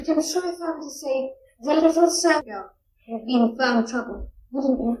It was so fun to say the little servant girl had been in firm trouble,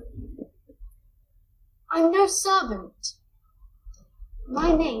 wouldn't you? I'm no servant.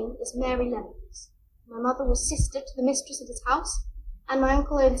 My name is Mary Lemons. My mother was sister to the mistress of this house, and my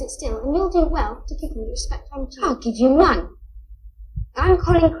uncle owns it still, and you'll do well to give me the respect I'm due. I'll give you none. I'm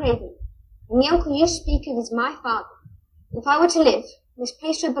Colin Craven, and the uncle you speak of is my father. If I were to live, this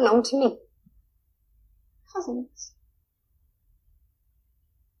place would belong to me. Cousins?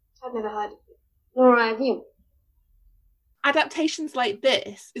 I've never heard of you, nor have you. Adaptations like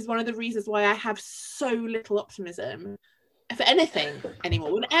this is one of the reasons why I have so little optimism for anything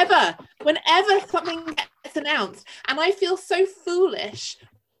anymore. Whenever something gets announced, and I feel so foolish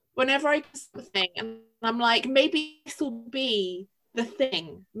whenever I do something, and I'm like, maybe this will be the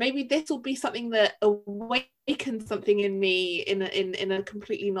thing. Maybe this will be something that awakens something in me in a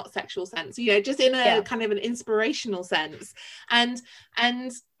completely not sexual sense, just in a kind of an inspirational sense. And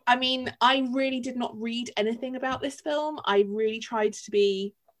I mean, I really did not read anything about this film. I really tried to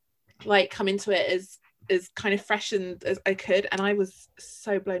be come into it as kind of fresh as I could, and I was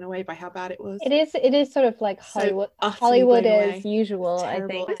so blown away by how bad it was. It is sort of like Hollywood, so Hollywood as usual. I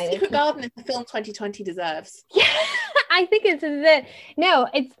think Secret Garden is the film 2020 deserves. Yeah, I think it's it. No,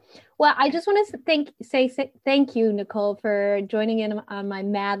 it's well. I just want to say thank you, Nicole, for joining in on my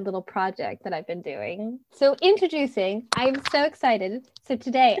mad little project that I've been doing. So introducing, I'm so excited. So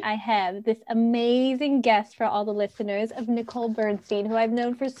today I have this amazing guest for all the listeners of Nicole Bernstein, who I've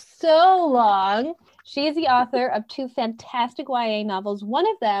known for so long. She is the author of 2 fantastic YA novels. One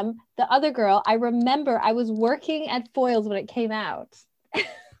of them, The Other Girl, I remember I was working at Foyles when it came out. Were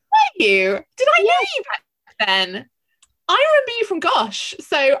you? Did I know you back then? I remember you from Gosh,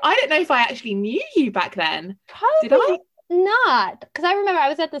 so I don't know if I actually knew you back then. Probably did I? Not, because I remember I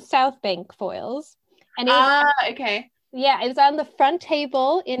was at the South Bank Foyles. And it was, okay. Yeah, it was on the front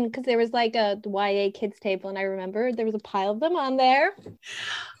table because there was like a YA kids table, and I remember there was a pile of them on there.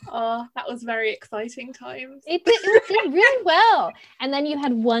 Oh, that was very exciting times. It did really well. And then you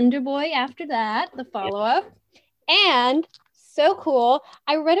had Wonder Boy after that, the follow-up. And so cool,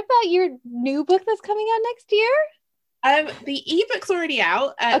 I read about your new book that's coming out next year. The ebook's already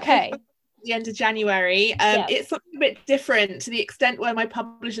out. Okay. The end of January. It's something a bit different to the extent where my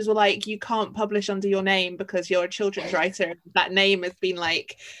publishers were like, you can't publish under your name because you're a children's writer. That name has been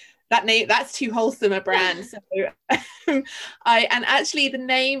that's too wholesome a brand. So and actually the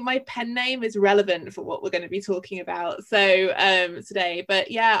name, my pen name, is relevant for what we're going to be talking about today. But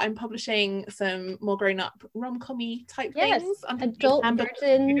yeah, I'm publishing some more grown-up rom-com-y type things. Adult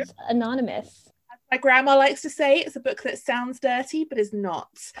Virgins Anonymous. My grandma likes to say it's a book that sounds dirty but is not.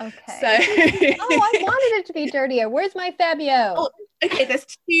 Okay. So I wanted it to be dirtier. Where's my Fabio? Oh, okay,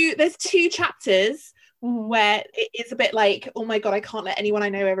 there's two chapters where it is a bit like, oh my god, I can't let anyone I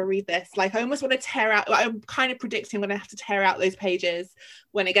know ever read this. Like, I almost want to tear out, I'm kind of predicting I'm going to have to tear out those pages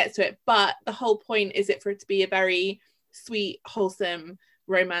when it gets to it. But the whole point is for it to be a very sweet, wholesome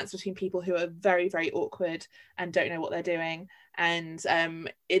romance between people who are very, very awkward and don't know what they're doing. And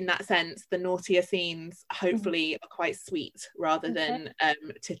in that sense, the naughtier scenes hopefully are quite sweet rather than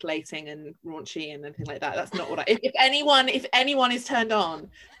titillating and raunchy and anything like that. That's not what if anyone is turned on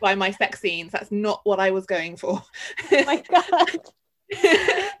by my sex scenes, that's not what I was going for. Oh my god.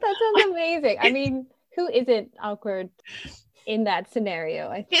 That sounds amazing. I mean, who isn't awkward in that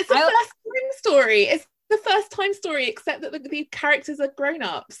scenario? It's a first time story. It's the first time story, except that the characters are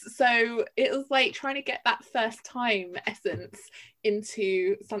grown-ups, so it was like trying to get that first time essence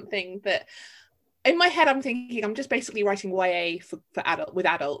into something that in my head I'm thinking I'm just basically writing YA for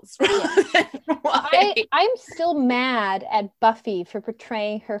adults. I'm still mad at Buffy for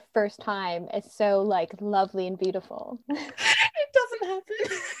portraying her first time as so like lovely and beautiful. It doesn't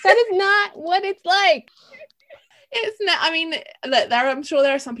happen. That is not what it's like. It's not. I mean, look, I'm sure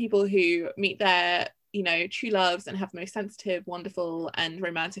there are some people who meet their true loves and have the most sensitive, wonderful and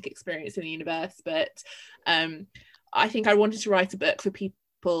romantic experience in the universe, but I think I wanted to write a book for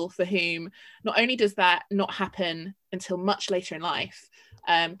people for whom not only does that not happen until much later in life,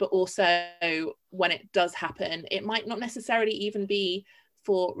 but also when it does happen, it might not necessarily even be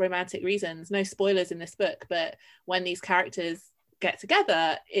for romantic reasons. No spoilers in this book, but when these characters get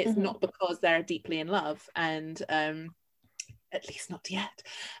together, it's not because they're deeply in love, and at least not yet.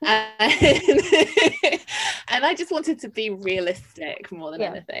 And I just wanted to be realistic more than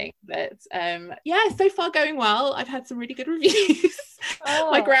anything. But so far going well. I've had some really good reviews.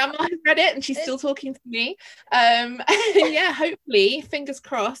 My grandma has read it and she's still talking to me. Hopefully, fingers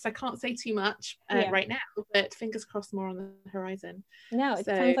crossed. I can't say too much right now, but fingers crossed more on the horizon. No, it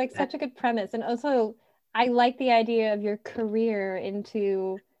sounds like such a good premise. And also, I like the idea of your career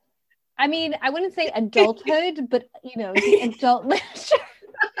into I mean, I wouldn't say adulthood, but the adult literature.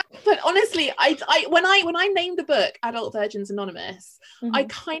 But honestly, I when I named the book Adult Virgins Anonymous, I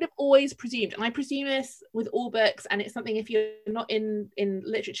kind of always presumed, and I presume this with all books, and it's something if you're not in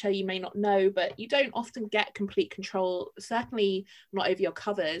literature you may not know, but you don't often get complete control, certainly not over your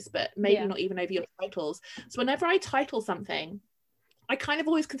covers, but maybe not even over your titles. So whenever I title something, I kind of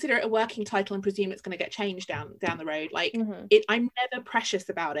always consider it a working title and presume it's going to get changed down the road. Like I'm never precious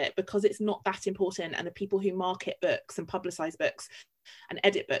about it because it's not that important, and the people who market books and publicize books and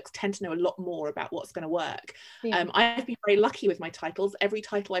edit books tend to know a lot more about what's going to work. I've been very lucky with my titles. Every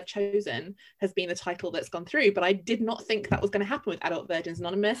title I've chosen has been the title that's gone through, but I did not think that was going to happen with Adult Virgins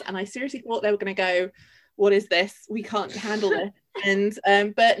Anonymous, and I seriously thought they were going to go, what is this? We can't handle this. And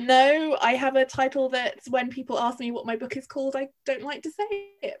but no, I have a title that when people ask me what my book is called, I don't like to say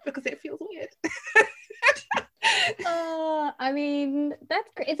it because it feels weird. I mean, that's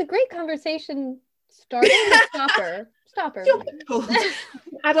great. It's a great conversation starter. Stopper.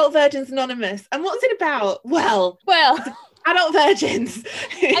 Adult Virgins Anonymous. And what's it about? Well, adult virgins.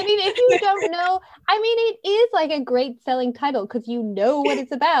 I mean, if you don't know, I mean, it is like a great selling title because you know what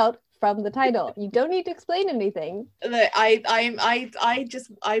it's about from the title. You don't need to explain anything. Look, I've got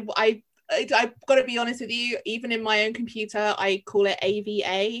to be honest with you, even in my own computer I call it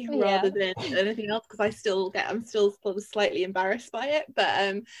AVA rather than anything else because I'm still sort of slightly embarrassed by it,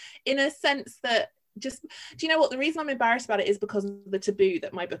 but in a sense that do you know what, the reason I'm embarrassed about it is because of the taboo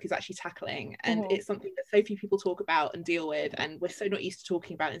that my book is actually tackling, and it's something that so few people talk about and deal with, and we're so not used to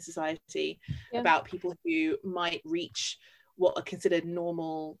talking about in society about people who might reach what are considered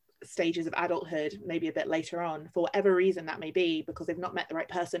normal stages of adulthood maybe a bit later on for whatever reason that may be, because they've not met the right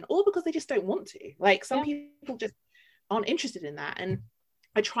person or because they just don't want to, like some people just aren't interested in that, and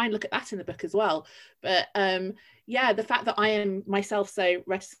I try and look at that in the book as well. But the fact that I am myself so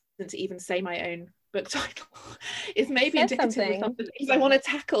reticent to even say my own book title is maybe indicative of some of the things I want to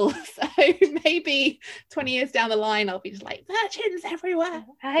tackle. So maybe 20 years down the line I'll be just like, virgins everywhere.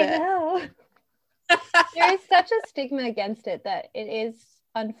 I know. There is such a stigma against it that it is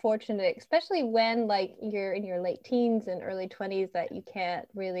unfortunate, especially when like you're in your late teens and early 20s, that you can't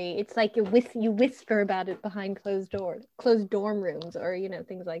really, it's like you whisper about it behind closed dorm rooms, or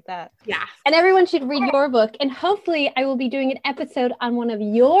things like that. And everyone should read your book, and hopefully I will be doing an episode on one of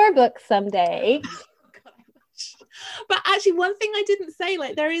your books someday. But actually, one thing I didn't say,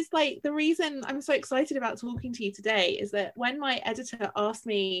 like there is like the reason I'm so excited about talking to you today is that when my editor asked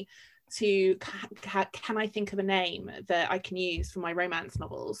me to can I think of a name that I can use for my romance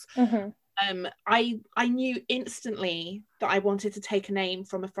novels, I knew instantly that I wanted to take a name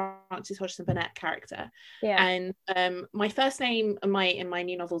from a Frances Hodgson Burnett character. And my first name in my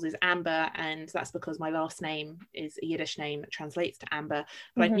new novels is Amber, and that's because my last name is a Yiddish name that translates to Amber.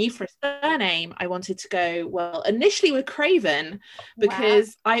 But I knew for a surname I wanted to go initially with Craven,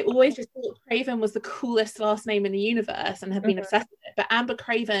 because I always just thought Craven was the coolest last name in the universe and have been obsessed with it. But Amber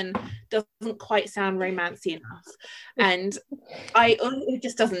Craven doesn't quite sound romancy enough, and it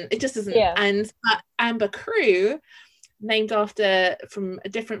just doesn't. And Amber Crew, named after from a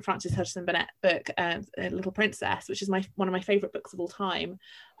different Frances Hodgson Burnett book, Little Princess, which is one of my favorite books of all time.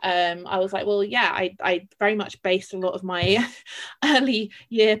 I was like, well, yeah, I very much based a lot of my early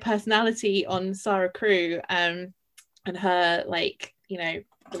year personality on Sarah Crew, and her, like, the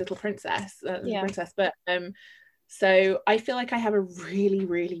Little Princess, princess. But so I feel like I have a really,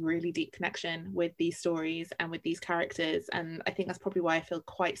 really, really deep connection with these stories and with these characters, and I think that's probably why I feel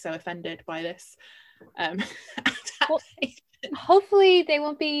quite so offended by this. Well, hopefully they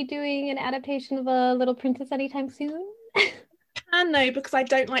won't be doing an adaptation of a Little Princess anytime soon. No, because I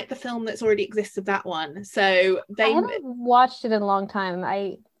don't like the film that's already exists of that one. So I haven't watched it in a long time.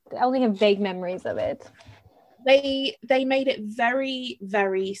 I only have vague memories of it. They made it very,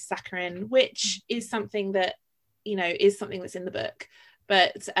 very saccharine, which is something that is something that's in the book.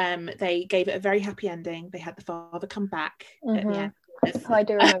 But they gave it a very happy ending. They had the father come back at the end. Oh, I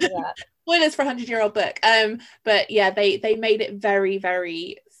do remember that. Spoilers for a 100-year-old book. But yeah, they made it very,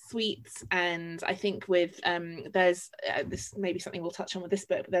 very sweet, and I think with there's this may be something we'll touch on with this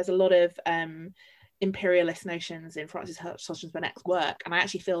book, but there's a lot of imperialist notions in Frances Hodgson Burnett's work, and I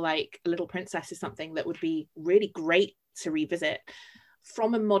actually feel like Little Princess is something that would be really great to revisit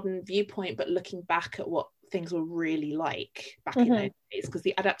from a modern viewpoint, but looking back at what things were really like back in those days, because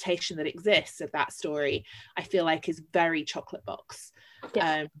the adaptation that exists of that story I feel like is very chocolate box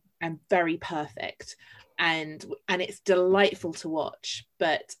and very perfect, and it's delightful to watch,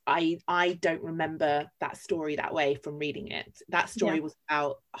 but I don't remember that story that way from reading it. That story was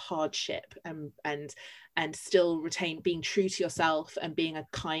about hardship and still being true to yourself and being a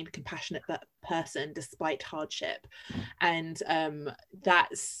kind, compassionate person despite hardship. And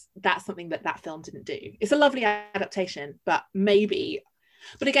that's something that film didn't do. It's a lovely adaptation, but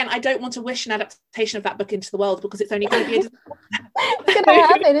again, I don't want to wish an adaptation of that book into the world, because it's only going to be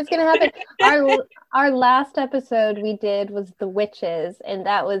It's gonna happen. Our last episode we did was The Witches, and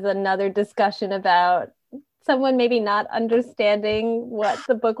that was another discussion about someone maybe not understanding what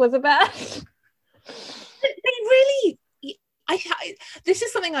the book was about. This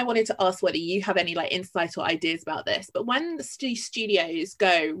is something I wanted to ask, whether you have any like insight or ideas about this. But when the studios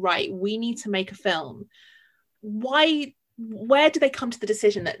go, right, we need to make a film, where do they come to the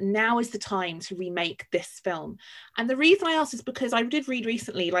decision that now is the time to remake this film? And the reason I ask is because I did read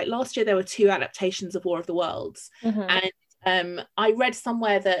recently, like last year there were 2 adaptations of War of the Worlds, and I read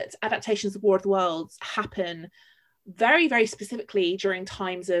somewhere that adaptations of War of the Worlds happen very, very specifically during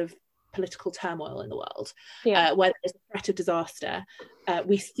times of political turmoil in the world, where there's a threat of disaster.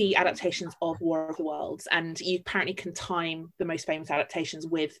 We see adaptations of War of the Worlds, and you apparently can time the most famous adaptations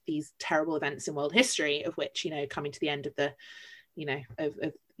with these terrible events in world history, of which, coming to the end of the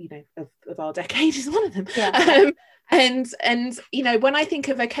of our decade is one of them. And when I think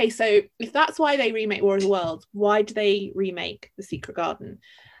of, okay, so if that's why they remake War of the Worlds, why do they remake The Secret Garden?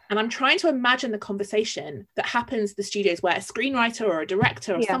 And I'm trying to imagine the conversation that happens at the studios, where a screenwriter or a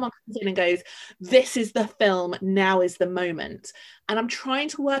director or someone comes in and goes, this is the film, now is the moment. And I'm trying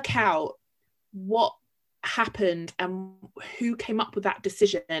to work out what happened and who came up with that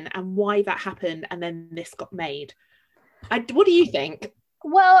decision and why that happened, and then this got made. What do you think?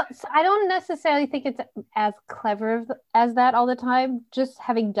 Well, I don't necessarily think it's as clever as that all the time. Just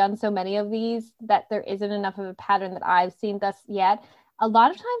having done so many of these, that there isn't enough of a pattern that I've seen thus yet. A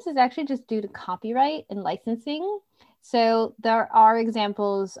lot of times it's actually just due to copyright and licensing. So there are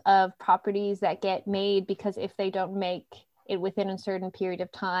examples of properties that get made because if they don't make it within a certain period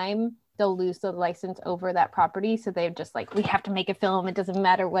of time, they'll lose the license over that property. So they're just like, we have to make a film. It doesn't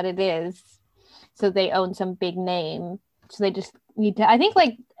matter what it is. So they own some big name. So they just need to, I think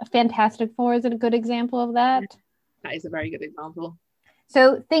like Fantastic Four is a good example of that. That is a very good example.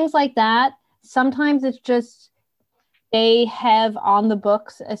 So things like that, sometimes it's just, they have on the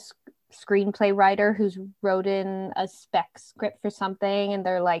books a screenplay writer who's wrote in a spec script for something, and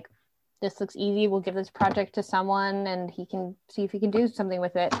they're like, this looks easy, we'll give this project to someone and he can see if he can do something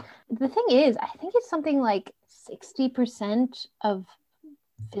with it. The thing is, I think it's something like 60% of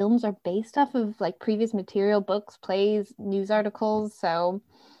films are based off of like previous material, books, plays, news articles. So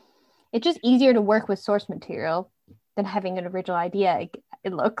it's just easier to work with source material than having an original idea.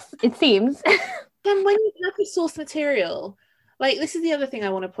 It seems. Then when you have the source material, like, this is the other thing I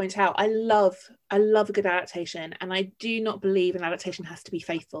want to point out. I love a good adaptation, and I do not believe an adaptation has to be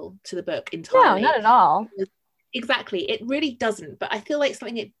faithful to the book entirely. No, not at all. Exactly, it really doesn't. But I feel like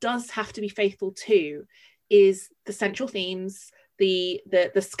something it does have to be faithful to is the central themes, the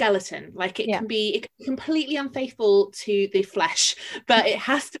skeleton. Like, it can be completely unfaithful to the flesh, but it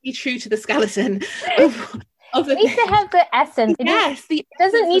has to be true to the skeleton of the needs to have the essence. It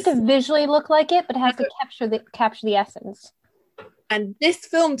doesn't need to visually look like it, but it has to capture the essence. And this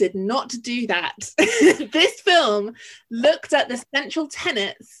film did not do that. This film looked at the central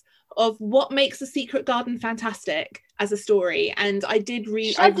tenets of what makes The Secret Garden fantastic as a story. And I did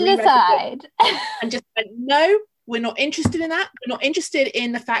read. Shoved it aside. And just went, no, we're not interested in that. We're not interested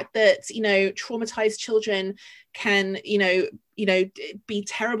in the fact that, traumatized children can, be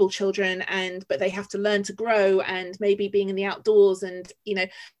terrible children, but they have to learn to grow, and maybe being in the outdoors, and,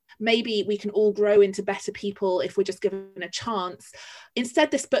 maybe we can all grow into better people if we're just given a chance. Instead,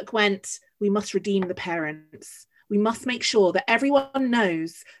 this book went, we must redeem the parents. We must make sure that everyone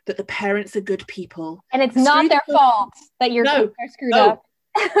knows that the parents are good people. And it's not their fault that they're screwed up.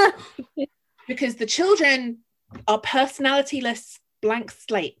 Because the children are personalityless blank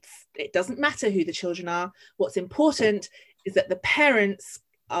slates. It doesn't matter who the children are. What's important is that the parents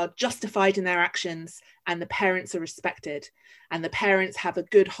are justified in their actions, and the parents are respected, and the parents have a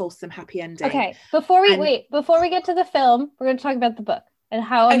good, wholesome, happy ending. Okay, before we get to the film, we're going to talk about the book and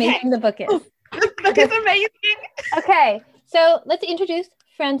how amazing the book is. The book is amazing. Okay, so let's introduce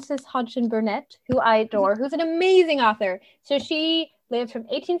Frances Hodgson Burnett, who I adore, who's an amazing author. So she lived from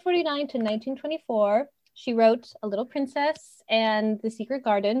 1849 to 1924. She wrote A Little Princess and The Secret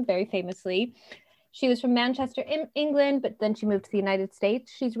Garden, very famously. She was from Manchester, England, but then she moved to the United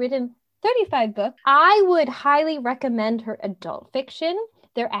States. She's written 35 books. I would highly recommend her adult fiction.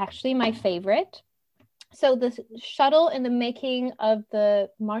 They're actually my favorite. so the shuttle in the making of the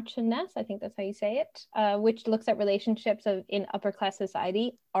Marchioness, I think that's how you say it, which looks at relationships in upper class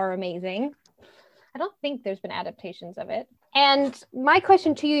society, are amazing. I don't think there's been adaptations of it. And my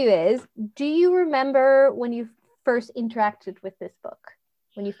question to you is, do you remember when you first interacted with this book,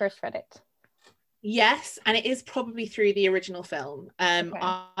 when you first read it? Yes, and it is probably through the original film. Okay.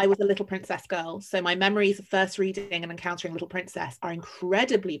 I was a Little Princess girl, so my memories of first reading and encountering Little Princess are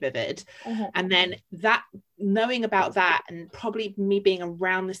incredibly vivid. And then that, knowing about that, and probably me being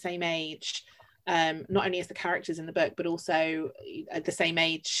around the same age, not only as the characters in the book, but also at the same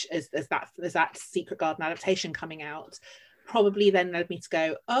age as that Secret Garden adaptation coming out, probably then led me to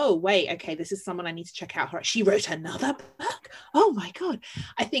go, oh wait, okay, this is someone I need to check out. She wrote another book. Oh my god.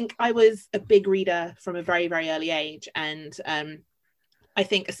 I think I was a big reader from a very, very early age, and I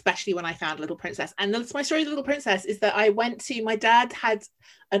think especially when I found Little Princess. And that's my story of Little Princess, is that my dad had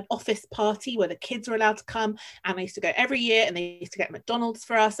an office party where the kids were allowed to come, and I used to go every year, and they used to get McDonald's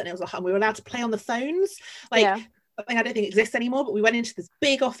for us, and we were allowed to play on the phones, something I don't think exists anymore, but we went into this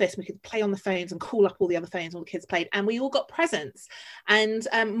big office, we could play on the phones and call up all the other phones, all the kids played, and we all got presents. And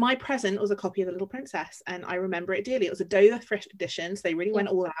my present was a copy of The Little Princess, and I remember it dearly. It was a Dover Thrift edition, so they really went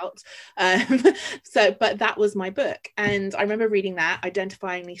all out. But that was my book, and I remember reading that,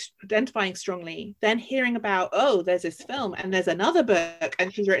 identifying strongly, then hearing about, oh, there's this film and there's another book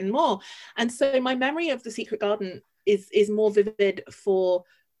and she's written more. And so my memory of The Secret Garden is more vivid for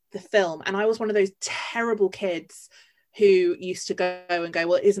the film. And I was one of those terrible kids who used to go,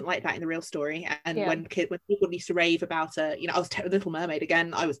 well, it isn't like that in the real story. And when people used to rave about I was Little Mermaid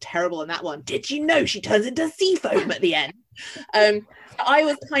again, I was terrible in that one. Did you know she turns into sea foam at the end? I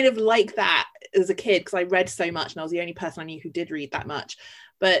was kind of like that as a kid, because I read so much, and I was the only person I knew who did read that much.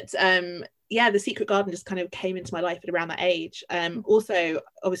 But The Secret Garden just kind of came into my life at around that age. Also,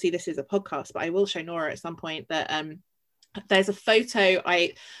 obviously this is a podcast, but I will show Nora at some point that there's a photo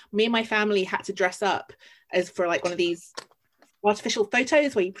me and my family had to dress up as for like one of these artificial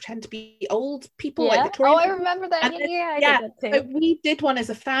photos where you pretend to be old people, like Victorian. I remember that. I did that too. So we did one as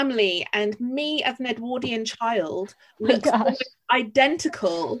a family, and me as an Edwardian child looked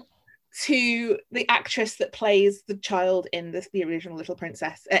identical to the actress that plays the child in the original Little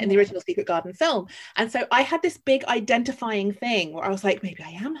Princess, in the original Secret Garden film. And so I had this big identifying thing where I was like, maybe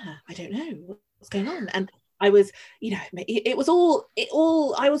I am her, I don't know what's going on. And I was, it was all,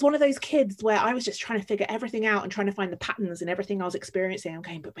 I was one of those kids where I was just trying to figure everything out and trying to find the patterns in everything I was experiencing. I'm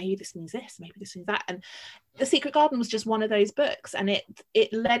going, but maybe this means this, maybe this means that. And The Secret Garden was just one of those books. And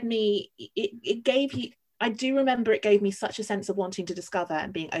it led me, it gave you, I do remember it gave me such a sense of wanting to discover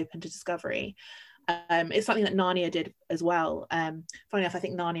and being open to discovery. It's something that Narnia did as well. Funny enough, I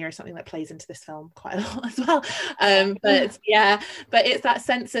think Narnia is something that plays into this film quite a lot as well. But it's that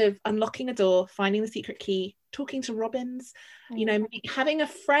sense of unlocking a door, finding the secret key, talking to robins, having a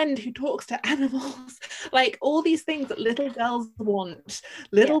friend who talks to animals, like all these things that little girls want.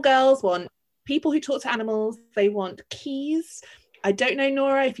 Girls want people who talk to animals. They want keys. I don't know,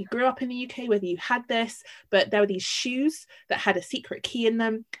 Nora, if you grew up in the UK, whether you had this, but there were these shoes that had a secret key in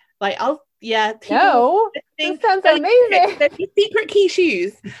them. Like, this sounds amazing. They're these secret key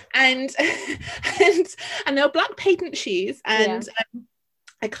shoes, and they were black patent shoes, and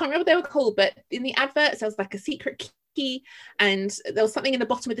I can't remember what they were called, but in the adverts there was like a secret key, and there was something in the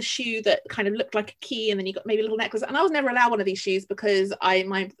bottom of the shoe that kind of looked like a key, and then you got maybe a little necklace. And I was never allowed one of these shoes because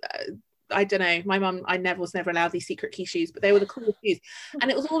I don't know, my mum, was never allowed these secret key shoes, but they were the coolest shoes. And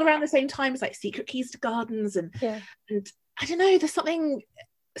it was all around the same time as like secret keys to gardens, and I don't know, there's something.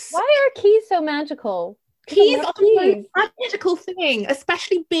 Why are keys so magical? Keys are the most magical thing,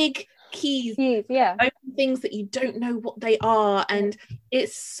 especially big keys. Open things that you don't know what they are, and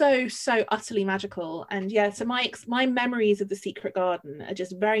it's so utterly magical. And so my memories of The Secret Garden are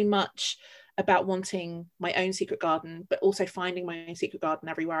just very much about wanting my own secret garden, but also finding my own secret garden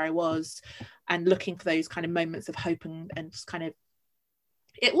everywhere I was, and looking for those kind of moments of hope, and just kind of,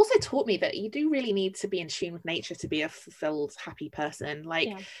 it also taught me that you do really need to be in tune with nature to be a fulfilled, happy person.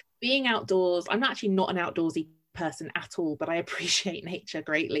 Being outdoors, I'm actually not an outdoorsy person at all, but I appreciate nature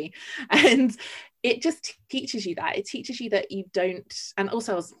greatly, and it just teaches you that. It teaches you that you don't, and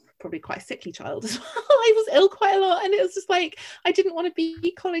also I was probably quite a sickly child as well. I was ill quite a lot, and it was just like I didn't want to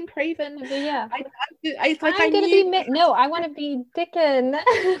be Colin Craven. I want to be Dickon.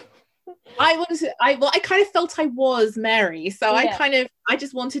 I kind of felt I was Mary, so Yeah. I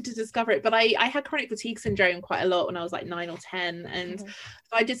just wanted to discover it. But I had chronic fatigue syndrome quite a lot when I was like 9 or 10, and so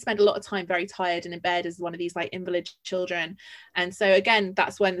I did spend a lot of time very tired and in bed as one of these like invalid children. And so again,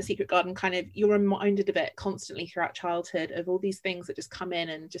 that's when The Secret Garden kind of, you're reminded of it constantly throughout childhood, of all these things that just come in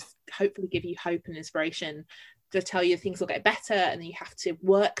and just hopefully give you hope and inspiration to tell you things will get better, and you have to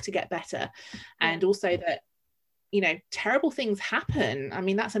work to get better. And also that, you know, terrible things happen. I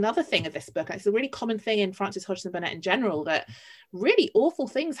mean, that's another thing of this book. It's a really common thing in Frances Hodgson Burnett in general, that really awful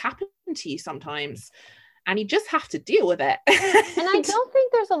things happen to you sometimes, and you just have to deal with it. And I don't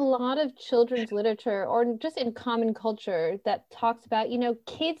think there's a lot of children's literature or just in common culture that talks about, you know,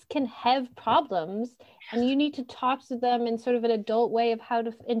 kids can have problems and you need to talk to them in sort of an adult way of how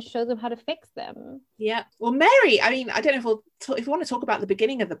to, and show them how to fix them. Yeah. Well, Mary, I mean, I don't know if you want to talk about the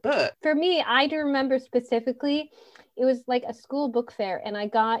beginning of the book. For me, I do remember specifically, it was like a school book fair, and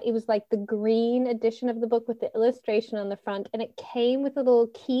it was like the green edition of the book with the illustration on the front, and it came with a little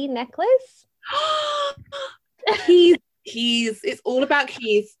key necklace. Keys. It's all about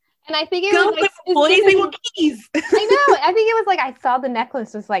keys. And I think it Girls was like, boys, they want keys. I know. I think it was like, I saw the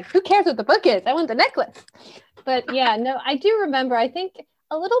necklace, was like, who cares what the book is? I want the necklace. But yeah, no, I do remember. I think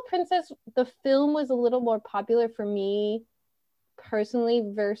A Little Princess, the film, was a little more popular for me personally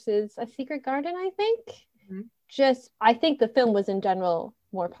versus A Secret Garden, I think. I think the film was in general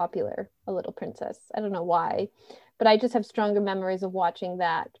more popular, A Little Princess. I don't know why, but I just have stronger memories of watching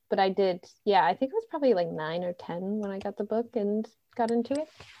that. But I think it was probably like 9 or 10 when I got the book and got into it.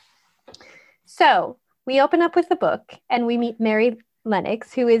 So we open up with the book and we meet Mary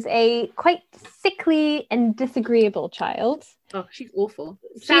Lennox, who is a quite sickly and disagreeable child. Oh, she's awful.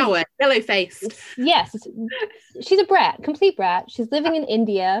 Sour, yellow-faced. Yes. She's a brat, complete brat. She's living in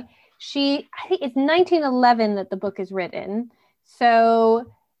India. I think it's 1911 that the book is written.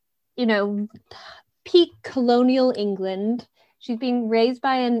 So, you know, peak colonial England. She's being raised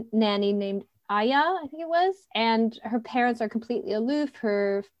by a nanny named Aya, I think it was. And her parents are completely aloof.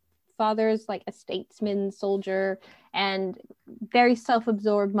 Her father's like a statesman, soldier, and very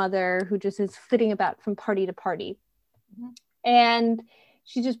self-absorbed mother who just is flitting about from party to party. And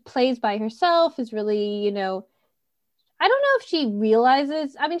she just plays by herself, is really, you know, I don't know if she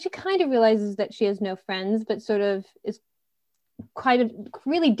realizes, I mean, she kind of realizes that she has no friends, but sort of is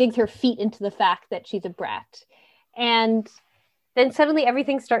really digs her feet into the fact that she's a brat. And then suddenly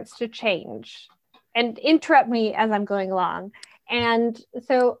everything starts to change, and interrupt me as I'm going along. And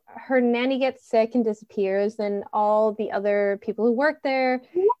so her nanny gets sick and disappears, and all the other people who work there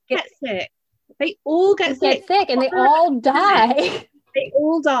get sick. They all get sick and they all die. They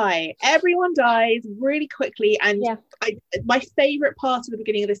all die. Everyone dies really quickly. And my favorite part of the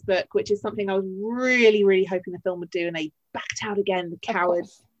beginning of this book, which is something I was really, really hoping the film would do, and they backed out again, the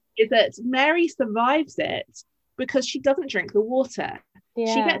cowards, is that Mary survives it because she doesn't drink the water. She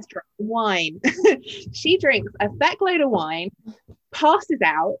gets drunk wine. She drinks a feck load of wine, passes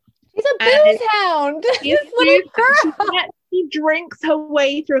out. She's a booze hound. This little girl. She drinks her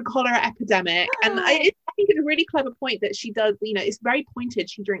way through a cholera epidemic. And I think it's a really clever point that she does, you know, it's very pointed.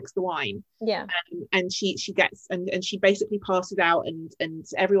 She drinks the wine. Yeah. And she gets, and she basically passes out, and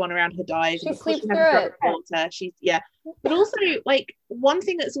everyone around her dies. She sleeps through it. Water. But also, like, one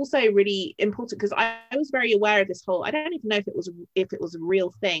thing that's also really important, because I was very aware of this whole, I don't even know if it was a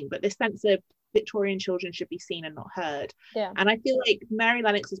real thing, but this sense of Victorian children should be seen and not heard. Yeah. And I feel like Mary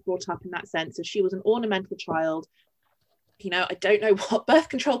Lennox was brought up in that sense. So she was an ornamental child. You know, I don't know what birth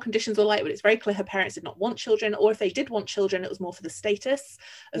control conditions were like, but it's very clear her parents did not want children, or if they did want children, it was more for the status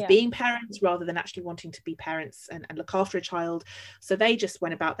of being parents rather than actually wanting to be parents and look after a child. So they just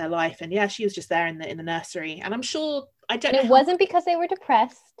went about their life, and she was just there in the nursery. And I'm sure, I don't know. It wasn't because they were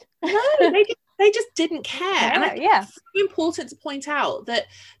depressed. No, they just didn't care. And I think it's so important to point out that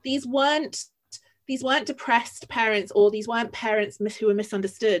these weren't depressed parents, or these weren't parents who were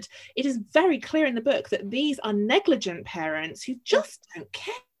misunderstood. It is very clear in the book that these are negligent parents who just don't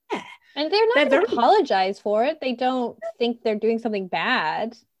care. And they're not going to apologize for it. They don't think they're doing something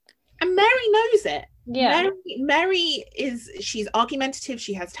bad. And Mary knows it. Yeah. Mary she's argumentative,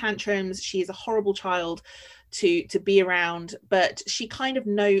 she has tantrums, she is a horrible child to be around, but she kind of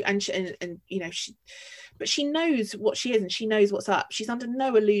knows, but she knows what she is, and she knows what's up. She's under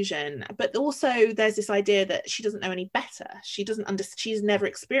no illusion. But also there's this idea that she doesn't know any better. She's never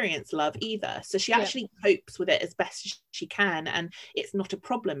experienced love either. So she actually copes with it as best as she can, and it's not a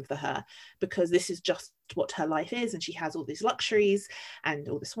problem for her, because this is just what her life is, and she has all these luxuries and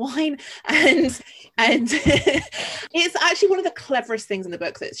all this wine, and it's actually one of the cleverest things in the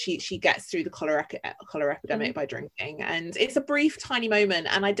book that she gets through the cholera epidemic by drinking. And it's a brief tiny moment,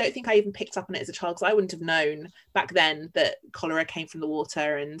 and I don't think I even picked up on it as a child, because I wouldn't have known back then that cholera came from the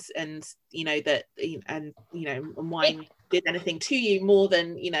water, and wine did anything to you more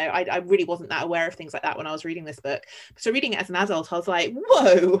than, I really wasn't that aware of things like that when I was reading this book. So reading it as an adult, I was like,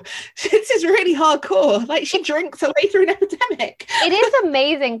 whoa, this is really hardcore. Like, she drinks her way through an epidemic. It is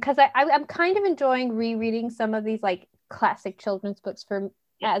amazing, because I'm kind of enjoying rereading some of these like classic children's books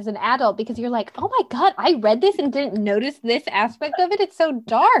as an adult, because you're like, oh my God, I read this and didn't notice this aspect of it. It's so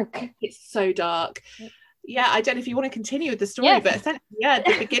dark. It's so dark. Yeah, I don't know if you want to continue with the story, but essentially,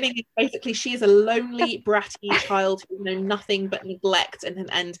 the beginning is basically she is a lonely, bratty child who knows nothing but neglect and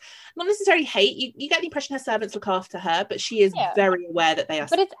not necessarily hate. You get the impression her servants look after her, but she is very aware that they are.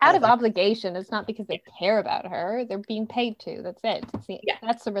 But it's out of obligation. It's not because they care about her. They're being paid to. That's it.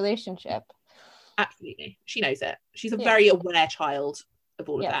 That's the relationship. Absolutely. She knows it. She's a very aware child of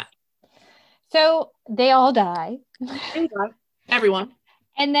all of that. So they all die. Everyone.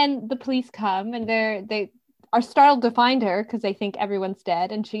 And then the police come, and they are startled to find her because they think everyone's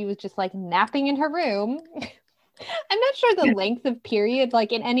dead, and she was just like napping in her room. I'm not sure the length of period,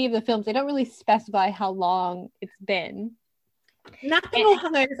 like in any of the films, they don't really specify how long it's been. Napping or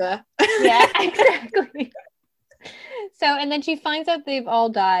hungover. Yeah, exactly. So, and then she finds out they've all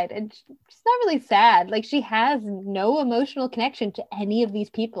died, and she's not really sad. Like, she has no emotional connection to any of these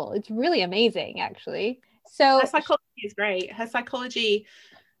people. It's really amazing, actually. So her psychology is great. Her psychology,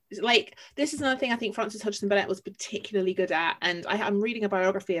 like, this is another thing I think Frances Hodgson Burnett was particularly good at, and I'm reading a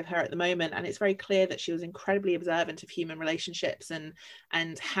biography of her at the moment, and it's very clear that she was incredibly observant of human relationships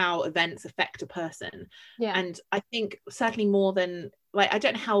and how events affect a person. And I think certainly more than, like, I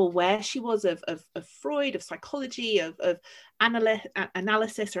don't know how aware she was of Freud, of psychology, of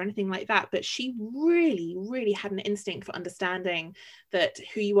analysis or anything like that, but she really, really had an instinct for understanding that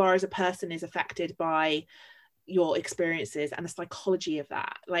who you are as a person is affected by your experiences and the psychology of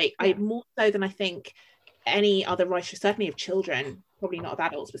that. Like, I more so than I think any other writer, certainly of children, probably not of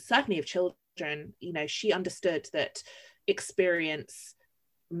adults, but certainly of children, she understood that experience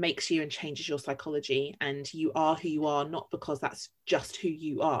makes you and changes your psychology, and you are who you are not because that's just who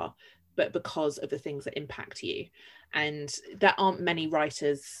you are, but because of the things that impact you. And there aren't many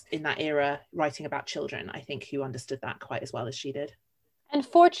writers in that era writing about children, I think, who understood that quite as well as she did. And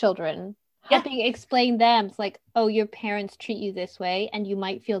for children, helping explain them. It's like, oh, your parents treat you this way and you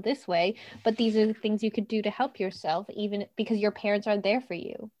might feel this way, but these are the things you could do to help yourself, even because your parents are there for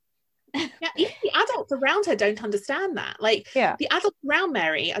you. Even the adults around her don't understand that. Like, the adults around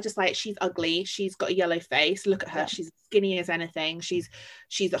Mary are just like, she's ugly, she's got a yellow face, look at her, she's skinny as anything, she's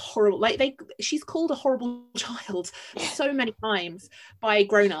a horrible, like, she's called a horrible child so many times by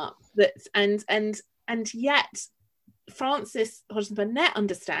grown-ups, that and yet Frances Hodgson Burnett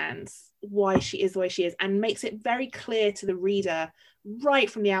understands why she is the way she is, and makes it very clear to the reader right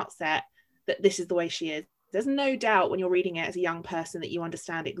from the outset that this is the way she is. There's no doubt when you're reading it as a young person that you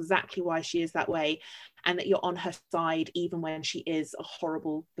understand exactly why she is that way, and that you're on her side even when she is a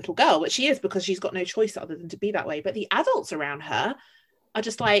horrible little girl, which she is, because she's got no choice other than to be that way. But the adults around her are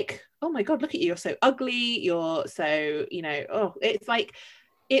just like, oh my God, look at you, you're so ugly, you're so, it's like,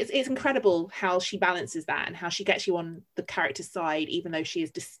 it's incredible how she balances that and how she gets you on the character's side, even though she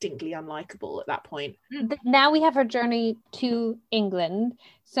is distinctly unlikable at that point. Now we have her journey to England.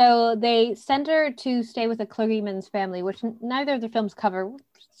 So they send her to stay with a clergyman's family, which neither of the films cover, which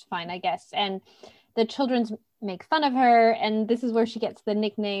is fine, I guess. And the children make fun of her. And this is where she gets the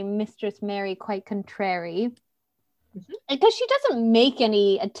nickname Mistress Mary Quite Contrary. Because she doesn't make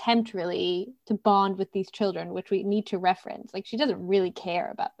any attempt really to bond with these children, which we need to reference. Like, she doesn't really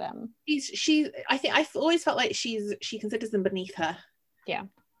care about them. I think I've always felt like she considers them beneath her. Yeah.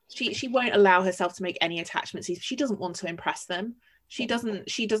 She won't allow herself to make any attachments. She doesn't want to impress them. She doesn't,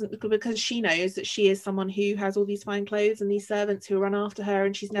 because she knows that she is someone who has all these fine clothes and these servants who run after her,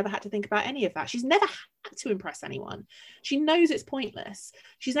 and she's never had to think about any of that. She's never had to impress anyone. She knows it's pointless.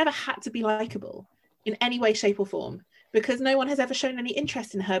 She's never had to be likable in any way, shape or form, because no one has ever shown any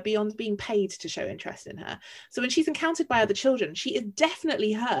interest in her beyond being paid to show interest in her. So when she's encountered by other children, she is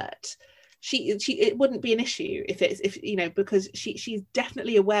definitely hurt. It wouldn't be an issue because she's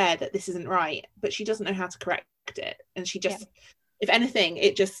definitely aware that this isn't right, but she doesn't know how to correct it. And she just, if anything,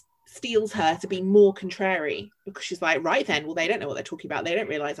 it just steels her to be more contrary, because she's like, right then, well, they don't know what they're talking about. They don't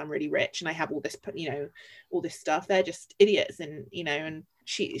realize I'm really rich and I have all this, all this stuff. They're just idiots. And, and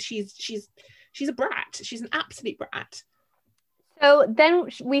she's a brat. She's an absolute brat. So then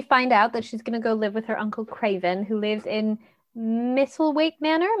we find out that she's going to go live with her Uncle Craven, who lives in Misselthwaite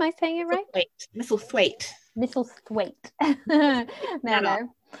Manor. Am I saying it right? Misselthwaite. Misselthwaite Manor.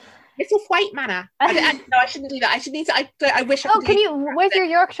 Misselthwaite Manor. No, I shouldn't do that. I should need to. I wish. I could can you? Where's your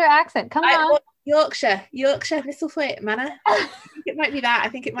Yorkshire accent? Come on. Yorkshire, Misselthwaite Manor. I think it might be that. I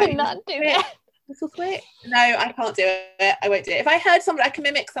think it might not do it. Misselthwaite. No, I can't do it. I won't do it. If I heard somebody, I can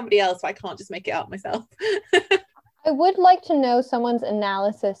mimic somebody else, but I can't just make it up myself. I would like to know someone's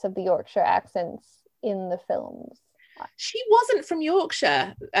analysis of the Yorkshire accents in the films. She wasn't from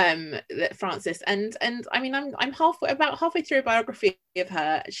Yorkshire, Frances, and I mean I'm about halfway through a biography of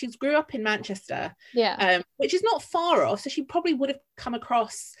her. She grew up in Manchester, which is not far off, so she probably would have come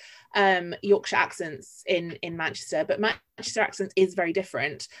across Yorkshire accents in Manchester, but Manchester accent is very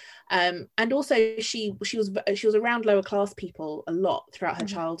different, and also she was around lower class people a lot throughout her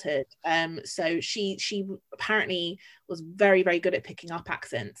childhood, so she apparently was very, very good at picking up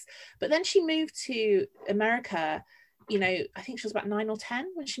accents. But then she moved to America. I think she was about 9 or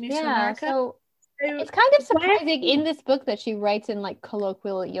 10 when she moved to America. So it's kind of surprising in this book that she writes in like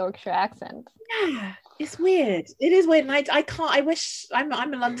colloquial Yorkshire accent. Yeah, it's weird. It is weird, and I can't. I wish I'm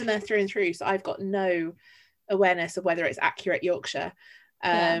a Londoner through and through, so I've got no awareness of whether it's accurate Yorkshire.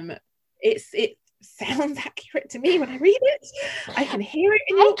 It sounds accurate to me when I read it. I can hear it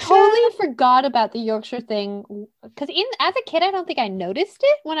in Yorkshire. I totally forgot about the Yorkshire thing because as a kid, I don't think I noticed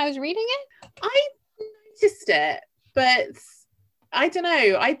it when I was reading it. I noticed it. But I don't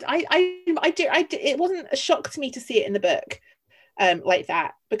know. It wasn't a shock to me to see it in the book, like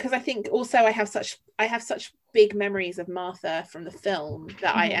that, because I think also I have such big memories of Martha from the film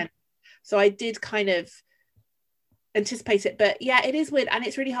that so I did kind of anticipate it. But yeah, it is weird, and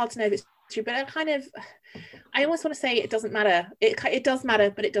it's really hard to know if it's true. But I almost want to say it doesn't matter. It does matter,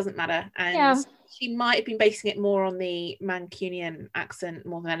 but it doesn't matter. And she might have been basing it more on the Mancunian accent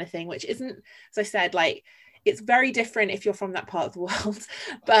more than anything, which isn't, as I said, like. It's very different if you're from that part of the world,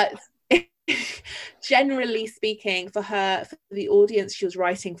 but generally speaking, for the audience she was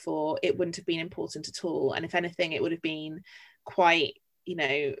writing for, it wouldn't have been important at all. And if anything, it would have been quite,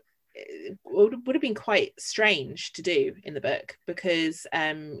 would have been quite strange to do in the book, because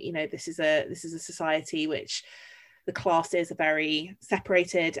this is a society which the classes are very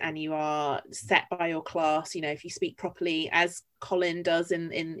separated, and you are set by your class. If you speak properly, as Colin does in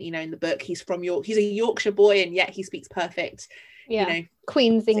the book, he's from York. He's a Yorkshire boy, and yet he speaks perfect.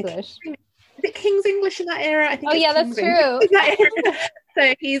 Queen's English. Is it King's English in that era? I think. Oh yeah, that's true.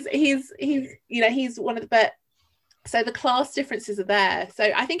 So he's one of the. But so the class differences are there. So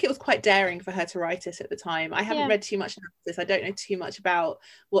I think it was quite daring for her to write it at the time. I haven't read too much analysis. I don't know too much about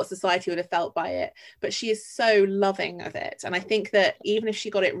what society would have felt by it, but she is so loving of it. And I think that even if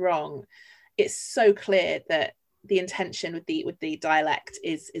she got it wrong, it's so clear that the intention with the dialect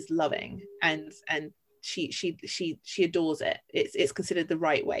is loving, and she adores it. It's considered the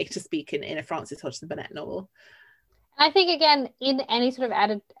right way to speak in a Frances Hodgson Burnett novel. I think, again, in any sort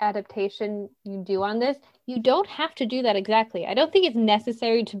of adaptation you do on this, you don't have to do that exactly. I don't think it's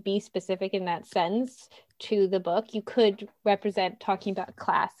necessary to be specific in that sense to the book. You could represent talking about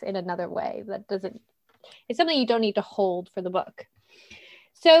class in another way. It's something you don't need to hold for the book.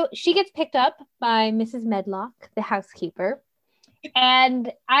 So she gets picked up by Mrs. Medlock, the housekeeper.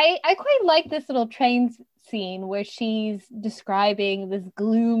 And I quite like this little train scene where she's describing this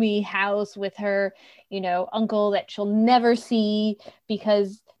gloomy house with her, uncle that she'll never see,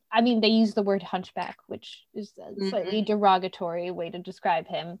 because they use the word hunchback, which is a slightly derogatory way to describe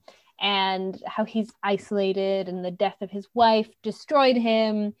him, and how he's isolated, and the death of his wife destroyed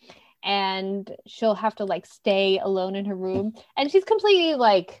him, and she'll have to stay alone in her room, and she's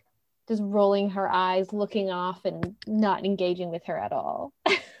completely just rolling her eyes, looking off, and not engaging with her at all.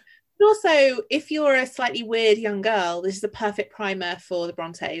 Also, if you're a slightly weird young girl, this is a perfect primer for the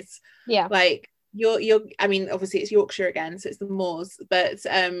Brontes. Yeah. You're obviously it's Yorkshire again, so it's the moors, but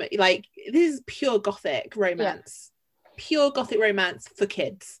this is pure Gothic romance. Yeah. Pure Gothic romance for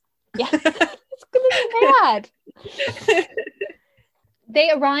kids. Yeah. It's gonna be bad. They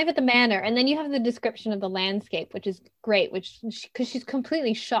arrive at the manor, and then you have the description of the landscape, which is great, because she's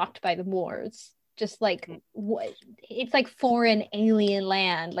completely shocked by the moors. Just it's like foreign alien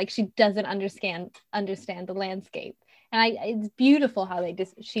land. She doesn't understand the landscape, and it's beautiful how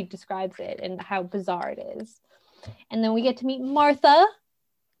she describes it and how bizarre it is. And then we get to meet Martha,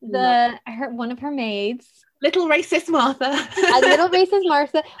 one of her maids. Little racist Martha. A little racist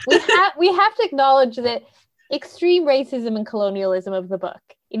Martha. We have to acknowledge that extreme racism and colonialism of the book.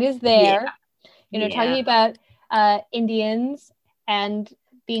 It is there. Talking about Indians and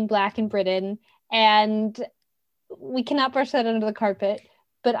being Black in Britain. And we cannot brush that under the carpet.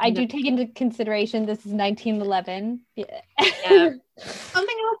 But I do take into consideration this is 1911. Yeah.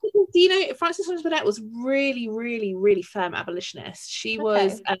 Something else, because, you know, Frances Hodgson Burnett was really, really, really firm abolitionist. She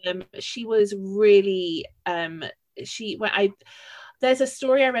was really there's a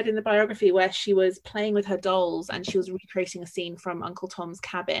story I read in the biography where she was playing with her dolls and she was recreating a scene from Uncle Tom's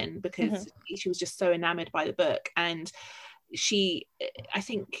Cabin because she was just so enamored by the book. And she, I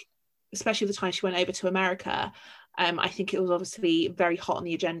think, especially the time she went over to America, I think it was obviously very hot on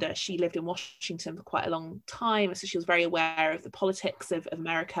the agenda. She lived in Washington for quite a long time, so she was very aware of the politics of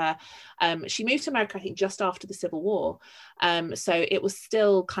America. She moved to America, I think, just after the Civil War. So it was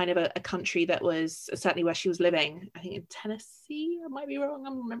still kind of a country that was certainly where she was living, I think in Tennessee, I might be wrong,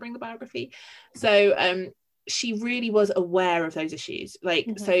 I'm remembering the biography. So she really was aware of those issues.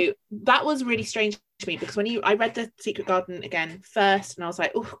 So that was really strange to me, because when I read The Secret Garden again first, and I was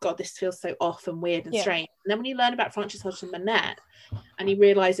like, oh god, this feels so off and weird and strange. And then when you learn about Frances Hodgson Burnett and you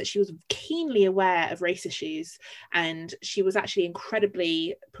realize that she was keenly aware of race issues and she was actually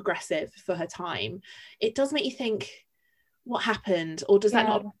incredibly progressive for her time, it does make you think, what happened? Or does that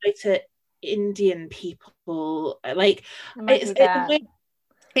not apply to Indian people?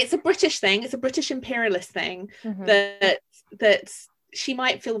 It's a British thing, it's a British imperialist thing, that she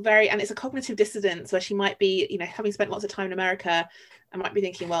might feel very, and it's a cognitive dissonance where she might be, you know, having spent lots of time in America, and might be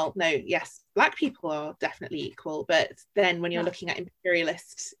thinking, well, no, yes, black people are definitely equal, but then when you're looking at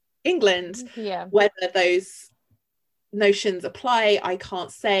imperialist England, whether those notions apply, I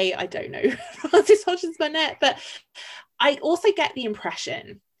can't say. I don't know Frances Hodgson Burnett, but I also get the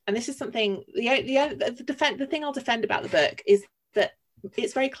impression, and this is something, the thing I'll defend about the book is that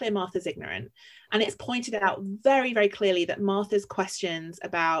it's very clear Martha's ignorant, and it's pointed out very, very clearly that Martha's questions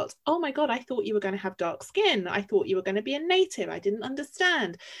about, oh my god, I thought you were going to have dark skin, I thought you were going to be a native, I didn't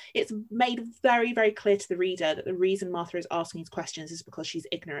understand. It's made very, very clear to the reader that the reason Martha is asking these questions is because she's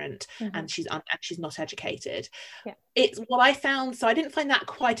ignorant and she's not educated. It's what I found, so I didn't find that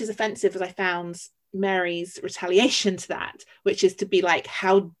quite as offensive as I found Mary's retaliation to that, which is to be like,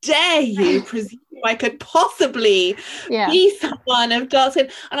 how dare you presume I could possibly be someone of dark skin.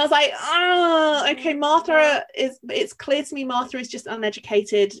 And I was like, oh, okay, it's clear to me Martha is just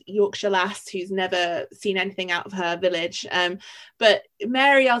uneducated Yorkshire lass who's never seen anything out of her village. But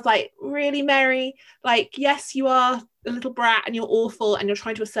Mary, I was like, really, Mary? Like, yes, you are a little brat and you're awful and you're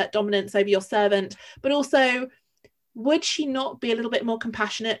trying to assert dominance over your servant, but also, would she not be a little bit more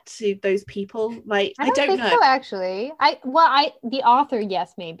compassionate to those people? Like, I don't know. So, actually, the author,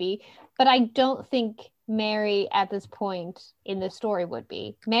 yes, maybe, but I don't think Mary at this point in the story would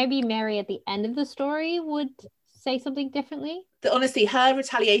be. Maybe Mary at the end of the story would say something differently. Honestly, her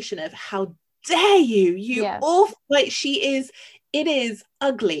retaliation of how dare you awful, like, it is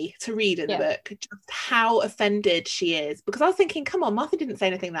ugly to read in the book, just how offended she is, because I was thinking, come on, Martha didn't say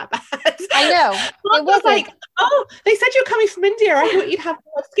anything that bad. I know. It was like, oh, they said you're coming from India, I thought you'd have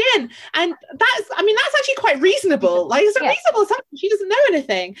more skin. And that's actually quite reasonable. Like, it's a reasonable assumption. She doesn't know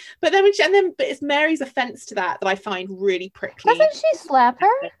anything. But then but it's Mary's offense to that I find really prickly. Doesn't she slap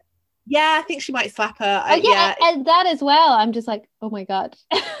her? Yeah, I think she might slap her. And that as well. I'm just like, oh my god.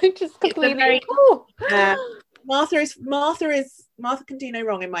 Just completely Martha can do no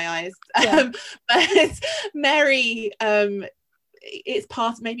wrong in my eyes. But Mary, maybe it's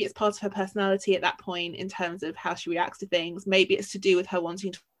part of her personality at that point in terms of how she reacts to things. Maybe it's to do with her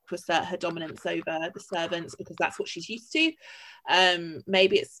wanting to assert her dominance over the servants because that's what she's used to.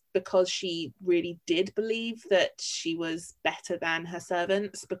 Maybe it's because she really did believe that she was better than her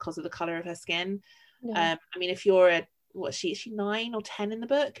servants because of the color of her skin. I mean, if you're is she 9 or 10 in the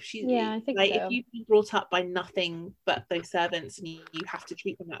book? I think so. If you've been brought up by nothing but those servants and you have to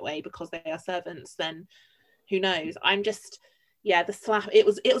treat them that way because they are servants, then who knows? I'm just, the slap, it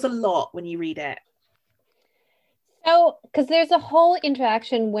was a lot when you read it. So, because there's a whole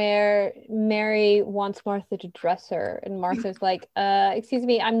interaction where Mary wants Martha to dress her, and Martha's like, excuse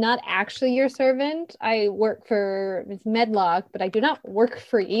me, I'm not actually your servant. I work for Miss Medlock, but I do not work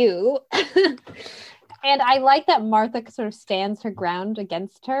for you. And I like that Martha sort of stands her ground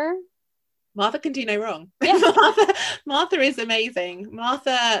against her. Martha can do no wrong. Yeah. Martha is amazing.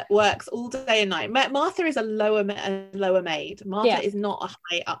 Martha works all day and night. Martha is a lower maid. Martha is not a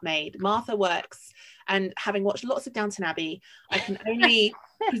high up maid. Martha works, and having watched lots of Downton Abbey, I can only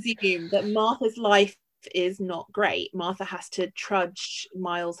presume that Martha's life is not great. Martha has to trudge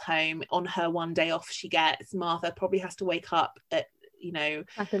miles home on her one day off she gets. Martha probably has to wake up at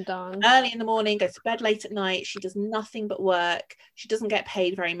dawn, early in the morning, go to bed late at night. She does nothing but work. She doesn't get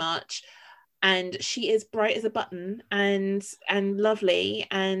paid very much, and she is bright as a button and lovely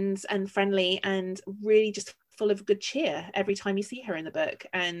and friendly and really just full of good cheer every time you see her in the book,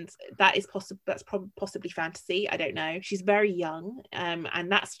 and that is possibly fantasy. I don't know. She's very young, and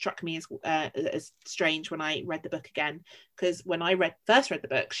that struck me as strange when I read the book again, because when I first read the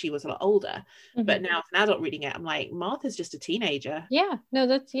book, she was a lot older, but now as an adult reading it, I'm like, Martha's just a teenager. Yeah, no,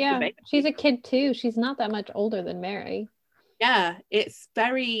 that's she's a kid too. She's not that much older than Mary. Yeah, it's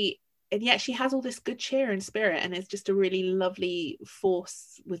very, and yet she has all this good cheer and spirit, and it's just a really lovely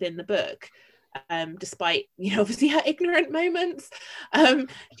force within the book, despite, you know, obviously her ignorant moments.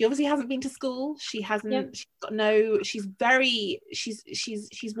 She obviously hasn't been to school. She hasn't. She's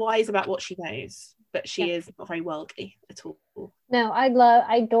wise about what she knows, but she is not very worldly at all. No, I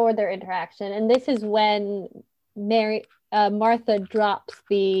adore their interaction, and this is when Martha drops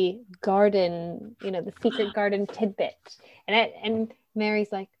the garden, you know, the secret garden tidbit, and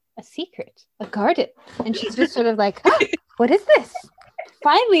Mary's like, a secret, a garden, and she's just sort of like, oh, what is this?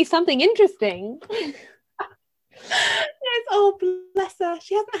 Finally something interesting. Yes, oh bless her,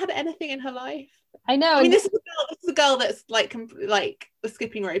 she hasn't had anything in her life. I know. I mean, this is a girl that's like the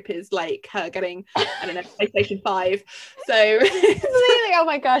skipping rope is like her getting, I don't know, PlayStation 5. So oh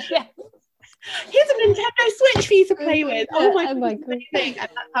my gosh, yeah. Here's a Nintendo Switch for you to play with. Oh my God. And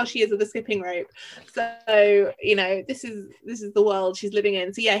that's how she is with the skipping rope. So, you know, this is the world she's living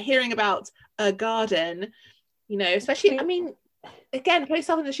in. So yeah, hearing about a garden, you know, especially, I mean, again, put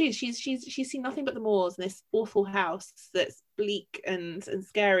yourself in the shoes. She's seen nothing but the moors and this awful house that's bleak and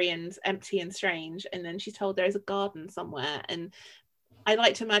scary and empty and strange. And then she's told there is a garden somewhere. And I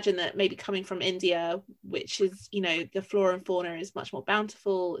like to imagine that maybe coming from India, which is, you know, the flora and fauna is much more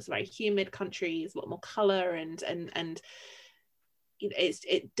bountiful. It's a very humid country. It's a lot more colour and it's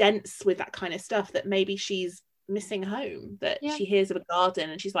dense with that kind of stuff, that maybe she's missing home, that she hears of a garden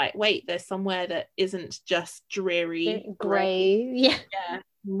and she's like, wait, there's somewhere that isn't just dreary grey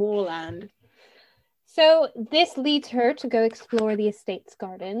moorland. So this leads her to go explore the estate's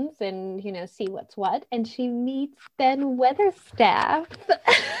gardens and, you know, see what's what. And she meets Ben Weatherstaff,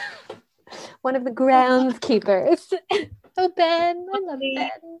 one of the groundskeepers. Oh, Ben, I love Ben.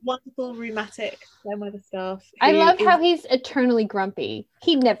 Wonderful, rheumatic Ben Weatherstaff. I love how he's eternally grumpy.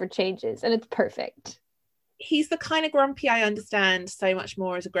 He never changes, and it's perfect. He's the kind of grumpy I understand so much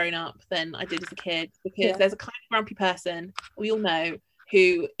more as a grown-up than I did as a kid, because there's a kind of grumpy person, we all know,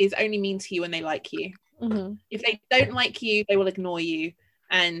 who is only mean to you when they like you. Mm-hmm. If they don't like you, they will ignore you.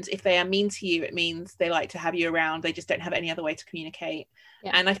 And if they are mean to you, it means they like to have you around. They just don't have any other way to communicate.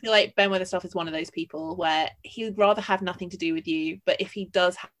 Yeah. And I feel like Ben Weatherstaff is one of those people where he would rather have nothing to do with you, but if he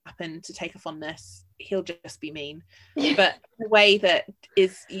does happen to take a fondness, he'll just be mean. But the way that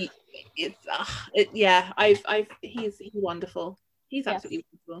is, he's wonderful. He's absolutely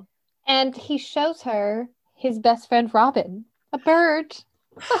wonderful. And he shows her his best friend Robin, a bird.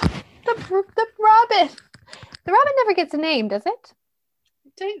 The robin. The robin never gets a name, does it? I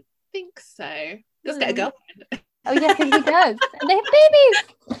don't think so. Does get a girlfriend. Oh yes, he does. And they have babies.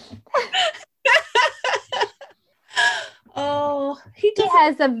 Oh, he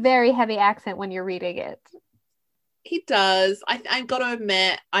has a very heavy accent when you're reading it. He does. I've got to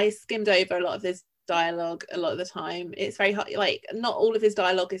admit, I skimmed over a lot of his dialogue a lot of the time. It's very hard, like not all of his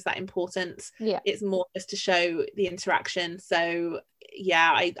dialogue is that important. It's more just to show the interaction. So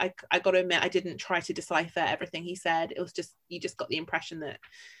yeah, I got to admit, I didn't try to decipher everything he said. It was just, you just got the impression that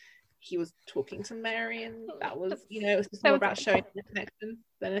he was talking to Mary, and that was, you know, it was just more about showing the connection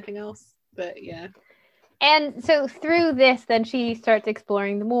than anything else. But yeah. And so through this, then she starts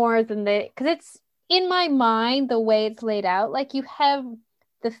exploring the moors, and because it's, in my mind, the way it's laid out, like you have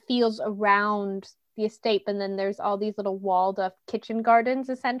the fields around the estate, and then there's all these little walled up kitchen gardens,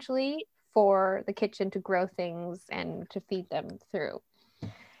 essentially, for the kitchen to grow things and to feed them through.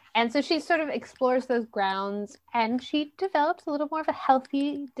 And so she sort of explores those grounds, and she develops a little more of a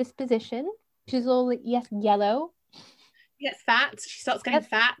healthy disposition. She's a little yellow. She gets fat. She starts getting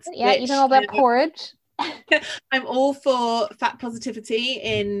fat. Yeah, eating all that porridge. I'm all for fat positivity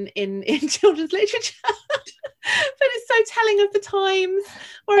in children's literature. But it's so telling of the times,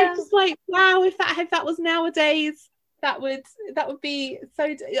 where it's just like, wow, if that was nowadays, that would be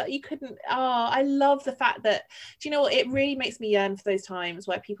so, you couldn't. I love the fact that, do you know what, it really makes me yearn for those times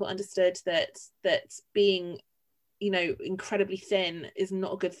where people understood that being, you know, incredibly thin is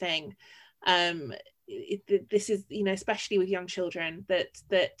not a good thing. This is, you know, especially with young children,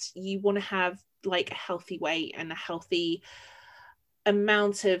 that you want to have like a healthy weight and a healthy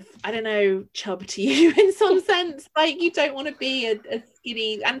amount of, I don't know, chub to you in some sense. Like, you don't want to be a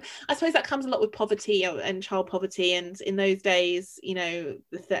skinny, and I suppose that comes a lot with poverty and child poverty. And in those days, you know,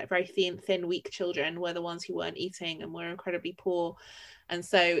 the very thin, weak children were the ones who weren't eating and were incredibly poor. And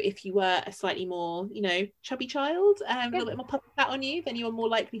so if you were a slightly more, you know, chubby child, a little bit more puppy fat on you, then you were more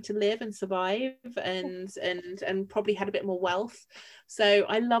likely to live and survive, and probably had a bit more wealth. So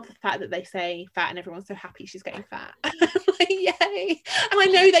I love the fact that they say fat and everyone's so happy she's getting fat. Like, yay. And I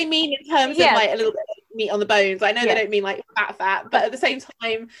know they mean in terms of like a little bit of meat on the bones. I know they don't mean like fat, but at the same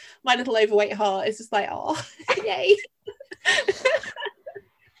time, my little overweight heart is just like, oh, yay.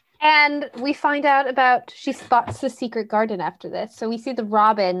 And we find out about, she spots the secret garden after this. So we see the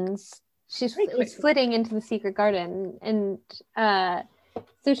robins. She's flitting into the secret garden. And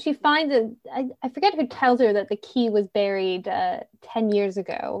so she finds I forget who tells her that the key was buried 10 years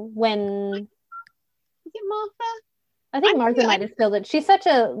ago when... Is it Martha? I think Martha might have spilled it. She's such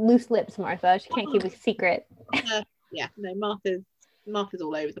a loose lips, Martha. She can't keep a secret. Martha's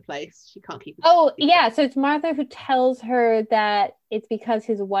all over the place. She can't keep it. So it's Martha who tells her that it's because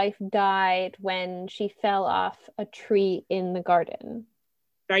his wife died when she fell off a tree in the garden.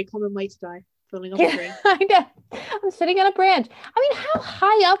 Very common way to die, falling off a tree. I know. I'm sitting on a branch. I mean, how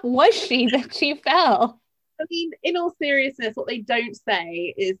high up was she that she fell? I mean, in all seriousness, what they don't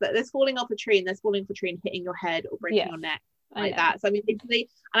say is that there's falling off a tree and there's falling off a tree and hitting your head or breaking your neck. Like that. So I mean,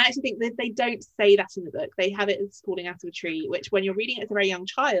 I actually think that they don't say that in the book. They have it as falling out of a tree, which when you're reading it as a very young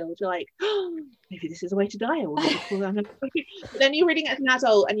child, you're like, oh, maybe this is a way to die. But then you're reading it as an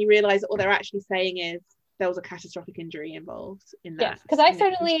adult and you realise that all they're actually saying is there was a catastrophic injury involved in that. Yes, because I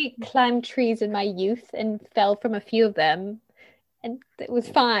certainly climbed trees in my youth and fell from a few of them, and it was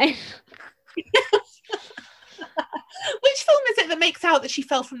fine. Which film is it that makes out that she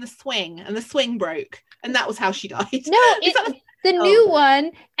fell from the swing and the swing broke and that was how she died? No, it's the new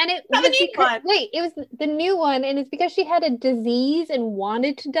one, and it was it was the new one, and it's because she had a disease and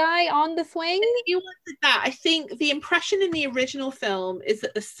wanted to die on the swing. The new one did that. I think the impression in the original film is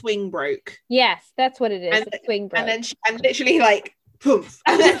that the swing broke. Yes, that's what it is. And the swing broke, and then literally like poof,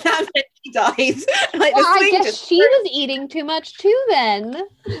 and then she died. Like, well, I guess she was eating too much too then.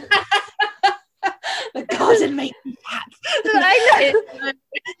 The garden makes me fat. I know.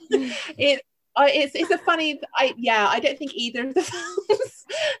 It's a funny. I don't think either of the films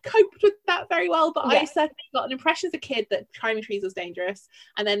coped with that very well. But I certainly got an impression as a kid that climbing trees was dangerous,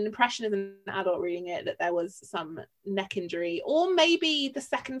 and then an impression as an adult reading it that there was some neck injury. Or maybe the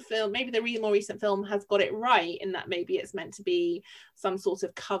second film, maybe the more recent film, has got it right in that maybe it's meant to be some sort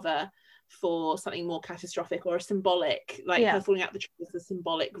of cover for something more catastrophic or a symbolic, like her falling out the tree was the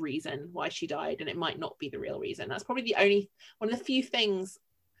symbolic reason why she died, and it might not be the real reason. That's probably the only one of the few things.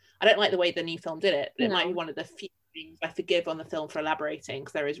 I don't like the way the new film did it, but it might be one of the few things I forgive on the film for elaborating,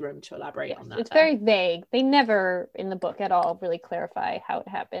 because there is room to elaborate on that. It's very vague. They never in the book at all really clarify how it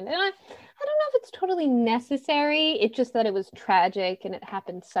happened, and I don't know if it's totally necessary. It's just that it was tragic and it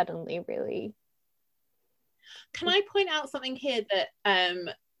happened suddenly, really. Can I point out something here that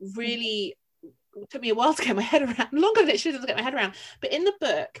really took me a while to get my head around, longer than it should have to get my head around, but in the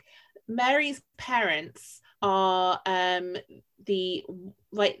book Mary's parents are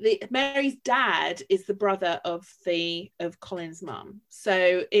Mary's dad is the brother of Colin's mum.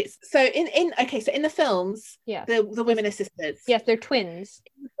 So it's in the films the women are sisters. Yes, they're twins.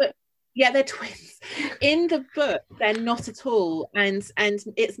 Yeah, they're twins. In the book, they're not at all, and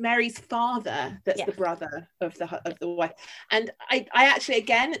it's Mary's father that's the brother of the wife. And I actually,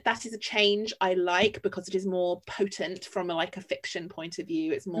 again, that is a change I like, because it is more potent from a fiction point of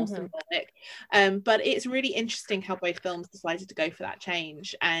view. It's more symbolic, but it's really interesting how both films decided to go for that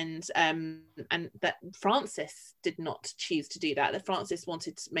change, and that Frances did not choose to do that. That Frances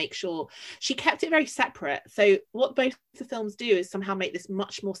wanted to make sure she kept it very separate. So what both the films do is somehow make this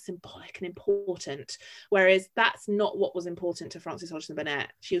much more symbolic and important, whereas that's not what was important to Frances Hodgson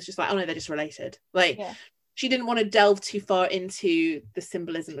Burnett. She was just like, oh no, they're just related. She didn't want to delve too far into the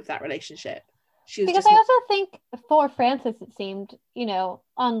symbolism of that relationship. She was because I also think for Frances, it seemed,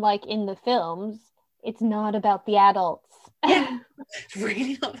 unlike in the films, it's not about the adults. Yeah, it's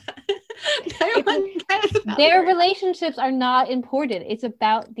really not that. No one cares about their relationships are not important. It's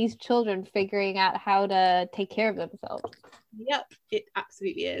about these children figuring out how to take care of themselves. Yep, it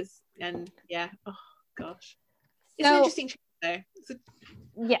absolutely is. And oh gosh, it's an interesting change though.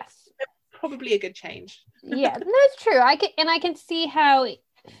 Yes, probably a good change. Yeah, that's true. I can see how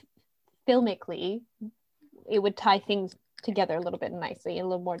filmically it would tie things together a little bit nicely, a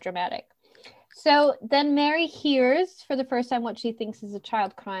little more dramatic. So then Mary hears for the first time what she thinks is a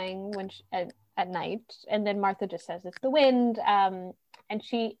child crying at night, and then Martha just says it's the wind, and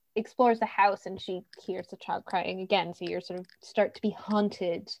she explores the house and she hears the child crying again. So you're sort of start to be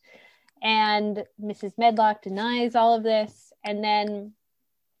haunted. And Mrs. Medlock denies all of this. And then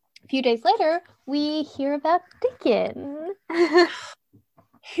a few days later, we hear about Dickon.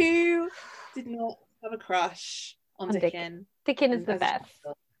 Who did not have a crush on Dickon? Dickon is the best.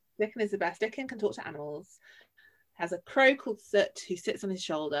 Dickon is the best. Dickon can talk to animals. Has a crow called Soot who sits on his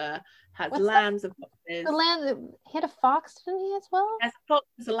shoulder. Has lambs and foxes. The lamb. He had a fox, didn't he, as well? There's a fox,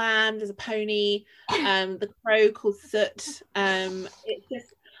 there's a lamb, there's a pony. The crow called Soot. It's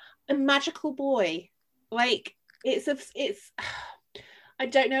just a magical boy. Like it's I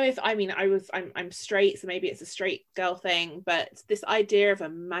don't know if I'm straight, so maybe it's a straight girl thing, but this idea of a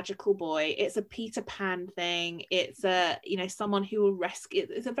magical boy, it's a Peter Pan thing. It's a, you know, someone who will rescue.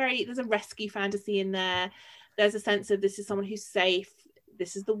 There's a rescue fantasy in there. There's a sense of this is someone who's safe.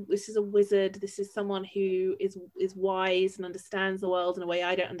 This is a wizard. This is someone who is wise and understands the world in a way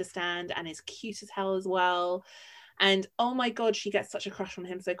I don't understand, and is cute as hell as well. And oh my god, she gets such a crush on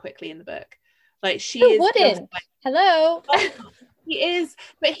him so quickly in the book. Like she Who wouldn't? Hello. He is,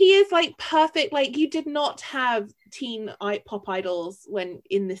 but he is like perfect. Like you did not have teen pop idols when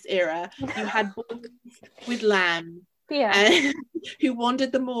in this era. You had boys with lambs, and who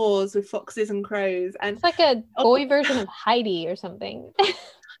wandered the moors with foxes and crows, and it's like a boy version of Heidi or something.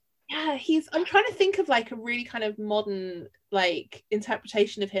 Yeah, I'm trying to think of like a really kind of modern like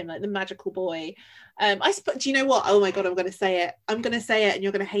interpretation of him, like the magical boy. Do you know what? Oh my god, I'm gonna say it, and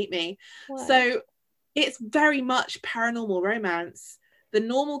you're gonna hate me. What? So it's very much paranormal romance. The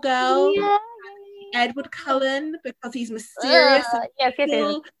normal girl, Edward Cullen, because he's mysterious.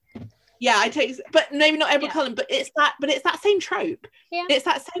 Yes. Yeah, I take, but maybe not Edward Cullen, but it's that same trope. Yeah. It's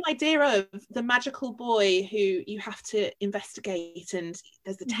that same idea of the magical boy who you have to investigate, and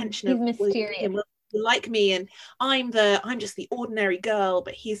there's the tension he's of mysterious. Will like me, and I'm just the ordinary girl,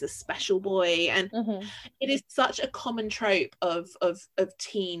 but he's a special boy, and it is such a common trope of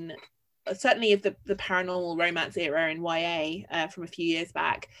teen. Certainly of the paranormal romance era in YA from a few years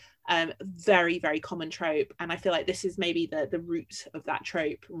back. Very, very common trope, and I feel like this is maybe the root of that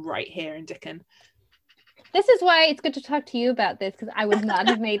trope right here in Dickon. This is why it's good to talk to you about this, because I would not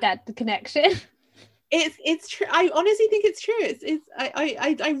have made that connection. It's true. I honestly think it's true.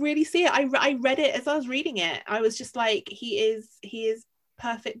 I really see it. I read it as I was reading it. I was just like, he is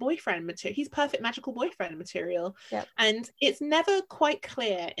perfect boyfriend material. He's perfect magical boyfriend material. Yep. And it's never quite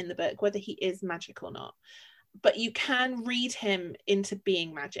clear in the book whether he is magic or not, but you can read him into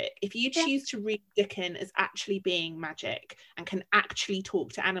being magic if you choose to read Dickon as actually being magic and can actually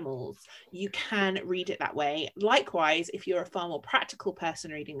talk to animals. You can read it that way. Likewise, if you're a far more practical person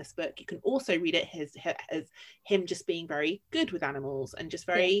reading this book, you can also read it as him just being very good with animals and just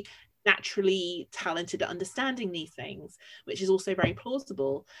very naturally talented at understanding these things, which is also very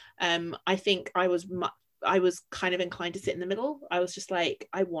plausible. I think I was kind of inclined to sit in the middle. I was just like,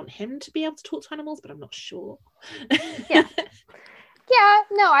 I want him to be able to talk to animals, but I'm not sure.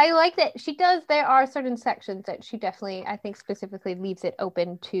 No, I like that she does. There are certain sections that she definitely, I think, specifically leaves it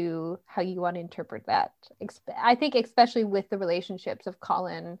open to how you want to interpret that. I think especially with the relationships of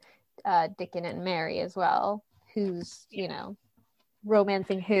Colin, Dickon, and Mary as well, who's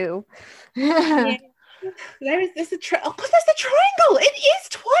romancing who. There's a triangle. It is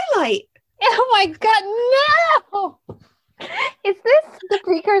Twilight. Oh my god, no! Is this the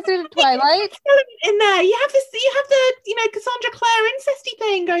precursor to Twilight? In there, you have the Cassandra Clare incesty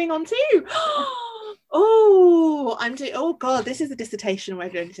thing going on too. Oh god, this is a dissertation we're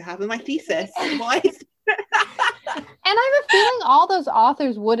going to have in my thesis. Why? And I have a feeling all those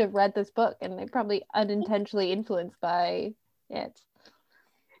authors would have read this book, and they probably unintentionally influenced by it.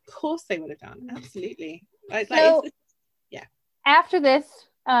 Of course they would have done. Absolutely. After this,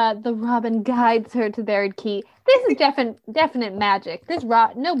 the Robin guides her to Buried Key. This is definite magic.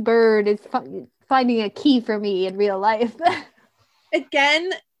 No bird is finding a key for me in real life.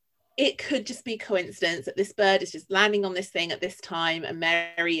 Again, it could just be coincidence that this bird is just landing on this thing at this time, and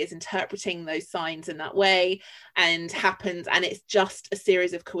Mary is interpreting those signs in that way, and it's just a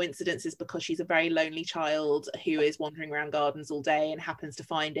series of coincidences because she's a very lonely child who is wandering around gardens all day and happens to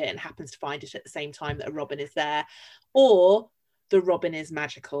find it at the same time that a robin is there, or the robin is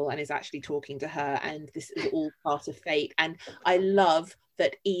magical and is actually talking to her, and this is all part of fate. And I love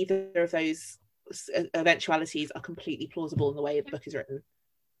that either of those eventualities are completely plausible in the way the book is written.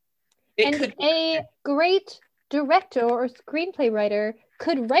 A great director or screenplay writer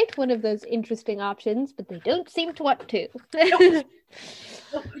could write one of those interesting options, but they don't seem to want to.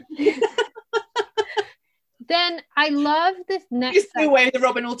 Then I love this next. Just threw away the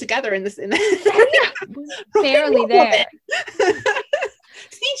robin altogether in this. Barely there.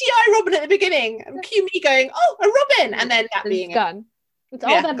 CGI Robin at the beginning, and cue me going, oh, a Robin, and then that being gone. It's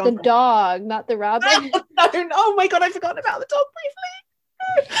all about the dog, not the Robin. Oh my god, I forgot about the dog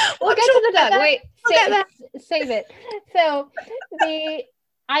briefly. We'll get to the dog. Wait, save it. So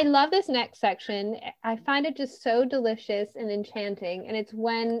I love this next section. I find it just so delicious and enchanting. And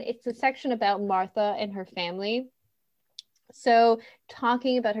it's a section about Martha and her family. So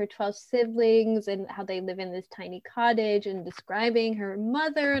talking about her 12 siblings and how they live in this tiny cottage and describing her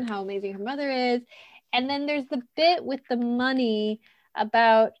mother and how amazing her mother is. And then there's the bit with the money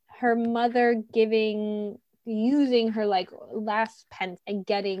about her mother using her like last pence and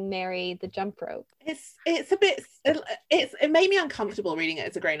getting Mary the jump rope. It's a bit, it made me uncomfortable reading it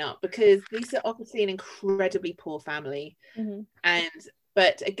as a grown-up, because these are obviously an incredibly poor family.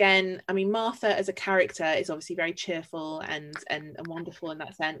 But again, I mean, Martha as a character is obviously very cheerful and wonderful in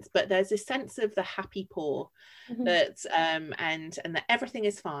that sense. But there's this sense of the happy poor that and that everything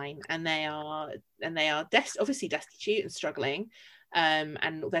is fine, and they are obviously destitute and struggling,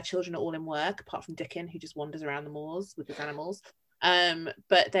 and their children are all in work, apart from Dickon, who just wanders around the moors with his animals.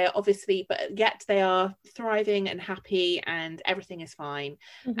 But yet they are thriving and happy, and everything is fine.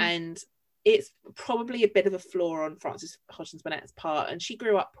 And it's probably a bit of a flaw on Frances Hodgson Burnett's part, and she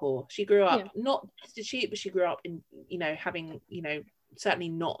grew up poor. She grew up not destitute, but she grew up in, having, certainly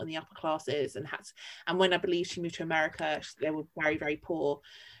not in the upper classes, and when I believe she moved to America, they were very, very poor.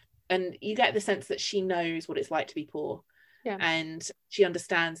 And you get the sense that she knows what it's like to be poor. And she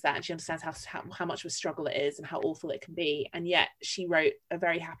understands that, and she understands how much of a struggle it is and how awful it can be, and yet she wrote a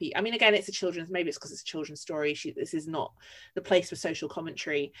very happy, I mean, again, it's a children's, maybe it's because it's a children's story, this is not the place for social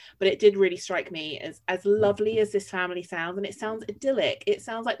commentary, but it did really strike me as lovely as this family sounds, and it sounds idyllic. It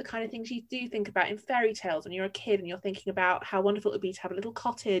sounds like the kind of things you do think about in fairy tales when you're a kid and you're thinking about how wonderful it would be to have a little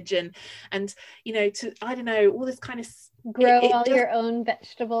cottage and to, I don't know, all this kind of grow your own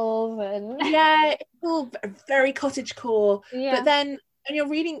vegetables, and it's all very cottagecore. But then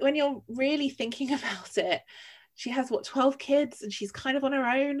when you're really thinking about it, she has 12 kids, and she's kind of on her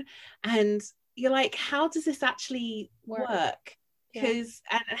own, and you're like, how does this actually work? Because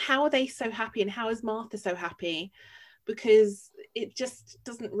and how are they so happy, and how is Martha so happy? Because it just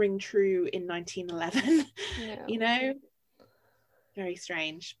doesn't ring true in 1911. Very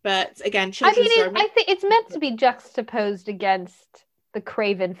strange. But again, I think it's meant to be juxtaposed against the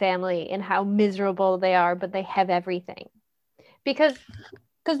Craven family and how miserable they are, but they have everything. Because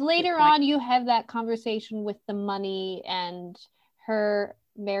later on you have that conversation with the money and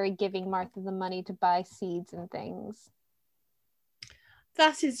Mary giving Martha the money to buy seeds and things.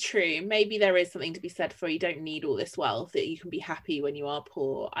 That is true. Maybe there is something to be said for, you don't need all this wealth, that you can be happy when you are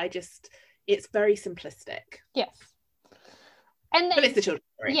poor. It's very simplistic. Yes. But it's the children's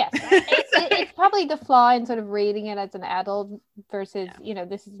story. Yes, it's probably the flaw in sort of reading it as an adult versus,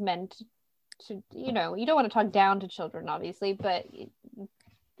 this is meant to, you don't want to talk down to children, obviously, but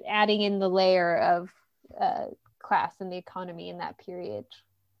adding in the layer of class and the economy in that period.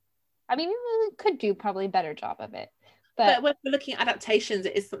 I mean, it could do probably a better job of it. But when we're looking at adaptations,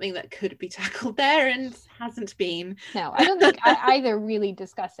 it is something that could be tackled there and hasn't been. No, I don't think I either really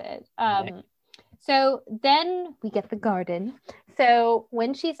discuss it. So then we get the garden. So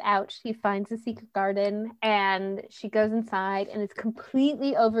when she's out, she finds a secret garden, and she goes inside, and it's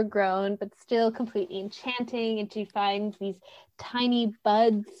completely overgrown, but still completely enchanting. And she finds these tiny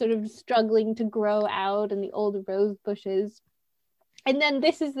buds sort of struggling to grow out in the old rose bushes. And then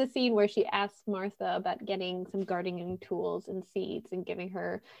this is the scene where she asks Martha about getting some gardening tools and seeds and giving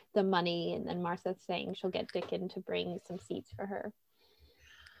her the money. And then Martha's saying she'll get Dickon to bring some seeds for her.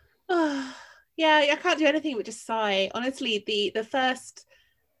 Yeah, I can't do anything but just sigh. Honestly, I'd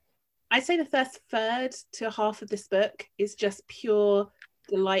say the first third to half of this book is just pure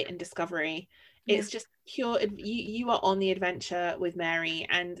delight and discovery. It's just pure, you are on the adventure with Mary,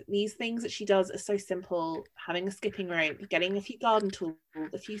 and these things that she does are so simple. Having a skipping rope, getting a few garden tools,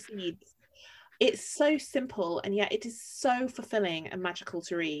 a few seeds. It's so simple, and yet it is so fulfilling and magical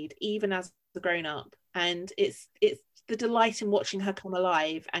to read, even as a grown-up. And it's the delight in watching her come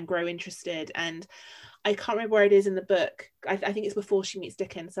alive and grow interested. And I can't remember where it is in the book. I think it's before she meets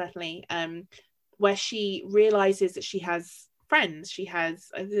Dickon, certainly, where she realizes that she has friends. She has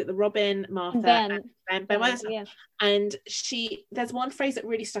the Robin, Martha, and Ben. And there's one phrase that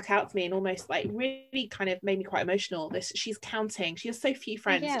really stuck out to me and almost like really kind of made me quite emotional. She's counting. She has so few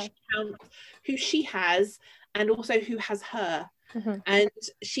friends. She counts who she has and also who has her. And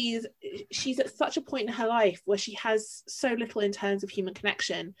she's at such a point in her life where she has so little in terms of human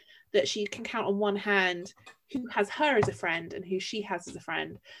connection that she can count on one hand who has her as a friend and who she has as a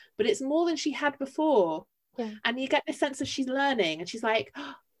friend. But it's more than she had before. And you get this sense of she's learning, and she's like,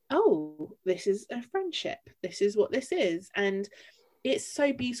 oh, this is a friendship, this is what this is. And it's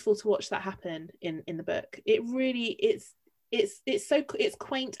so beautiful to watch that happen in the book. It really, it's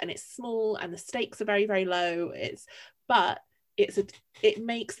quaint, and it's small, and the stakes are very, very low. It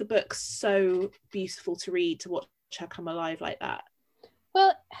makes the book so beautiful to read, to watch her come alive like that.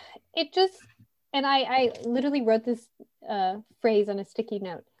 Well, it just, and I literally wrote this phrase on a sticky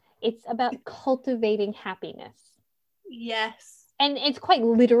note. It's about cultivating happiness. Yes. And it's quite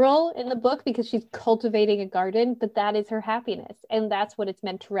literal in the book, because she's cultivating a garden, but that is her happiness. And that's what it's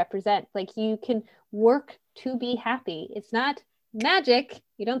meant to represent. Like, you can work to be happy. It's not magic.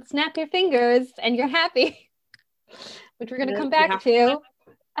 You don't snap your fingers and you're happy, which we're going to come back to.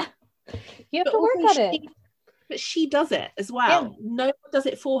 You have to work at it. But she does it as well. No one does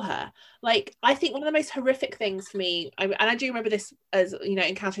it for her. Like, I think one of the most horrific things for me, and I do remember this as, you know,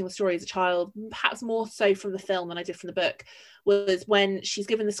 encountering the story as a child, perhaps more so from the film than I did from the book, was when she's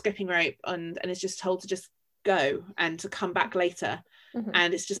given the skipping rope and is just told to just go and to come back later. Mm-hmm.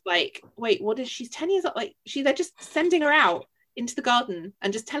 And it's just like, wait, what is she's 10 years old? Like, they're just sending her out into the garden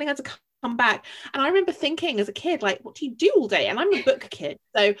and just telling her to come back. And I remember thinking as a kid, like, what do you do all day? And I'm a book kid,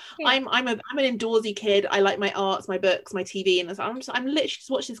 so I'm an indoorsy kid. I like my arts, my books, my TV, and I'm literally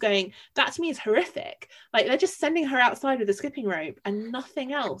just watching this going, that to me is horrific. Like, they're just sending her outside with a skipping rope and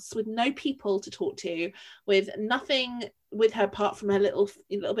nothing else, with no people to talk to, with nothing with her apart from her little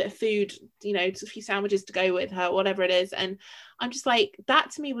bit of food, you know, a few sandwiches to go with her, whatever it is. And I'm just like, that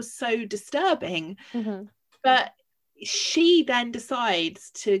to me was so disturbing. Mm-hmm. But she then decides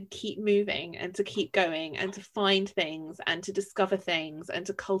to keep moving and to keep going and to find things and to discover things and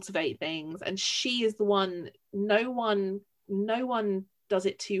to cultivate things. And she is the one, no one does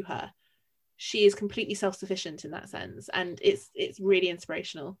it to her. She is completely self-sufficient in that sense. And it's really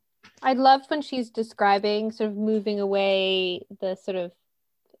inspirational. I loved when she's describing sort of moving away the sort of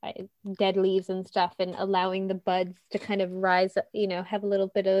dead leaves and stuff and allowing the buds to kind of rise, you know, have a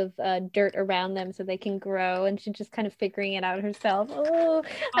little bit of dirt around them so they can grow, and she's just kind of figuring it out herself. I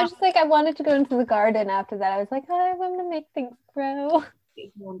was just like, I wanted to go into the garden after that. I was like, I want to make things grow.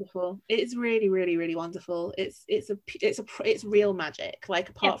 It's wonderful. It's really, really, really wonderful. It's real magic. Like,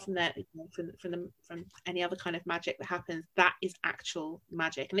 apart from that, from any other kind of magic that happens, that is actual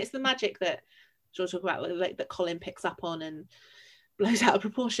magic, and it's the magic that we'll talk about, like, that Colin picks up on and blows out of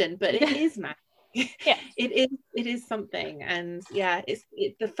proportion, but it is magic. It is something. And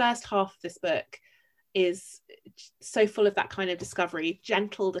the first half of this book is so full of that kind of discovery,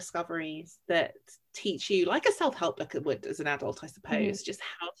 gentle discoveries that teach you, like a self-help book would as an adult, I suppose, just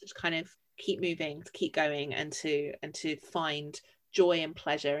how to kind of keep moving, to keep going, and to find joy and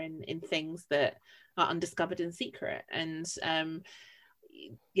pleasure in things that are undiscovered and secret. And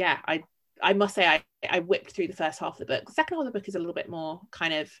I must say I whipped through the first half of the book. The second half of the book is a little bit more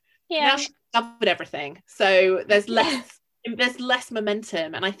kind of, now she's covered everything, so there's less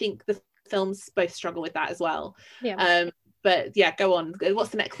momentum, and I think the films both struggle with that as well. But go on.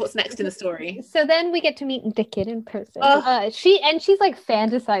 What's next in the story? So then we get to meet Dickon in person. She's like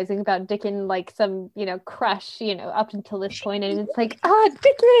fantasizing about Dickon, like some, you know, crush, you know, up until this point, and it's like,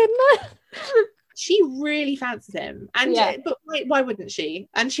 Dickon. She really fancies him, and but why wouldn't she?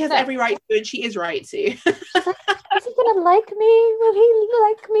 And she has every right to, and she is right to. She's like, is he gonna like me? Will he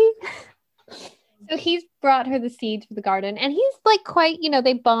like me? So he's brought her the seeds for the garden, and he's like quite, you know,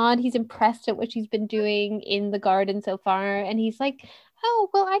 they bond. He's impressed at what she's been doing in the garden so far, and he's like, oh,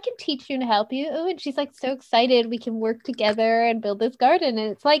 well, I can teach you and help you. Oh, and she's like so excited, we can work together and build this garden.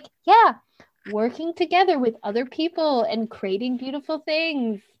 And it's like, working together with other people and creating beautiful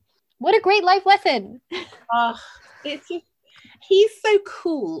things. What a great life lesson. It's just, he's so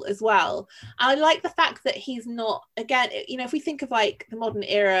cool as well. I like the fact that he's not, again, you know, if we think of like the modern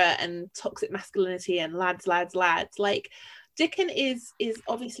era and toxic masculinity and lads, like, Dickon is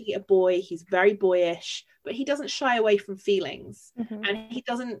obviously a boy. He's very boyish, but he doesn't shy away from feelings. And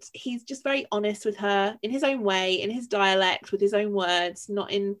he's just very honest with her in his own way, in his dialect, with his own words,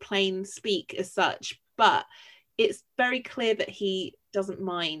 not in plain speak as such. But it's very clear that he doesn't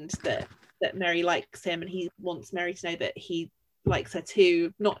mind that Mary likes him, and he wants Mary to know that he likes her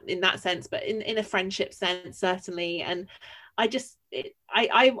too, not in that sense, but in a friendship sense, certainly. And I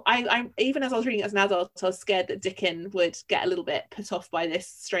even as I was reading it as an adult, I was scared that Dickon would get a little bit put off by this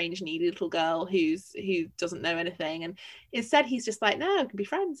strange, needy little girl who doesn't know anything, and instead he's just like, no, we can be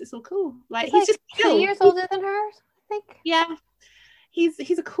friends, it's all cool. Like, he's just 2 years older than her, I think. He's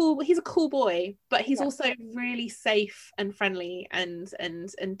a cool boy, but he's also really safe and friendly and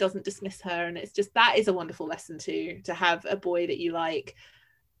doesn't dismiss her. And it's just, that is a wonderful lesson to have a boy that you like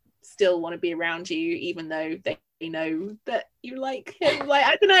still want to be around you even though they know that you like him. Like,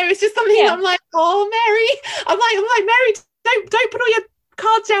 I don't know, it's just something that I'm like, oh, Mary, I'm like Mary, don't put all your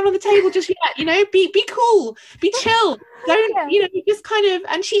cards down on the table just yet, you know, be cool, be chill, don't you know, just kind of.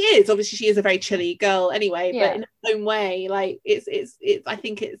 And she is a very chilly girl anyway, but in her own way. Like, it's I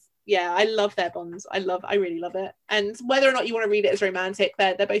think it's, I love their bonds. I really love it. And whether or not you want to read it as romantic,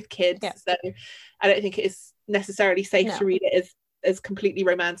 they're both kids, so I don't think it is necessarily safe to read it as completely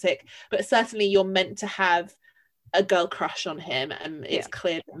romantic, but certainly you're meant to have a girl crush on him, and it's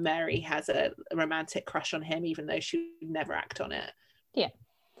clear that Mary has a romantic crush on him, even though she would never act on it. I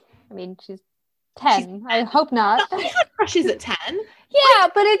mean, she's 10. I hope not. Crushes at 10.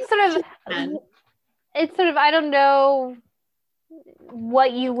 But it's sort of I don't know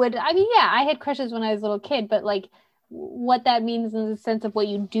what you would. I mean, I had crushes when I was a little kid, but like what that means in the sense of what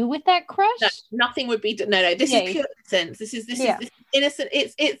you do with that crush. Nothing would be. No. This is pure innocence. This is innocent.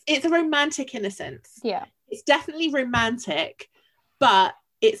 It's a romantic innocence. It's definitely romantic, but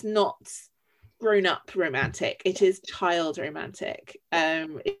it's not grown up romantic. It is child romantic.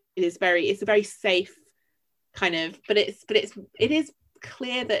 It's a very safe kind of, but it is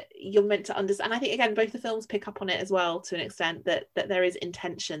clear that you're meant to understand. And I think again both the films pick up on it as well to an extent, that there is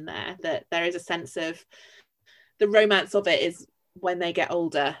intention there, that there is a sense of the romance of it is when they get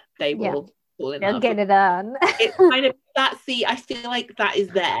older they will fall in love. They'll get it on. It's kind of, I feel like that is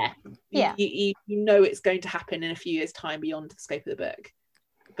there. You know it's going to happen in a few years' time beyond the scope of the book,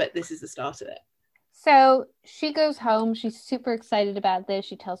 but this is the start of it. So she goes home. She's super excited about this.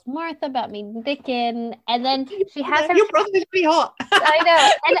 She tells Martha about meeting Dickon, and then she has her. Your brother's pretty hot. I know,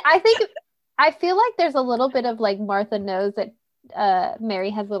 and I feel like there's a little bit of like Martha knows that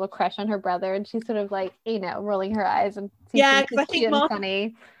Mary has a little crush on her brother, and she's sort of like, you know, rolling her eyes and because I think Martha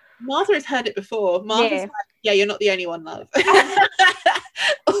has heard it before. Martha's like, you're not the only one, love.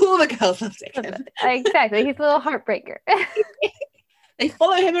 All the girls love Dickon. Exactly, he's a little heartbreaker. They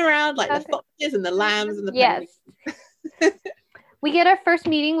follow him around like the foxes and the lambs and the penguins. We get our first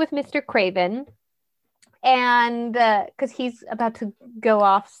meeting with Mr. Craven, and because he's about to go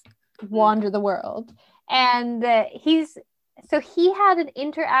off, wander the world, and he had an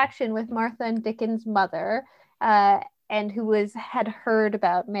interaction with Martha and Dickon's mother, and who had heard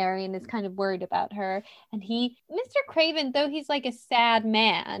about Mary and is kind of worried about her. And Mr. Craven, though he's like a sad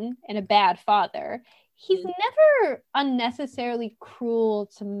man and a bad father, he's never unnecessarily cruel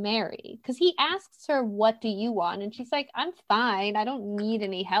to Mary, because he asks her, what do you want? And she's like, I'm fine. I don't need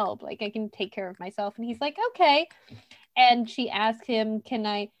any help. Like, I can take care of myself. And he's like, okay. And she asks him, can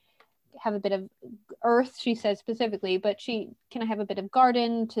I have a bit of earth? She says specifically, but can I have a bit of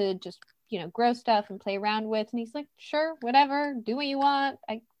garden to just, you know, grow stuff and play around with? And he's like, sure, whatever, do what you want.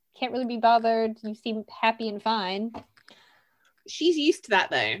 I can't really be bothered. You seem happy and fine. She's used to that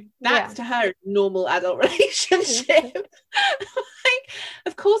though. That's to her normal adult relationship. Like,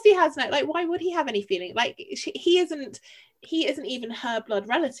 of course he has no, like, why would he have any feeling? Like, he isn't even her blood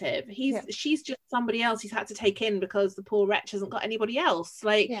relative. She's just somebody else he's had to take in because the poor wretch hasn't got anybody else.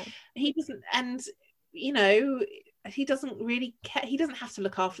 Like, he doesn't, and you know, he doesn't really care. He doesn't have to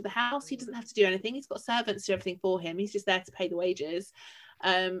look after the house. He doesn't have to do anything. He's got servants do everything for him. He's just there to pay the wages.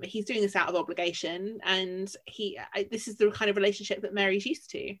 He's doing this out of obligation, and this is the kind of relationship that Mary's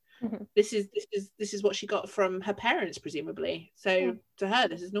used to. Mm-hmm. This is what she got from her parents, presumably. So to her,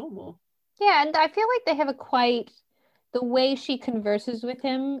 this is normal. Yeah, and I feel like they have the way she converses with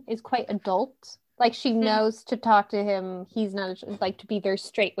him is quite adult. Like, she knows to talk to him. He's not, like, to be very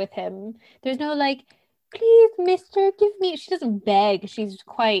straight with him. There's no like, please, mister, give me. She doesn't beg. She's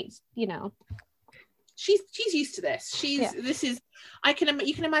quite, you know. She's used to this. This is, you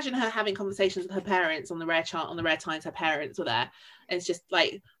can imagine her having conversations with her parents on the rare times her parents were there, and it's just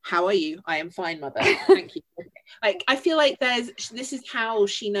like, how are you? I am fine, mother, thank you. Like, I feel like this is how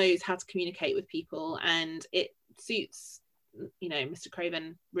she knows how to communicate with people, and it suits, you know, Mr.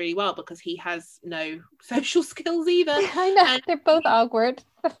 Craven really well, because he has no social skills either. I know, and they're both awkward.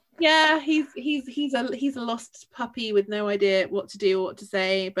 Yeah, he's a lost puppy with no idea what to do or what to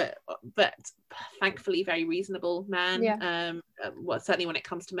say, but thankfully very reasonable man. Certainly when it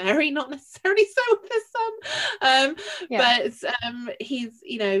comes to Mary, not necessarily so with his son. But he's,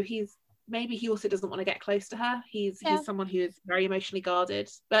 you know, maybe he also doesn't want to get close to her. He's someone who is very emotionally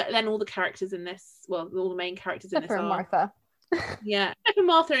guarded. But then all the characters in this, all the main characters in this are Martha. Yeah, for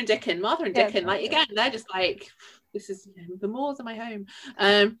Martha and Dickon, like, again, they're just like, this is, you know, the moors are my home.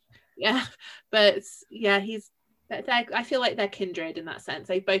 But I feel like they're kindred in that sense.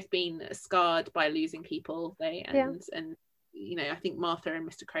 They've both been scarred by losing people. And you know, I think Martha and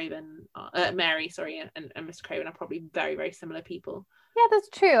Mr. Craven, Mary, sorry, and Mr. Craven are probably very, very similar people. Yeah, that's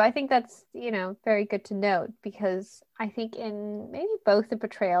true. I think that's, very good to note, because I think in maybe both the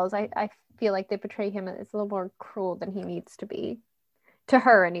portrayals, I feel like they portray him as a little more cruel than he needs to be. To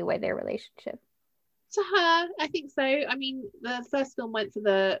her, anyway, their relationship. To her, I think so. I mean, the first film went for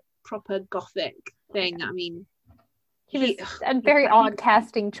the proper gothic thing. Yeah. I mean, he was a very odd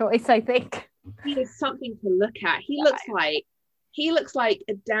casting choice, I think. He is something to look at. He looks like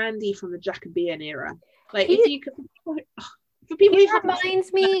a dandy from the Jacobean era. Like, if you could, for people he who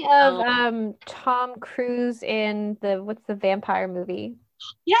reminds me of Tom Cruise in what's the vampire movie?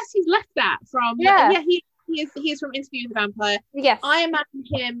 Yes, he's left that from. Yeah, he is from Interview with the Vampire. Yes, I imagine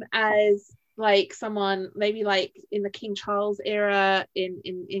him as like someone maybe like in the King Charles era in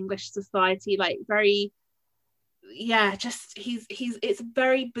English society, like very, just he's it's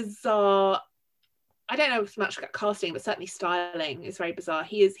very bizarre. I don't know so much about casting, but certainly styling is very bizarre.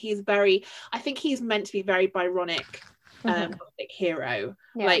 He's very, I think he's meant to be very Byronic, gothic hero.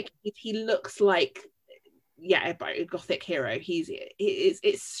 Yeah. Like he looks like, a gothic hero.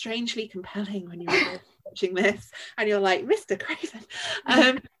 It's strangely compelling when you're watching this and you're like, Mr.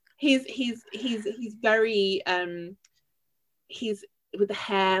 Craven. He's very he's with the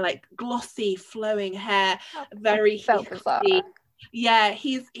hair, like glossy flowing hair, very bizarre. Yeah,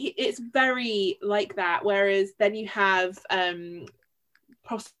 it's very like that. Whereas then you have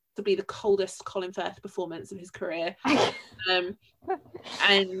possibly the coldest Colin Firth performance of his career. And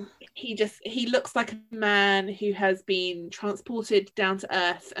he looks like a man who has been transported down to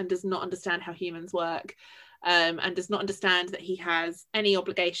earth and does not understand how humans work, and does not understand that he has any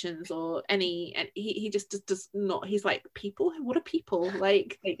obligations or any, and he just does not. He's like, people, what are people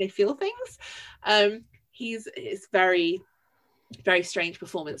like? They feel things. It's very, very strange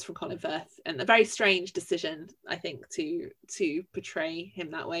performance from Colin Firth, and a very strange decision, I think, to portray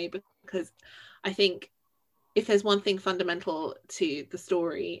him that way, because I think if there's one thing fundamental to the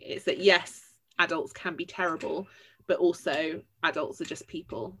story, it's that yes, adults can be terrible, but also adults are just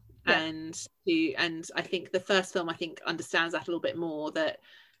people. Yeah. And I think the first film, I think, understands that a little bit more, that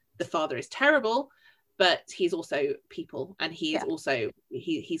the father is terrible, but he's also people, and he is also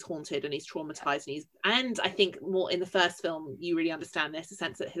he's haunted and he's traumatized, and I think more in the first film you really understand this, the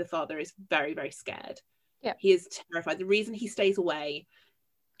sense that the father is very, very scared. Yeah, he is terrified. The reason he stays away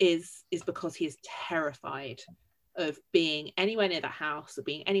is because he is terrified of being anywhere near that house, or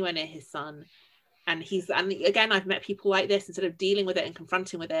being anywhere near his son. And again, I've met people like this, instead of dealing with it and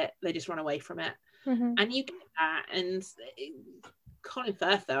confronting with it, they just run away from it. And you get that. And Colin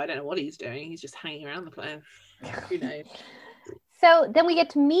Firth, though, I don't know what he's doing. He's just hanging around the place. Who knows? So then we get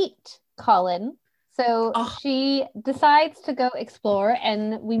to meet Colin. So she decides to go explore,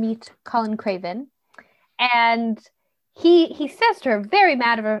 and we meet Colin Craven. And he says to her very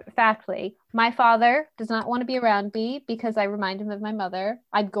matter-of-factly, my father does not want to be around me because I remind him of my mother.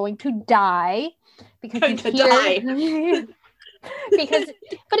 I'm going to die because he's here.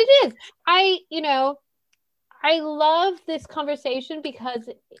 But it is. I love this conversation because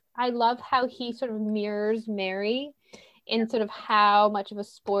I love how he sort of mirrors Mary in sort of how much of a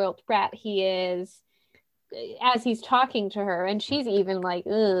spoiled brat he is as he's talking to her. And she's even like,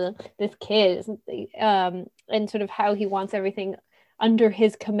 ugh, this kid, and sort of how he wants everything under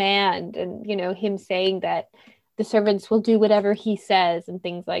his command, and, him saying that the servants will do whatever he says and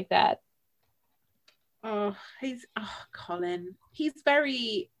things like that. Colin. He's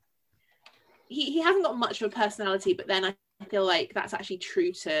very... He hasn't got much of a personality, but then I feel like that's actually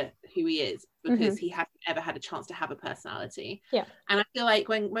true to who he is, because he hasn't ever had a chance to have a personality. Yeah. And I feel like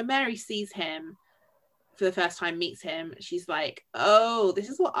when Mary sees him for the first time, meets him, she's like, oh, this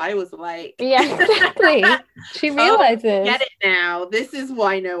is what I was like. Yeah, exactly. She realizes. Get it now. This is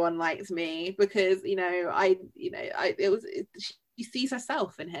why no one likes me, because she sees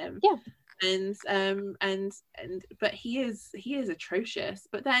herself in him. Yeah. But he is atrocious.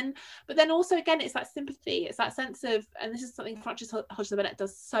 But then also, again, it's that sympathy, it's that sense of, and this is something Frances Hodgson Burnett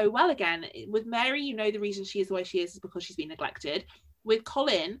does so well. Again, with Mary, the reason she is the way she is because she's been neglected. With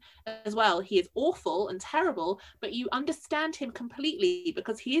Colin as well, he is awful and terrible, but you understand him completely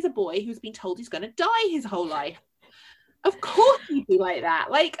because he is a boy who's been told he's going to die his whole life. Of course he'd be like that.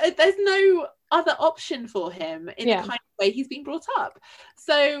 Like, there's no other option for him in the kind of way he's been brought up.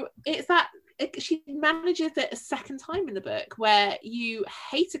 So it's that she manages it a second time in the book where you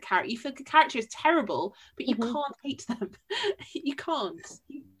hate a character, you think a character is terrible, but you can't hate them. You can't.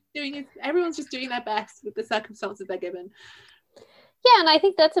 Everyone's just doing their best with the circumstances they're given. Yeah, and I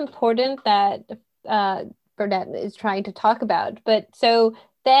think that's important that Burnett is trying to talk about. But so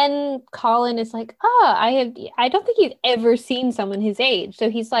then Colin is like, I don't think he's ever seen someone his age. So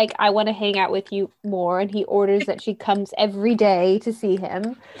he's like, I want to hang out with you more. And he orders that she comes every day to see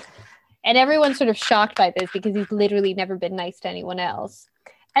him. And everyone's sort of shocked by this because he's literally never been nice to anyone else.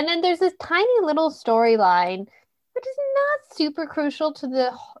 And then there's this tiny little storyline, which is not super crucial to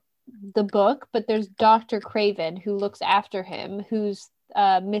the book, but there's Dr. Craven who looks after him, who's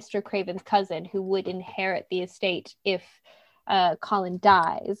Mr. Craven's cousin, who would inherit the estate if Colin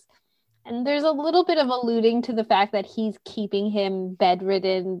dies. And there's a little bit of alluding to the fact that he's keeping him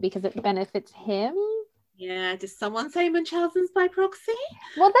bedridden because it benefits him. Yeah, does someone say Munchausen's by proxy?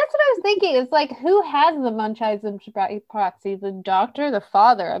 Well, that's what I was thinking. It's like, who has the Munchausen's by proxy? The doctor, the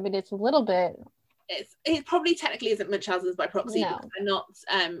father? I mean, it's a little bit... It probably technically isn't Munchausen's by proxy. No. I'm not,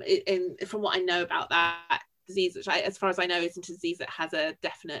 from what I know about that disease, which as far as I know isn't a disease that has a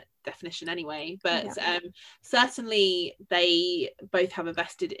definite definition anyway, but certainly they both have a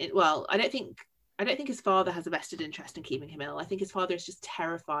vested I don't think his father has a vested interest in keeping him ill. I think his father is just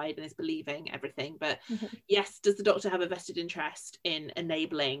terrified and is believing everything. But yes, does the doctor have a vested interest in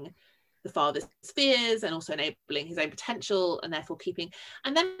enabling the father's fears and also enabling his own potential and therefore keeping?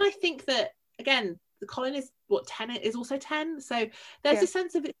 And then I think that, again, the Colin is 10, is also 10. So there's a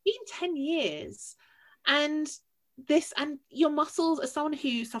sense of it's been 10 years. And your muscles, as someone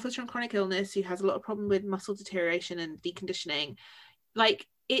who suffers from chronic illness, who has a lot of problem with muscle deterioration and deconditioning, like,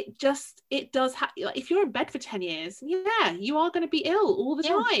 it does have, like, if you're in bed for 10 years, you are going to be ill all the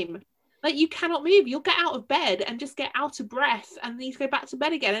time. Like, you cannot move. You'll get out of bed and just get out of breath and need to go back to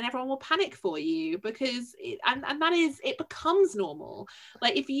bed again, and everyone will panic for you because it becomes normal.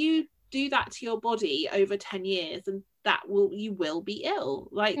 Like, if you do that to your body over 10 years, and you will be ill.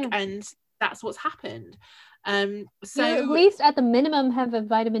 Like, and that's what's happened. So you at least at the minimum have a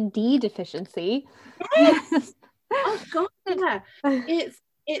vitamin D deficiency. Yes. Oh god, yeah.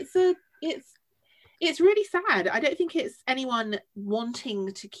 It's really sad. I don't think it's anyone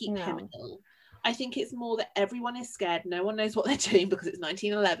wanting to keep him ill. I think it's more that everyone is scared. No one knows what they're doing because it's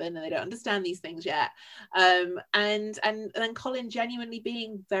 1911 and they don't understand these things yet. And then Colin genuinely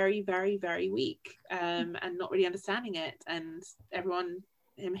being very, very, very weak, and not really understanding it, and everyone,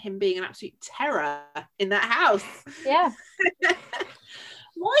 him being an absolute terror in that house. Yeah.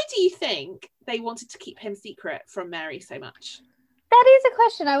 Why do you think they wanted to keep him secret from Mary so much? That is a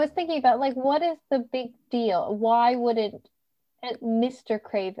question I was thinking about. Like, what is the big deal? Why wouldn't Mr.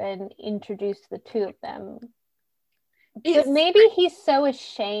 Craven introduce the two of them? But maybe he's so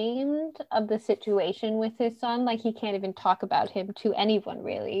ashamed of the situation with his son, like he can't even talk about him to anyone,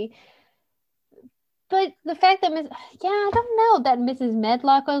 really. But the fact that I don't know, that Mrs.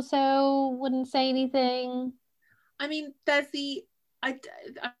 Medlock also wouldn't say anything. I mean, there's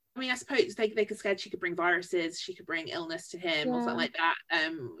I suppose they could scared she could bring viruses, she could bring illness to him or something like that.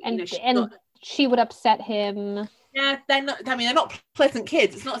 And she would upset him. Yeah, they're not pleasant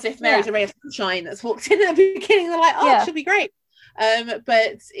kids. It's not as if Mary's a ray of sunshine that's walked in at the beginning. They're like, it should be great.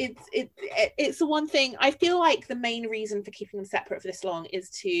 But it's the one thing I feel like the main reason for keeping them separate for this long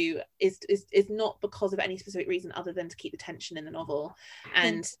is not because of any specific reason other than to keep the tension in the novel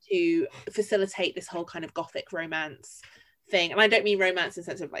and to facilitate this whole kind of gothic romance thing. And I don't mean romance in the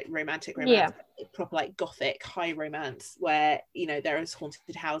sense of like romantic romance, but proper like gothic high romance where there is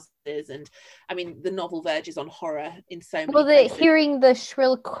haunted houses, and I mean the novel verges on horror in so many places. Hearing the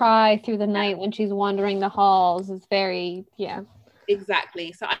shrill cry through the night when she's wandering the halls is very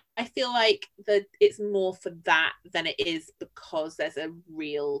exactly. So I feel like that it's more for that than it is because there's a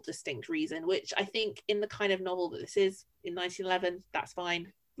real distinct reason, which I think in the kind of novel that this is in 1911, that's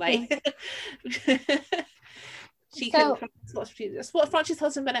fine. Like that's what Frances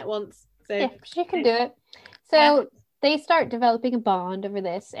Hudson Burnett wants. So she can do it. So they start developing a bond over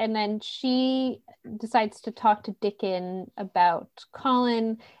this, and then she decides to talk to Dickon about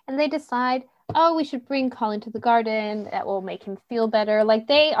Colin, and they decide, we should bring Colin to the garden. That will make him feel better. Like,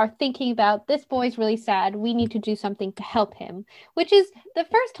 they are thinking about, this boy's really sad. We need to do something to help him, which is the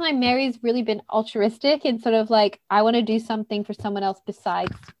first time Mary's really been altruistic and sort of like, I want to do something for someone else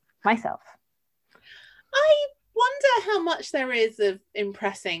besides myself. I wonder how much there is of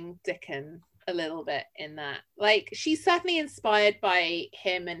impressing Dickon a little bit in that. Like, she's certainly inspired by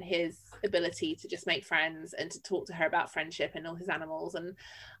him and his ability to just make friends and to talk to her about friendship and all his animals, and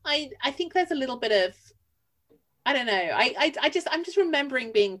I think there's a little bit of, I don't know, I'm just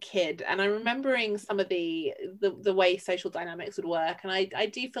remembering being a kid, and I'm remembering some of the way social dynamics would work, and I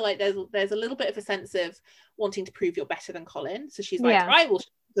do feel like there's a little bit of a sense of wanting to prove you're better than Colin. So she's like, I will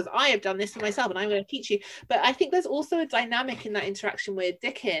because I have done this for myself and I'm going to teach you. But I think there's also a dynamic in that interaction with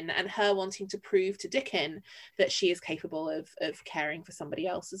Dickon and her wanting to prove to Dickon that she is capable of caring for somebody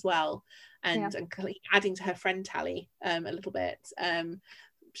else as well, and adding to her friend tally a little bit.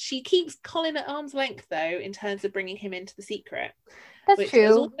 She keeps Colin at arm's length though in terms of bringing him into the secret. That's true.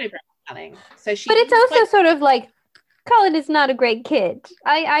 Is also very telling. So but it's also sort of like Colin is not a great kid.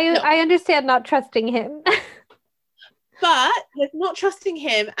 I understand not trusting him. But there's not trusting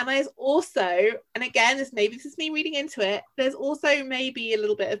him, and there's also, and again, this is me reading into it, there's also maybe a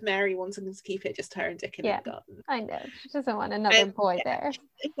little bit of Mary wanting to keep it just her and Dickon in the garden. I know. She doesn't want another boy there.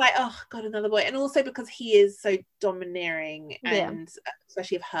 It's like, oh God, another boy. And also because he is so domineering, and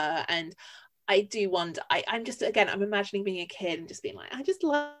especially of her. And I do wonder, I'm imagining being a kid and just being like, I just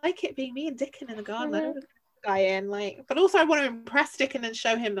like it being me and Dickon in the garden. I don't want to guy in, like, but also I want to impress Dickon and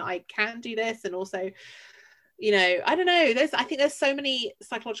show him that I can do this, and also, you know, I don't know, I think there's so many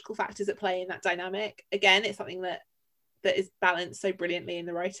psychological factors at play in that dynamic. Again, it's something that is balanced so brilliantly in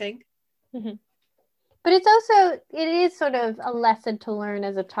the writing. Mm-hmm. But it is sort of a lesson to learn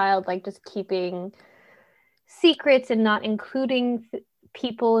as a child, like just keeping secrets and not including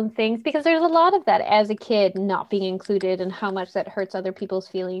people and things, because there's a lot of that as a kid, not being included, and how much that hurts other people's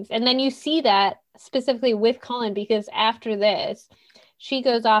feelings. And then you see that specifically with Colin, because after this she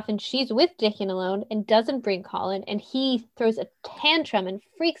goes off and she's with Dickon alone and doesn't bring Colin, and he throws a tantrum and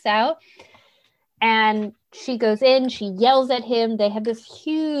freaks out, and she goes in, she yells at him, they have this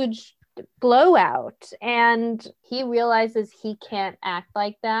huge blowout, and he realizes he can't act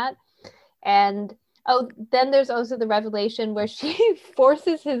like that. And then there's also the revelation where she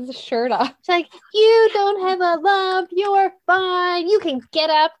forces his shirt off. It's like, you don't have a lump, you're fine, you can get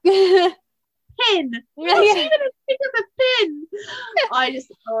up. Pin. She even as big as a pin. I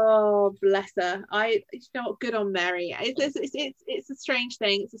just, oh bless her. You know what, good on Mary. It's a strange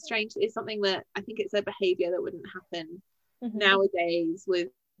thing. It's something that I think it's a behaviour that wouldn't happen nowadays with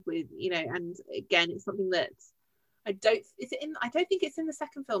you know, and again, it's something that I don't think it's in the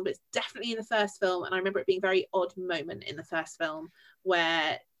second film, but it's definitely in the first film. And I remember it being a very odd moment in the first film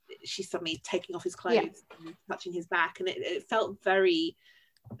where she's suddenly taking off his clothes and touching his back, and it felt very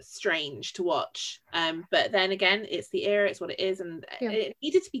strange to watch. But then again, it's the era, it's what it is, and it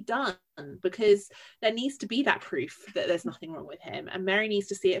needed to be done because there needs to be that proof that there's nothing wrong with him, and Mary needs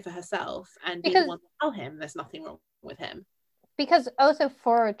to see it for herself and be the one to tell him there's nothing wrong with him. Because also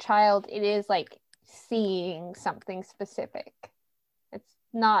for a child, it is like seeing something specific. It's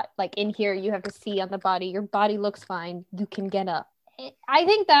not like in here you have to see on the body, your body looks fine, you can get up. I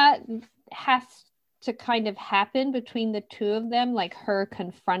think that has to kind of happen between the two of them, like her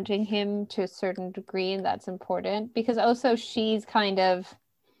confronting him to a certain degree, and that's important because also she's kind of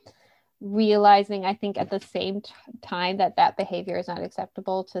realizing, I think, at the same time that behavior is not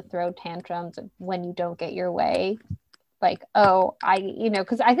acceptable, to throw tantrums when you don't get your way. Like,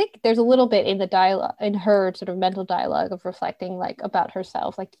 because I think there's a little bit in the dialogue, in her sort of mental dialogue of reflecting like about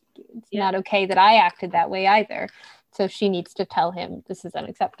herself, like it's not okay that I acted that way either. So she needs to tell him this is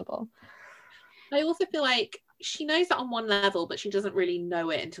unacceptable. I also feel like she knows that on one level, but she doesn't really know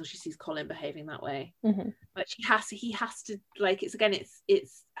it until she sees Colin behaving that way. Mm-hmm. Like he has to like,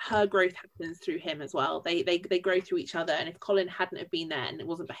 it's her growth happens through him as well. They grow through each other. And if Colin hadn't have been there and it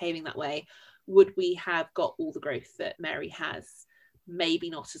wasn't behaving that way, would we have got all the growth that Mary has? Maybe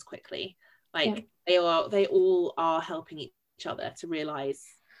not as quickly. Like they all are helping each other to realize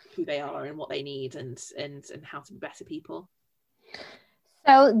who they are and what they need and how to be better people.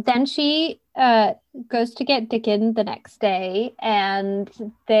 So then she goes to get Dickon the next day, and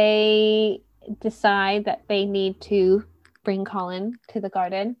they decide that they need to bring Colin to the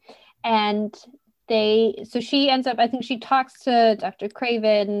garden. And so she ends up, I think she talks to Dr.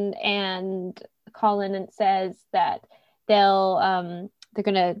 Craven and Colin and says that they're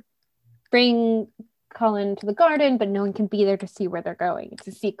going to bring Colin to the garden, but no one can be there to see where they're going. It's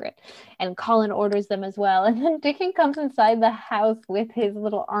a secret. And Colin orders them as well. And then Dickon comes inside the house with his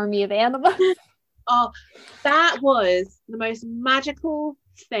little army of animals. Oh, that was the most magical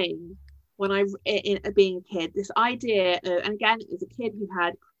thing when being a kid. This idea of, and again, as a kid who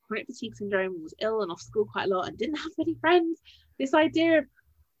had chronic fatigue syndrome and was ill and off school quite a lot and didn't have many friends, this idea of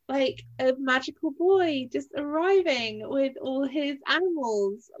like a magical boy just arriving with all his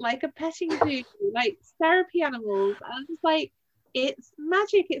animals, like a petting zoo, like therapy animals, and I'm just like, it's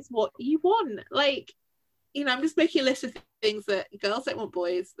magic, it's what you want. Like, you know, I'm just making a list of things that girls don't want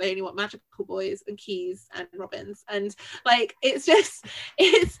boys, they only want magical boys and keys and robins, and like it's like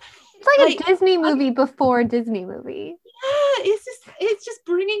a Disney movie before Disney movie. Yeah, it's just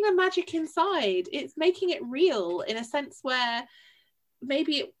bringing the magic inside. It's making it real in a sense where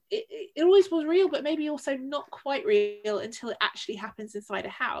maybe it always was real, but maybe also not quite real until it actually happens inside a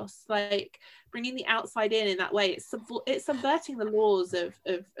house. Like bringing the outside in that way, it's subverting the laws of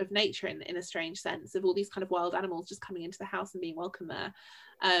nature in a strange sense, of all these kind of wild animals just coming into the house and being welcome there.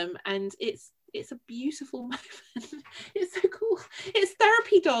 And it's a beautiful moment. It's so cool. It's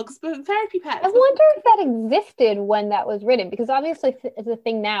therapy dogs, but therapy pets. I wonder if that existed when that was written, because obviously it's a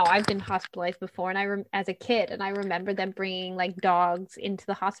thing now. I've been hospitalized before, and as a kid, and I remember them bringing like dogs into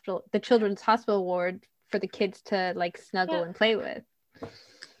the hospital, the children's hospital ward, for the kids to like snuggle and play with.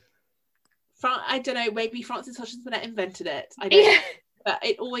 I don't know, maybe Francis Hutchinson Burnett invented it. I don't know. But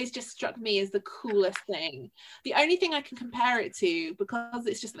it always just struck me as the coolest thing. The only thing I can compare it to, because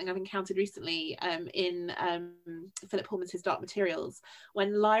it's just something I've encountered recently in Philip Pullman's His Dark Materials,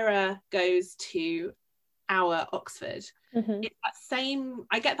 when Lyra goes to our Oxford, it's that same,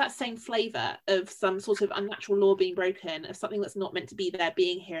 I get that same flavour of some sort of unnatural law being broken, of something that's not meant to be there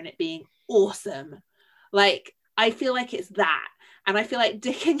being here and it being awesome. Like, I feel like it's that. And I feel like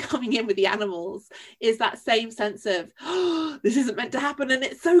Dickon coming in with the animals is that same sense of, oh, this isn't meant to happen and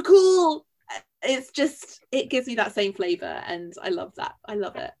it's so cool. It's just, it gives me that same flavour, and I love that. I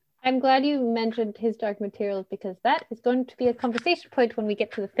love it. I'm glad you mentioned His Dark Materials, because that is going to be a conversation point when we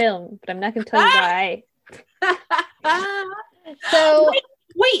get to the film, but I'm not going to tell you why. So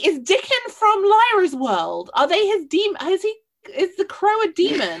wait, is Dickon from Lyra's world? Are they his demon? Is the crow a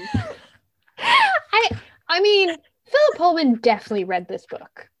demon? I mean, Philip Pullman definitely read this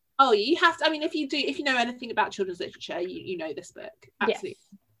book. Oh, you have to. I mean, if you know anything about children's literature, you know this book. Absolutely.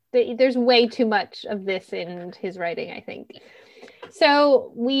 Yes. There's way too much of this in his writing, I think.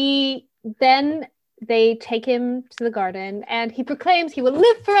 So they take him to the garden, and he proclaims he will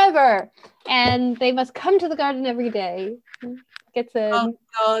live forever, and they must come to the garden every day. Oh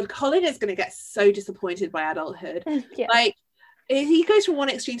God, Colin is going to get so disappointed by adulthood. Yeah. Like, he goes from one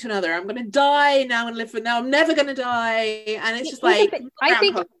extreme to another. I'm going to die now and live for now. I'm never going to die, and it's just like I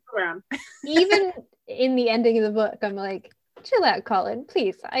think even in the ending of the book, I'm like, chill out, Colin,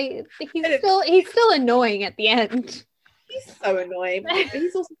 please. He's still annoying at the end. He's so annoying.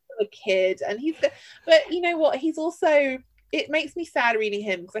 He's also still a kid, and but you know what? He's also. It makes me sad reading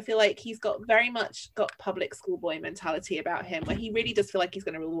him, because I feel like he's very much got public schoolboy mentality about him, where he really does feel like he's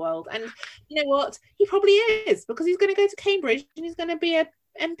going to rule the world. And you know what? He probably is, because he's going to go to Cambridge and he's going to be a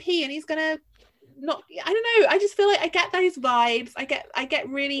MP, and he's going to not. I don't know. I just feel like I get those vibes. I get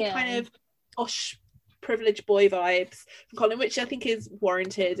really kind of posh, privileged boy vibes from Colin, which I think is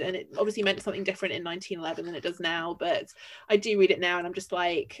warranted, and it obviously meant something different in 1911 than it does now. But I do read it now, and I'm just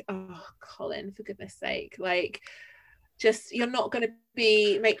like, oh, Colin, for goodness sake, like. Just, you're not going to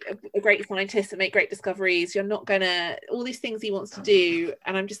make a great scientist and make great discoveries. You're not going to, all these things he wants to do.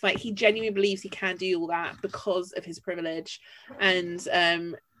 And I'm just like, he genuinely believes he can do all that because of his privilege. And,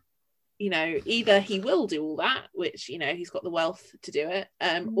 you know, either he will do all that, which, you know, he's got the wealth to do it,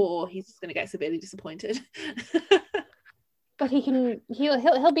 or he's just going to get severely disappointed. But he'll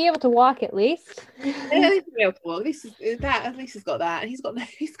be able to walk at least. Yeah, he'll be able to walk. At least he's got that, and he's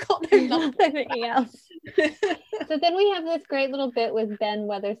got no nothing else. So then we have this great little bit with Ben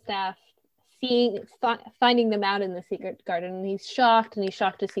Weatherstaff finding them out in the secret garden, and he's shocked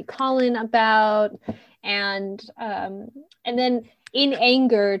to see Colin about, and then in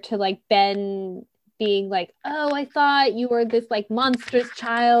anger to like Ben being like, oh, I thought you were this like monstrous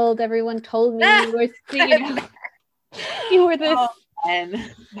child. Everyone told me you were, you know. You were this, and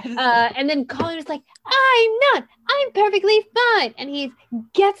then Colin was like, I'm perfectly fine, and he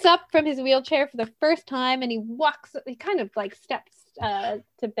gets up from his wheelchair for the first time, and he kind of like steps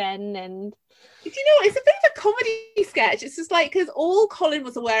to Ben, and do you know what? It's a bit of a comedy sketch. It's just like, because all Colin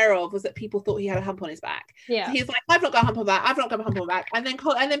was aware of was that people thought he had a hump on his back. Yeah, so he's like, I've not got a hump on my back. I've not got a hump on my back. And then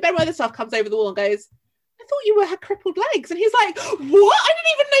Ben Weatherstaff comes over the wall and goes, I thought you had crippled legs. And he's like, what? I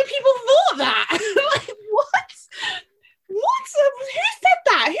didn't even know people thought that. Like, what? Who said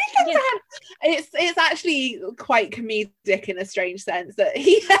that? It's actually quite comedic in a strange sense that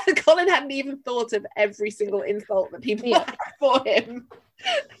Colin hadn't even thought of every single insult that people had for him.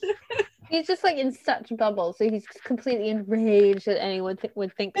 He's just like in such bubbles, so he's completely enraged that anyone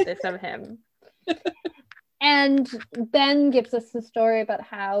would think this of him. And Ben gives us the story about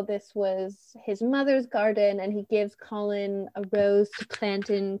how this was his mother's garden, and he gives Colin a rose to plant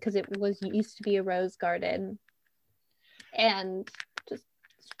in because it used to be a rose garden. And just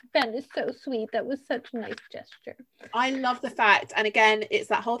Ben is so sweet. That was such a nice gesture. I love the fact, and again, it's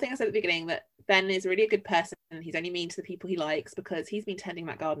that whole thing I said at the beginning, that Ben is really a good person. He's only mean to the people he likes because he's been tending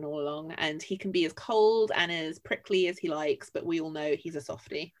that garden all along, and he can be as cold and as prickly as he likes, but we all know he's a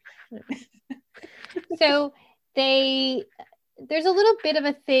softie. So they there's a little bit of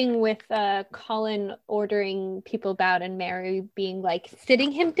a thing with Colin ordering people about, and Mary being like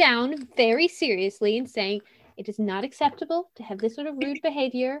sitting him down very seriously and saying, it is not acceptable to have this sort of rude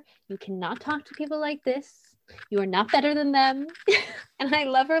behavior. You cannot talk to people like this. You are not better than them. And I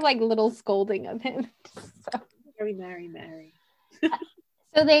love her like little scolding of him. So. Very Mary.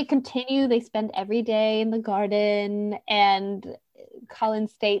 So they continue, they spend every day in the garden, and Colin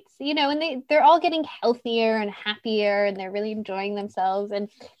states, you know, and they're all getting healthier and happier, and they're really enjoying themselves. And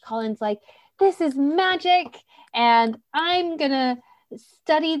Colin's like, this is magic, and I'm gonna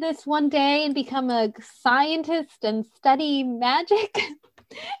study this one day and become a scientist and study magic. And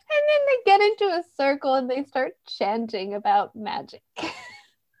then they get into a circle and they start chanting about magic.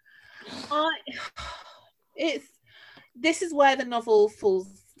 This is where the novel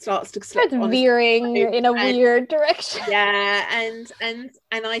starts to slip, veering in a weird direction. Yeah, and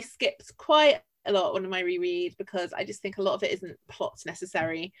I skipped quite a lot on my reread because I just think a lot of it isn't plot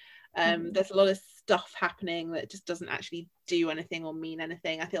necessary. There's a lot of stuff happening that just doesn't actually do anything or mean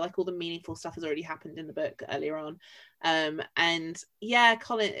anything. I feel like all the meaningful stuff has already happened in the book earlier on. And yeah,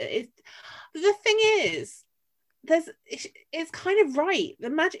 Colin, the thing is, it's kind of right. The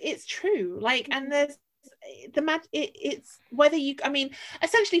magic, it's true. Like, and there's the magic, it's whether you, I mean,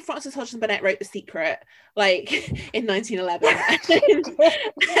 essentially Frances Hodgson Burnett wrote The Secret like in 1911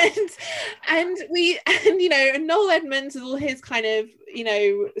 and you know, and Noel Edmonds and all his kind of, you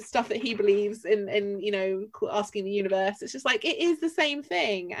know, stuff that he believes in, you know, asking the universe, it's just like, it is the same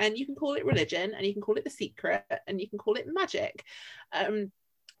thing, and you can call it religion, and you can call it The Secret, and you can call it magic,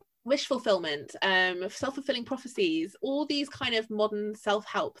 wish fulfillment, self-fulfilling prophecies, all these kind of modern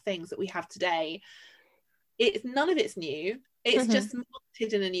self-help things that we have today. It's none of it's new. It's just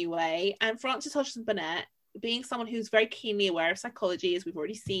marketed in a new way. And Frances Hodgson Burnett, being someone who's very keenly aware of psychology, as we've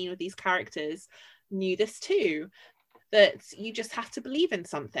already seen with these characters, knew this too, that you just have to believe in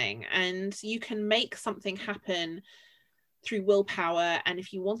something, and you can make something happen through willpower. And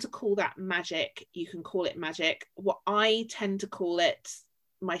if you want to call that magic, you can call it magic. What I tend to call it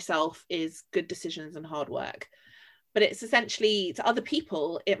myself is good decisions and hard work. But it's essentially, to other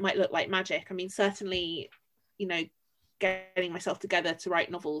people, it might look like magic. I mean, certainly, you know, getting myself together to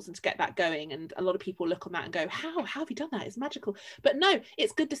write novels and to get that going, and a lot of people look on that and go, how have you done that? It's magical. But no,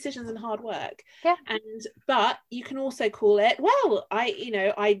 it's good decisions and hard work. Yeah. But you can also call it, well,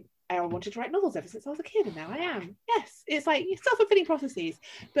 I wanted to write novels ever since I was a kid, and now I am. Yes, it's like self-fulfilling prophecies.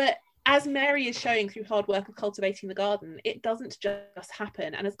 But as Mary is showing through hard work of cultivating the garden, it doesn't just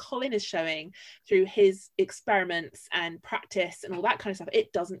happen. And as Colin is showing through his experiments and practice and all that kind of stuff,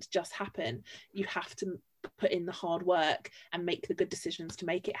 it doesn't just happen. You have to put in the hard work and make the good decisions to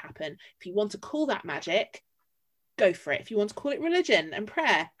make it happen. If you want to call that magic, go for it. If you want to call it religion and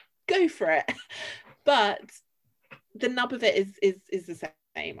prayer, go for it. But the nub of it is the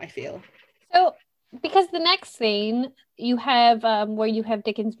same, I feel. So, because the next scene you have where you have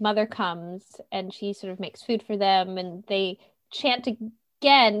Dickens' mother comes and she sort of makes food for them, and they chant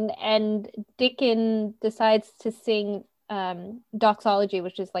again, and Dickens decides to sing doxology,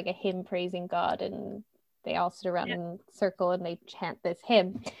 which is like a hymn praising God, and they all sit around in a circle and they chant this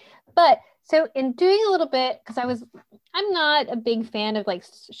hymn. But so in doing a little bit, because I'm not a big fan of like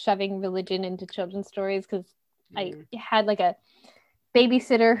shoving religion into children's stories, because I had like a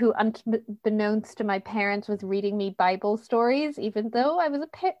babysitter who, unbeknownst to my parents, was reading me Bible stories, even though I was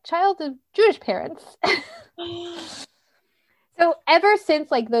a child of Jewish parents. So ever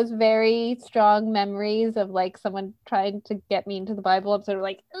since like those very strong memories of like someone trying to get me into the Bible, I'm sort of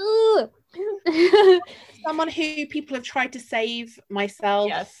like, ooh. Someone who people have tried to save, myself.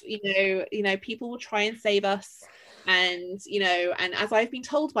 Yes. You know, people will try and save us. And, you know, and as I've been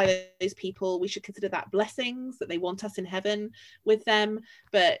told by those people, we should consider that blessings, that they want us in heaven with them.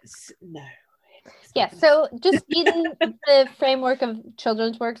 But no. Yeah, so just in the framework of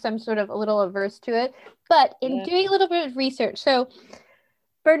children's works, I'm sort of a little averse to it. But in doing a little bit of research, so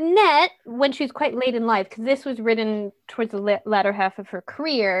Burnett, when she was quite late in life, because this was written towards the latter half of her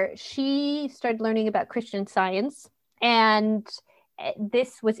career, she started learning about Christian Science. And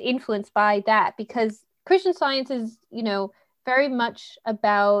this was influenced by that, because Christian Science is, you know, very much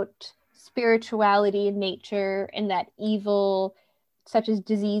about spirituality and nature, and that evil, such as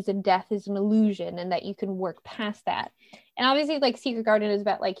disease and death, is an illusion, and that you can work past that. And obviously, like, Secret Garden is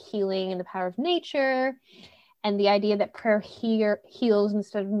about like healing and the power of nature, and the idea that prayer heals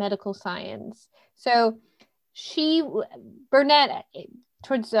instead of medical science. So Burnett,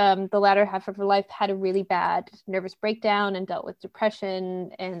 towards the latter half of her life, had a really bad nervous breakdown and dealt with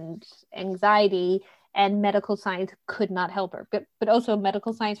depression and anxiety. and medical science could not help her. But also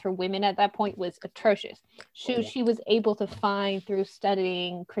medical science for women at that point was atrocious. So she was able to find, through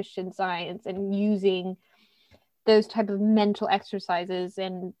studying Christian Science and using those type of mental exercises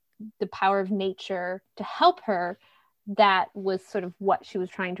and the power of nature to help her, that was sort of what she was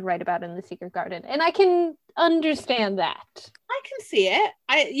trying to write about in The Secret Garden. And I can understand that. I can see it.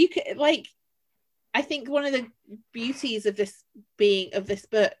 I think one of the beauties of this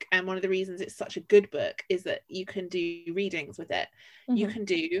book, and one of the reasons it's such a good book, is that you can do readings with it. Mm-hmm. You can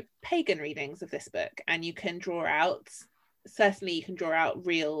do pagan readings of this book, and you can draw out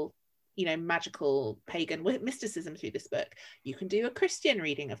real, magical pagan mysticism through this book. You can do a Christian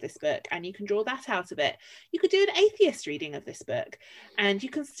reading of this book, and you can draw that out of it. You could do an atheist reading of this book, and you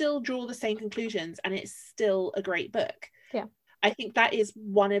can still draw the same conclusions, and it's still a great book. Yeah. I think that is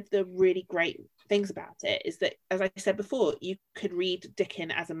one of the really great things about it, is that, as I said before, you could read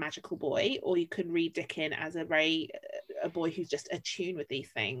Dickon as a magical boy, or you could read Dickon as a boy who's just attuned with these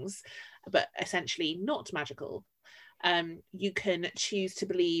things, but essentially not magical. You can choose to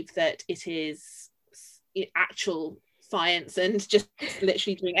believe that it is actual science and just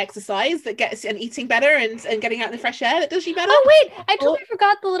literally doing exercise that gets, and eating better and getting out in the fresh air that does you better. Oh wait, I totally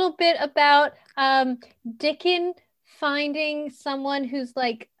forgot the little bit about Dickon finding someone who's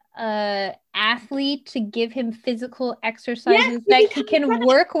like athlete to give him physical exercises that he can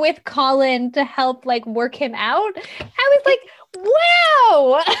work with Colin to help like work him out. I was like,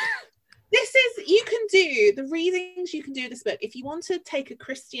 wow. You can do the readings you can do this book. If you want to take a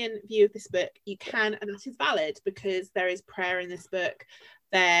Christian view of this book, you can, and that is valid, because there is prayer in this book.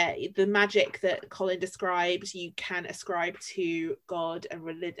 The magic that Colin describes, you can ascribe to God and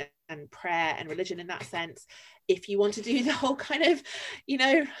religion and prayer and religion in that sense. If you want to do the whole kind of,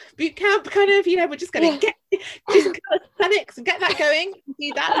 boot camp kind of, we're just going to do some clinics and get that going,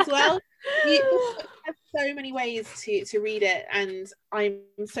 do that as well. You have so many ways to read it, and I'm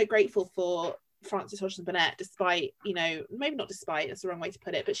so grateful for Frances Hodgson Burnett, despite, maybe not despite, that's the wrong way to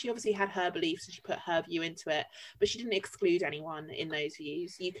put it, but she obviously had her beliefs and she put her view into it, but she didn't exclude anyone in those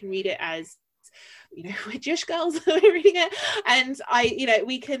views. You can read it as, we're Jewish girls, we're reading it, and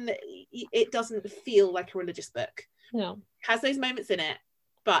it doesn't feel like a religious book. No. It has those moments in it,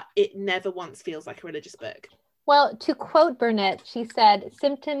 but it never once feels like a religious book. Well, to quote Burnett, she said,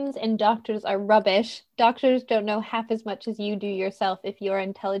 "Symptoms and doctors are rubbish. Doctors don't know half as much as you do yourself if you're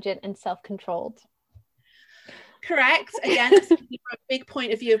intelligent and self-controlled." Correct. Again, from a big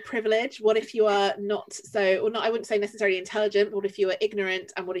point of view of privilege. What if you are not so, or not, I wouldn't say necessarily intelligent, but what if you are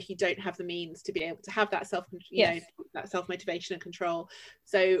ignorant, and what if you don't have the means to be able to have that that self-motivation and control?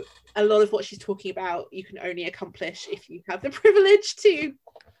 So a lot of what she's talking about, you can only accomplish if you have the privilege to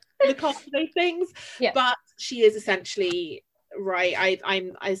look after those things. Yeah. But she is essentially right.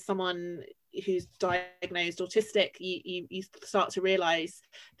 I'm as someone who's diagnosed autistic, you start to realize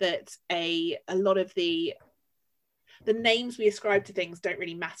that a lot of the names we ascribe to things don't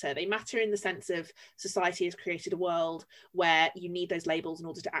really matter. They matter in the sense of society has created a world where you need those labels in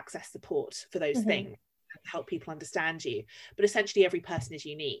order to access support for those things and help people understand you. But essentially every person is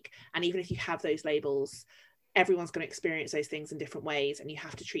unique, and even if you have those labels, everyone's going to experience those things in different ways, and you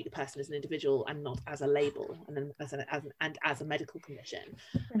have to treat the person as an individual and not as a label, and then as a medical condition.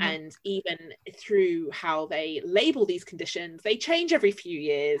 And even through how they label these conditions, they change every few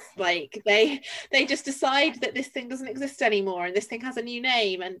years. Like they just decide that this thing doesn't exist anymore and this thing has a new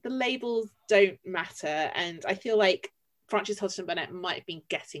name, and the labels don't matter. And I feel like Frances Hodgson Burnett might have been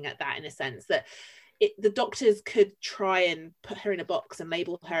getting at that, in a sense that the doctors could try and put her in a box and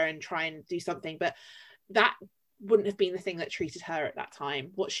label her and try and do something, but that wouldn't have been the thing that treated her at that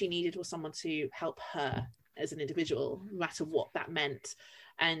time. What she needed was someone to help her as an individual, no matter what that meant.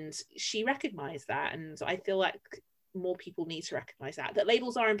 And she recognized that. And I feel like more people need to recognize that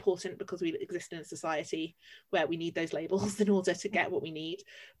labels are important, because we exist in a society where we need those labels in order to get what we need.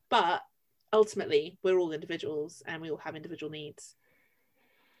 But ultimately, we're all individuals and we all have individual needs.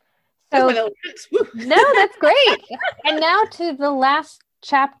 So, no, that's great. And now to the last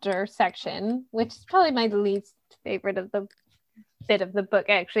chapter section, which is probably my least favorite of the bit of the book,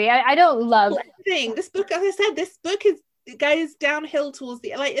 actually. I don't love this book. As I said, this book it goes downhill towards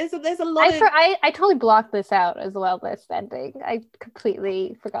the, like, there's a lot I totally blocked this out as well, this ending. I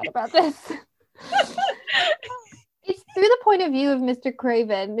completely forgot about this. It's through the point of view of Mr.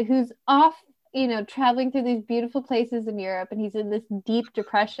 Craven, who's off, traveling through these beautiful places in Europe, and he's in this deep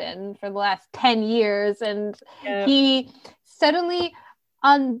depression for the last 10 years, and he suddenly,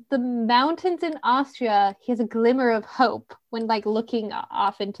 on the mountains in Austria, he has a glimmer of hope when, like, looking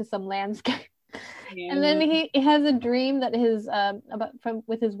off into some landscape. Yeah. And then he has a dream that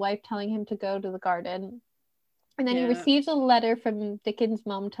with his wife telling him to go to the garden. And then he receives a letter from Dickon's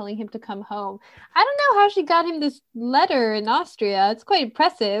mom telling him to come home. I don't know how she got him this letter in Austria. It's quite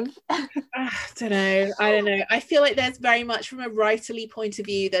impressive. I don't know. I feel like there's very much, from a writerly point of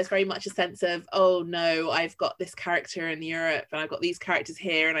view, there's very much a sense of, oh no, I've got this character in Europe and I've got these characters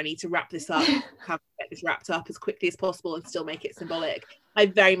here and I need to wrap this up, have to get this wrapped up as quickly as possible and still make it symbolic. I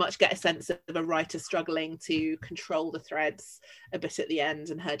very much get a sense of a writer struggling to control the threads a bit at the end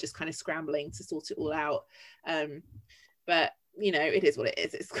and her just kind of scrambling to sort it all out. But you know, it is what it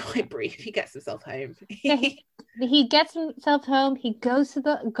is. It's quite brief. He gets himself home. He gets himself home. He goes to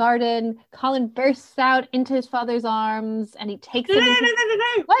the garden. Colin bursts out into his father's arms and he takes him. No.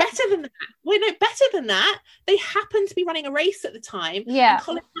 What? Better than that. Wait, no, better than that. They happen to be running a race at the time. Yeah. And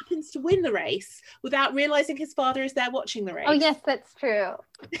Colin happens to win the race without realizing his father is there watching the race. Oh, yes, that's true.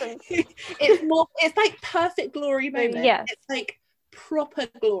 It's like perfect glory moment. Yes. It's like proper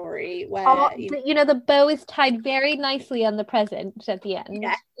glory where the bow is tied very nicely on the present at the end.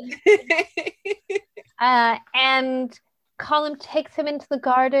 Yeah. And Colin takes him into the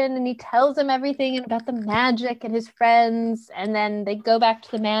garden and he tells him everything about the magic and his friends, and then they go back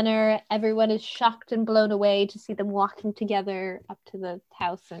to the manor. Everyone is shocked and blown away to see them walking together up to the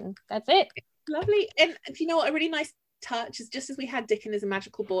house, and that's it. Lovely. And do you know what, a really nice touch is, just as we had Dickon as a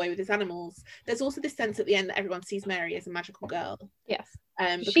magical boy with his animals, there's also this sense at the end that everyone sees Mary as a magical girl. Yes.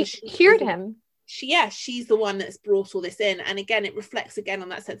 Because she cured him. She's the one that's brought all this in, and again it reflects again on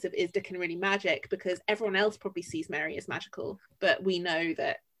that sense of, is Dickon really magic? Because everyone else probably sees Mary as magical, but we know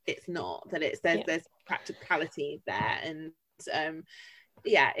that it's not, that there's practicality there. And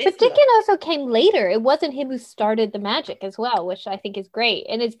but Dickon also came later. It wasn't him who started the magic as well, which I think is great.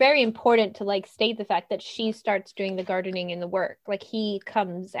 And it's very important to like state the fact that she starts doing the gardening and the work. Like, he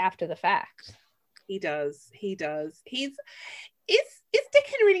comes after the fact. He does. Is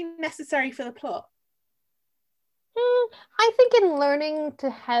Dickon really necessary for the plot? I think in learning to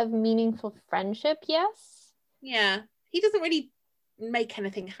have meaningful friendship, yes. Yeah. He doesn't really make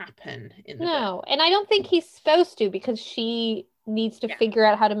anything happen in the book. And I don't think he's supposed to, because she needs to figure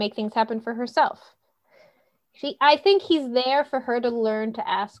out how to make things happen for herself. I think he's there for her to learn to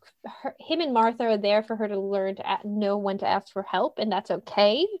ask. Him and Martha are there for her to learn to know when to ask for help, and that's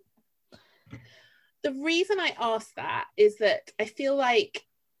okay. The reason I ask that is that I feel like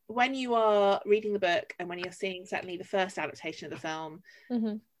when you are reading the book and when you're seeing certainly the first adaptation of the film,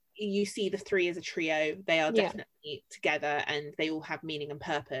 you see the three as a trio. They are definitely together and they all have meaning and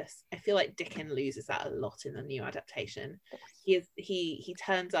purpose. I feel like Dickon loses that a lot in the new adaptation. He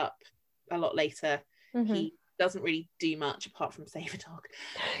turns up a lot later. He doesn't really do much apart from save a dog,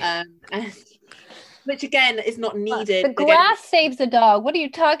 and which again is not needed. The grass saves the dog. What are you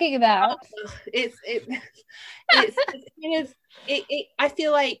talking about? I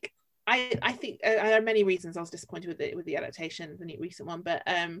feel like I think there are many reasons I was disappointed with the adaptation, the recent one, but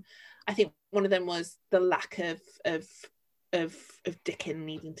I think one of them was the lack of Dickon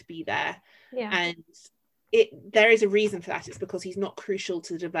needing to be there, and there is a reason for that. It's because he's not crucial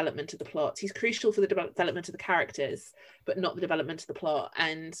to the development of the plot. He's crucial for the development of the characters, but not the development of the plot.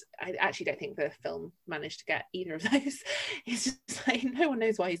 And I actually don't think the film managed to get either of those. It's just like no one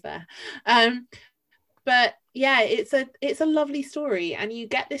knows why he's there. But yeah, it's a lovely story, and you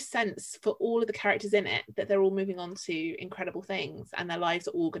get this sense for all of the characters in it that they're all moving on to incredible things and their lives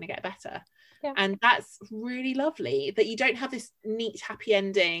are all going to get better. And that's really lovely, that you don't have this neat happy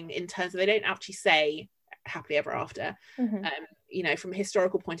ending in terms of, they don't actually say happily ever after. From a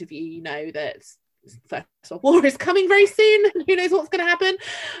historical point of view, you know that First World War is coming very soon. Who knows what's going to happen?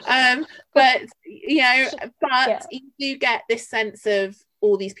 But you do get this sense of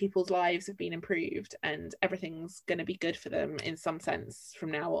all these people's lives have been improved and everything's going to be good for them in some sense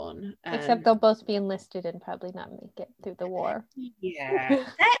from now on. Except they'll both be enlisted and probably not make it through the war. Yeah,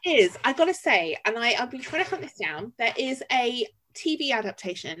 there is, I gotta say, and I've been trying to hunt this down, there is a TV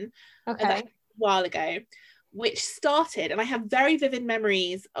adaptation a while ago which started, and I have very vivid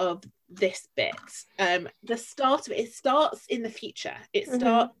memories of this bit. The start of it starts in the future. It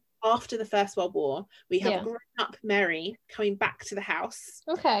starts after the First World War. We have a grown-up Mary coming back to the house.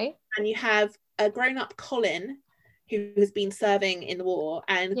 And you have a grown-up Colin who has been serving in the war,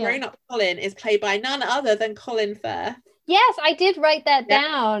 and grown-up Colin is played by none other than Colin Firth. Yes, I did write that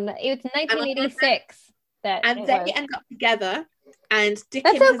down. It was 1986. And they end up together, and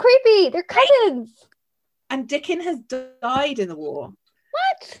Dickon. That's so creepy. They're cousins. And Dickon has died in the war.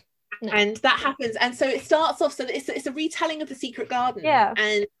 What? No. And that happens, and so it starts off. So it's a retelling of The Secret Garden.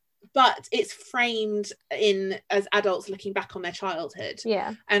 And but it's framed in as adults looking back on their childhood.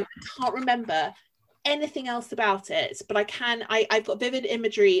 Yeah. And I can't remember anything else about it, but I've got vivid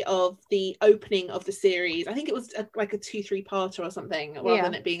imagery of the opening of the series. I think it was like a 2-3 parter or something, rather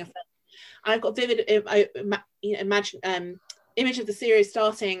than it being a film. And I've got vivid image of the series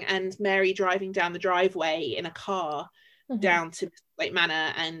starting and Mary driving down the driveway in a car down to Lake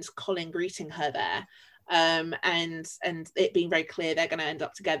Manor and Colin greeting her there. And it being very clear they're going to end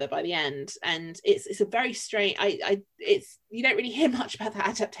up together by the end, and it's a very strange. You don't really hear much about that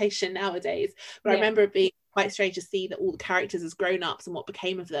adaptation nowadays, but I remember it being quite strange to see that all the characters as grown-ups and what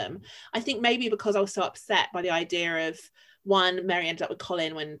became of them. I think maybe because I was so upset by the idea of, one, Mary ended up with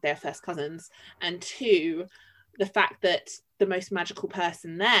Colin when they're first cousins, and two, the fact that the most magical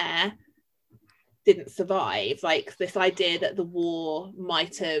person there didn't survive. Like this idea that the war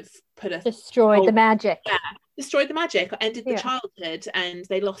might have destroyed the magic. Yeah, destroyed the magic, ended the childhood, and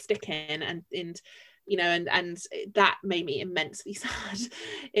they lost Dickon, and you know, and that made me immensely sad.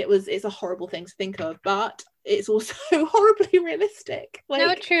 It's a horrible thing to think of, but it's also horribly realistic.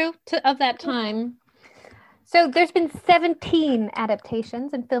 No, true of that time. So there's been 17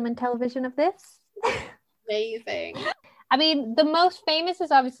 adaptations in film and television of this. Amazing. I mean, the most famous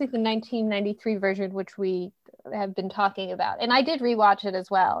is obviously the 1993 version, which we have been talking about. And I did rewatch it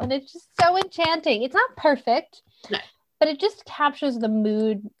as well. And it's just so enchanting. It's not perfect, but it just captures the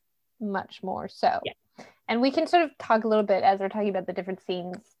mood much more so. Yeah. And we can sort of talk a little bit as we're talking about the different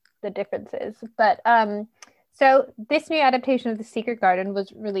scenes, the differences. But so this new adaptation of The Secret Garden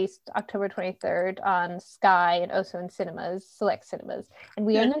was released October 23rd on Sky and also in cinemas, select cinemas. And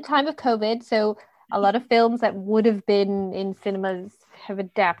we are in a time of COVID, so a lot of films that would have been in cinemas have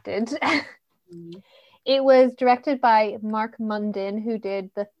adapted. It was directed by Mark Munden, who did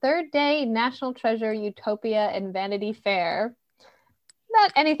The Third Day, National Treasure, Utopia, and Vanity Fair.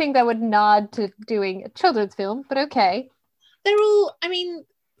 Not anything that would nod to doing a children's film, but okay. They're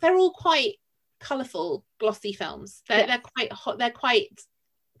all quite colourful, glossy films. They're quite hot. They're quite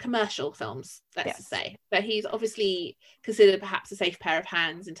commercial films, let's say. But he's obviously considered perhaps a safe pair of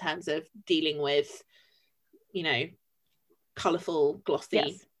hands in terms of dealing with, you know, colourful,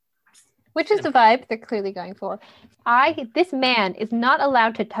 glossy. Which is the vibe they're clearly going for. This man is not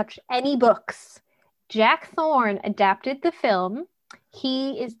allowed to touch any books. Jack Thorne adapted the film.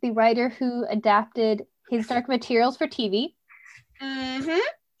 He is the writer who adapted His Dark Materials for TV.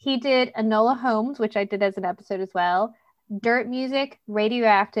 He did Enola Holmes, which I did as an episode as well. Dirt Music,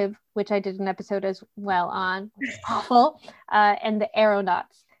 Radioactive, which I did an episode as well on, which is awful, and The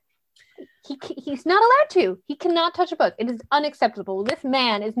Aeronauts. He's not allowed to. He cannot touch a book. It is unacceptable. This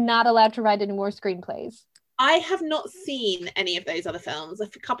man is not allowed to write any more screenplays. I have not seen any of those other films. A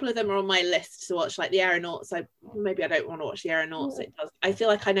couple of them are on my list to watch, like The Aeronauts. Maybe I don't want to watch The Aeronauts. I feel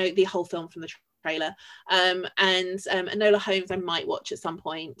like I know the whole film from the trailer. And Enola Holmes I might watch at some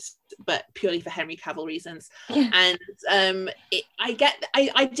point, but purely for Henry Cavill reasons. And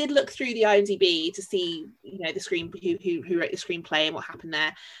I did look through the IMDb to see, you know, who wrote the screenplay and what happened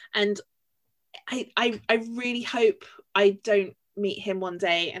there. And I really hope I don't meet him one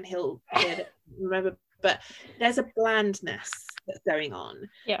day and he'll remember. But there's a blandness that's going on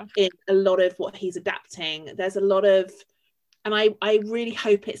in a lot of what he's adapting. There's a lot of, and I really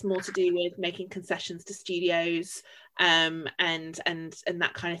hope it's more to do with making concessions to studios and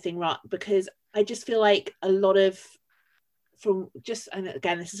that kind of thing, right? Because I just feel like a lot of, and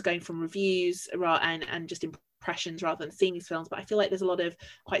again, this is going from reviews and just impressions rather than seeing these films, but I feel like there's a lot of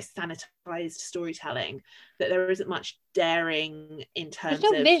quite sanitized storytelling, that there isn't much daring in terms of...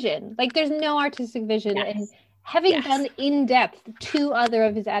 There's no vision. Like, there's no artistic vision. And having done in depth 2 other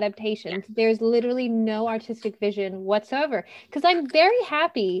of his adaptations, there's literally no artistic vision whatsoever. Because I'm very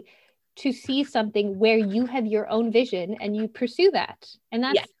happy to see something where you have your own vision and you pursue that. And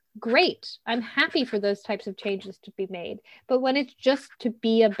that's great. I'm happy for those types of changes to be made. But when it's just to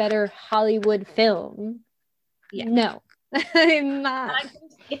be a better Hollywood film, no, I'm not.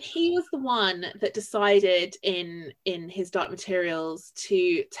 If he was the one that decided in His Dark Materials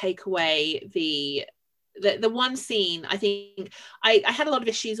to take away the one scene, I think I had a lot of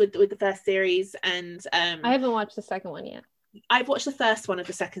issues with the first series, and I haven't watched the second one yet. I've watched the first one of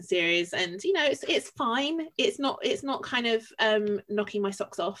the second series, and you know, it's fine. It's not kind of knocking my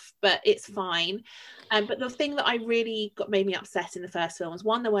socks off, but it's fine. But the thing that I really made me upset in the first film was,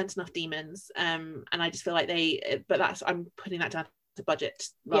 one, there weren't enough demons, and I just feel like I'm putting that down to budget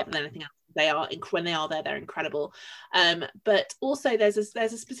rather than anything else. When they are there, they're incredible. But also there's a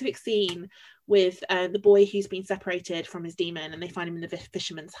specific scene with the boy who's been separated from his demon, and they find him in the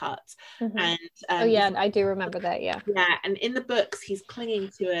fisherman's hut. And oh yeah, I do remember that. Yeah, and in the books he's clinging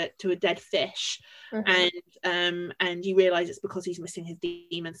to a dead fish, and you realize it's because he's missing his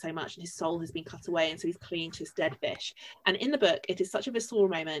demon so much, and his soul has been cut away, and so he's clinging to his dead fish. And in the book it is such a visceral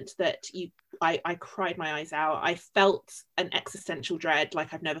moment that I cried my eyes out. I felt an existential dread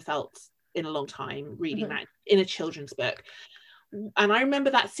like I've never felt in a long time reading that in a children's book. And I remember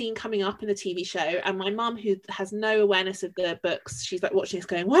that scene coming up in the TV show, and my mum, who has no awareness of the books, she's like watching this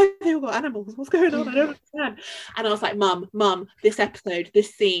going, why have they all got animals, what's going on, I don't understand. And I was like, mum, this episode,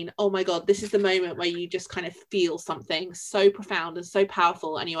 this scene, oh my god, this is the moment where you just kind of feel something so profound and so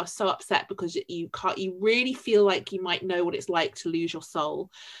powerful, and you are so upset because you really feel like you might know what it's like to lose your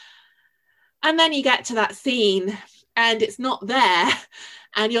soul. And then you get to that scene and it's not there,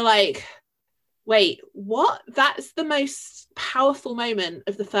 and you're like, wait, what? That's the most powerful moment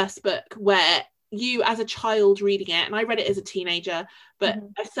of the first book, where you as a child reading it, and I read it as a teenager, but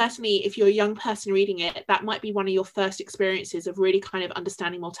certainly if you're a young person reading it, that might be one of your first experiences of really kind of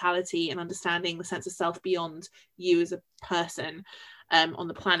understanding mortality and understanding the sense of self beyond you as a person on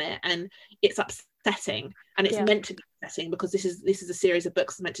the planet. And it's upsetting, and it's meant to be upsetting, because this is a series of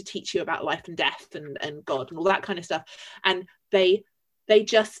books meant to teach you about life and death and God and all that kind of stuff, and they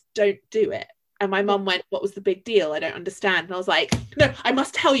just don't do it. And my mum went, what was the big deal? I don't understand. And I was like, no, I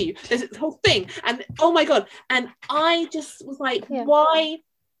must tell you, there's this whole thing. And oh my God. And I just was like, why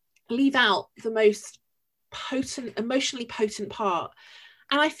leave out the most potent, emotionally potent part?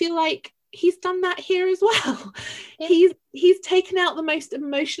 And I feel like he's done that here as well. He's taken out the most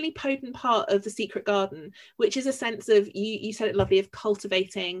emotionally potent part of The Secret Garden, which is a sense of, you said it lovely, of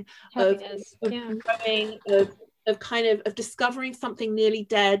cultivating, happiness, of growing, of kind of discovering something nearly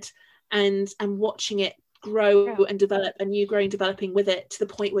dead, and watching it grow and develop, and you growing, developing with it to the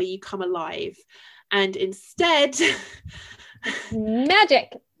point where you come alive. And instead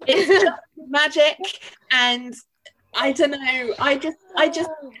magic, it's just magic. And I don't know, I just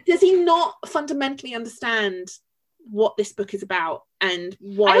does he not fundamentally understand what this book is about, and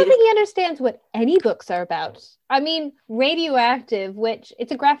why? I don't think he understands what any books are about. I mean, Radioactive, which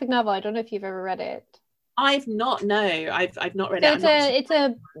it's a graphic novel, I don't know if you've ever read it. I've not read it. It's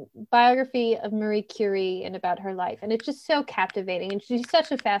a biography of Marie Curie and about her life, and it's just so captivating, and she's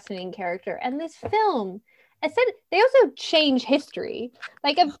such a fascinating character. And this film, I said, they also change history,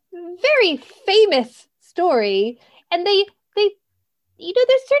 like a very famous story, and they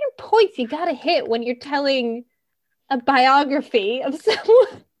there's certain points you gotta hit when you're telling a biography of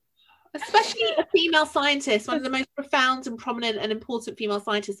someone. Especially a female scientist, one of the most profound and prominent and important female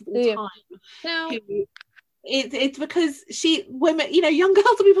scientists of all time. No. It's because women, young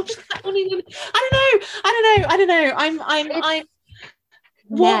girls will be watching that one. I don't know. I'm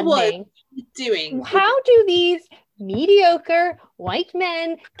what was he doing? How do these mediocre white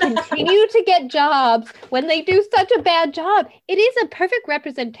men continue to get jobs when they do such a bad job? It is a perfect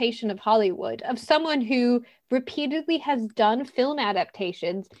representation of Hollywood, of someone who repeatedly has done film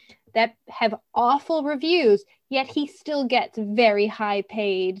adaptations that have awful reviews, yet he still gets very high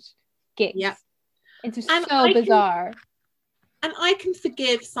paid gigs. Yeah. It's just so bizarre. And I can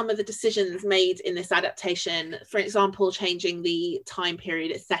forgive some of the decisions made in this adaptation. For example, changing the time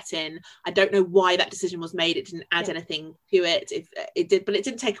period it's set in. I don't know why that decision was made. It didn't add anything to it. If it did, but it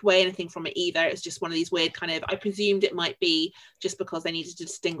didn't take away anything from it either. It was just one of these weird kind of, I presumed it might be just because they needed to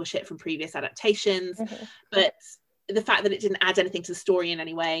distinguish it from previous adaptations. But the fact that it didn't add anything to the story in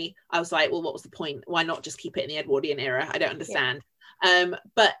any way, I was like, well, what was the point? Why not just keep it in the Edwardian era? I don't understand.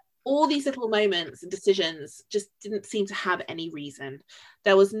 But all these little moments and decisions just didn't seem to have any reason.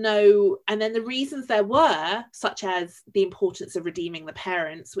 There was no, and then the reasons there were, such as the importance of redeeming the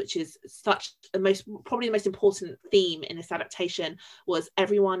parents, which is probably the most important theme in this adaptation, was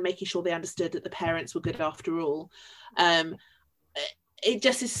everyone making sure they understood that the parents were good after all. It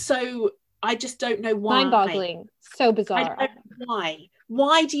just is so, I just don't know why. Mind-boggling, so bizarre. I don't know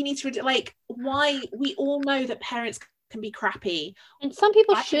why do you need to, why? We all know that parents can be crappy, and some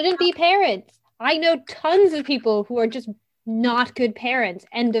people shouldn't be parents. I know tons of people who are just not good parents,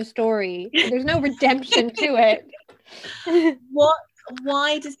 end of story. There's no redemption to it.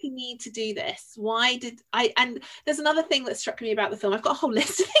 Why does he need to do this? And there's another thing that struck me about the film. I've got a whole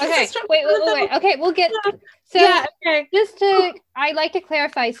list of things. Okay, wait. Okay, we'll get I like to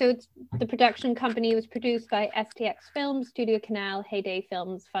clarify. So the production company was produced by STX Films, Studio Canal, Heyday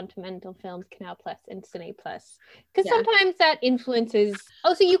Films, Fundamental Films, Canal Plus, and Cine Plus. Because sometimes that influences.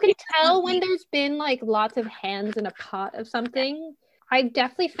 Oh, so you can tell when there's been lots of hands in a pot of something. I've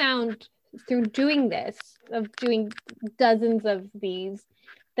definitely found through doing dozens of these,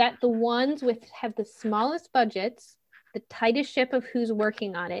 that the ones with have the smallest budgets, the tightest ship of who's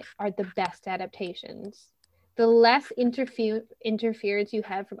working on it, are the best adaptations. The less interference you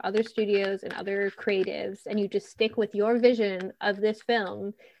have from other studios and other creatives, and you just stick with your vision of this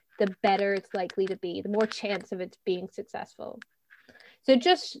film, the better it's likely to be, the more chance of it being successful. So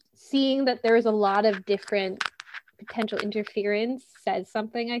just seeing that there's a lot of different potential interference says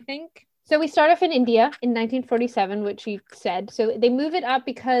something, I think. So we start off in India in 1947, which you said. So they move it up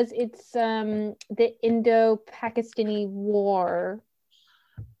because it's the Indo-Pakistani War.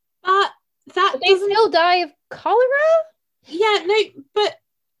 But they still die of cholera? Yeah, no, but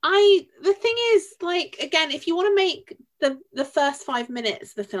the thing is, like, again, if you want to make the first 5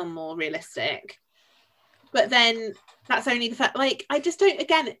 minutes of the film more realistic, but then that's only the fact, like, I just don't,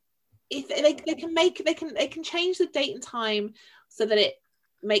 again, if they can change the date and time so that it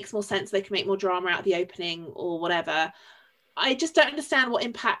makes more sense, they can make more drama out of the opening or whatever. I just don't understand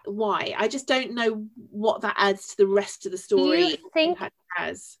why. I just don't know what that adds to the rest of the story. Do you think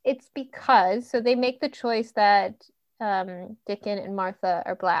it's because, so they make the choice that Dickon and Martha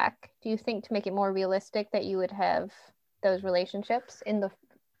are Black. Do you think to make it more realistic that you would have those relationships in the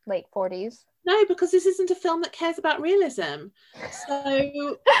late 40s? No, because this isn't a film that cares about realism.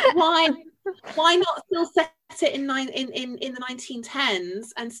 So why not still set it in the 1910s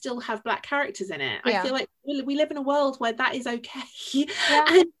and still have Black characters in it? Yeah. I feel like we live in a world where that is okay.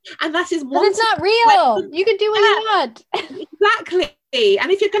 Yeah. and that is one. But it's not real. You can do what you want. Exactly.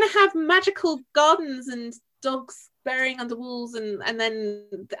 And if you're going to have magical gardens and dogs burying under walls and then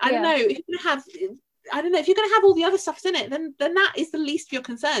I don't know, if you're going to have all the other stuff in it, then that is the least of your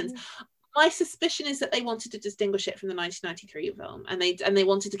concerns. My suspicion is that they wanted to distinguish it from the 1993 film, and they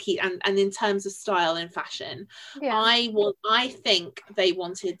wanted to keep and in terms of style and fashion, I think they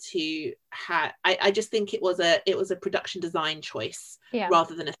wanted to have. I just think it was a production design choice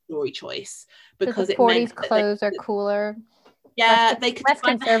rather than a story choice, because the 40s clothes are cooler. Yeah, they could less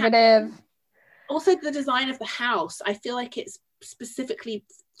conservative. Also, the design of the house, I feel like it's specifically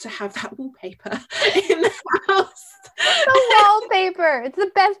to have that wallpaper in the house. The wallpaper, it's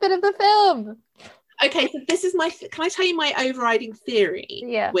the best bit of the film. Okay, so this is can I tell you my overriding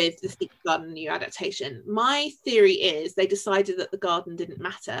theory with the Secret Garden new adaptation? My theory is they decided that the garden didn't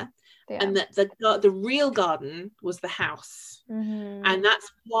matter, and that the real garden was the house. Mm-hmm. And that's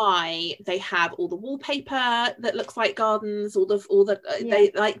why they have all the wallpaper that looks like gardens,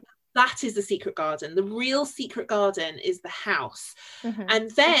 they like. That is the secret garden. The real secret garden is the house. Mm-hmm.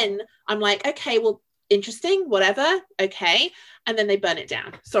 And then I'm like, okay, well, interesting, whatever, okay. And then they burn it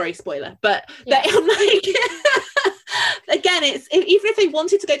down. Sorry, spoiler. But I'm like, again, even if they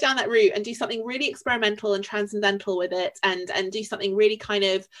wanted to go down that route and do something really experimental and transcendental with it, and do something really kind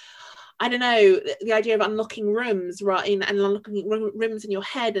of, I don't know, the idea of unlocking rooms, right, and unlocking rooms in your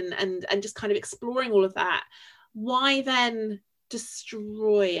head and just kind of exploring all of that, why then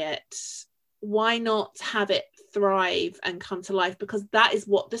destroy it? Why not have it thrive and come to life? Because that is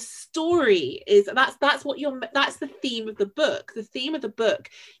what the story is. That's the theme of the book. The theme of the book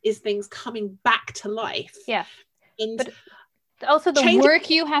is things coming back to life. Yeah. But also the work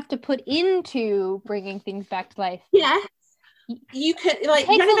you have to put into bringing things back to life. Yeah. You could it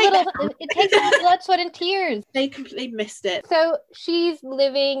takes a little blood, sweat, and tears. They completely missed it. So she's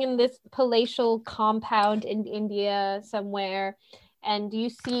living in this palatial compound in India somewhere, and you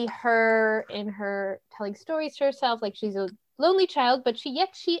see her in her telling stories to herself, like she's a lonely child, but she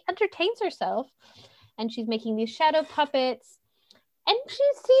entertains herself, and she's making these shadow puppets, and she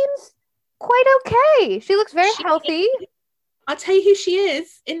seems quite okay. She looks very healthy. I'll tell you who she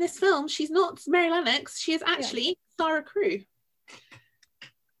is in this film. She's not Mary Lennox. She is actually Sarah Crewe.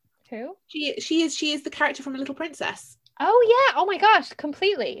 Who? She is the character from A Little Princess. Oh yeah! Oh my gosh!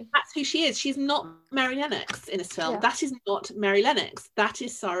 Completely. That's who she is. She's not Mary Lennox in this film. Yeah. That is not Mary Lennox. That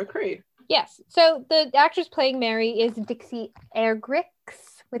is Sarah Crewe. Yes. So the actress playing Mary is Dixie Ergrix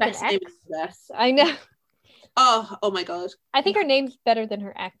with Best an X. I know. Oh my god. I think her name's better than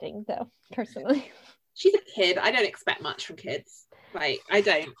her acting, though. Personally. She's a kid. I don't expect much from kids. Like, I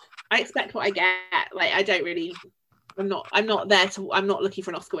don't. I expect what I get. Like, I don't really. I'm not looking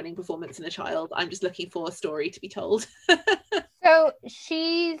for an Oscar-winning performance in a child. I'm just looking for a story to be told. So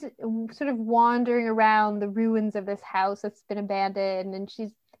she's sort of wandering around the ruins of this house that's been abandoned, and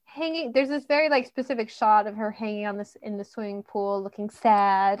she's hanging. There's this very specific shot of her hanging in the swimming pool, looking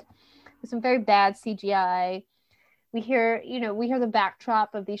sad, with some very bad CGI. We hear the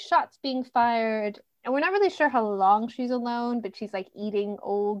backdrop of these shots being fired, and we're not really sure how long she's alone, but she's eating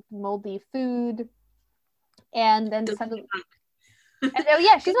old moldy food. And then suddenly, And, oh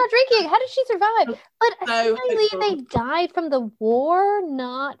yeah, she's not drinking. How did she survive? But So apparently hopeful. they died from the war,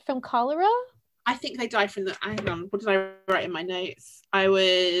 not from cholera. I think they died from the. Hang on, what did I write in my notes? I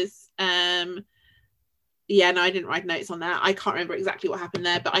was yeah, no, I didn't write notes on that. I can't remember exactly what happened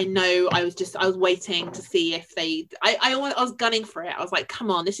there, but I know I was waiting to see if they. I was gunning for it. I was like,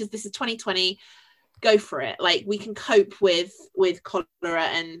 come on, this is 2020. Go for it. Like, we can cope with cholera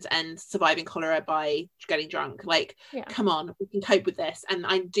and surviving cholera by getting drunk. Like, come on, we can cope with this. And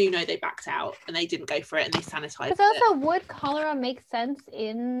I do know they backed out and they didn't go for it and they sanitized it. Because also, would cholera make sense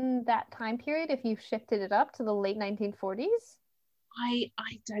in that time period if you shifted it up to the late 1940s? I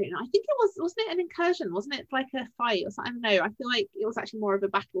don't know. I think it wasn't it an incursion? Wasn't it like a fight or something? I don't know. I feel like it was actually more of a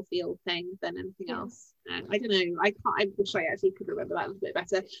battlefield thing than anything else. I don't know. I wish I actually could remember that a little bit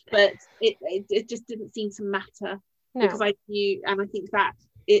better. But it just didn't seem to matter because I knew, and I think that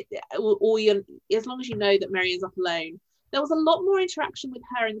as long as you know that Marian's up alone, there was a lot more interaction with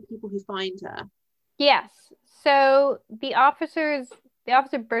her and the people who find her. Yes. So the officer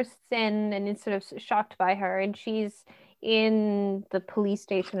bursts in and is sort of shocked by her, and she's in the police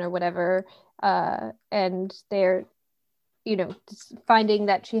station or whatever, and they're finding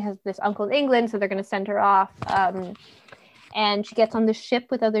that she has this uncle in England, so they're going to send her off, and she gets on the ship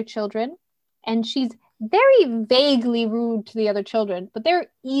with other children, and she's very vaguely rude to the other children, but they're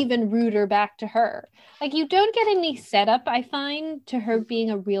even ruder back to her. Like, you don't get any setup, I find, to her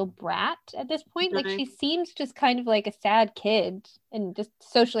being a real brat at this point. Like, she seems just kind of like a sad kid and just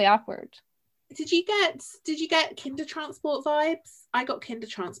socially awkward. Did you get Kinder Transport vibes? I got Kinder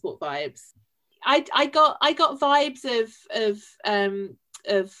Transport vibes. I got vibes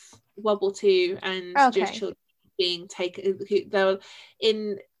of World War II and Jewish children being taken.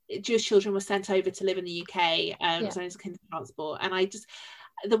 Jewish children were sent over to live in the UK. So it's Kinder Transport, and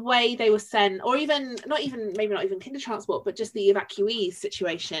the way they were sent, or maybe not even Kinder Transport, but just the evacuees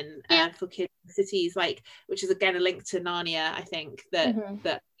situation for kids in cities, like, which is again a link to Narnia, I think,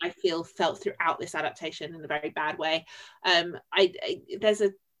 that I feel felt throughout this adaptation in a very bad way. There's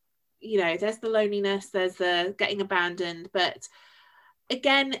the loneliness, there's the getting abandoned, but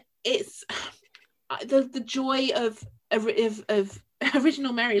again, it's the joy of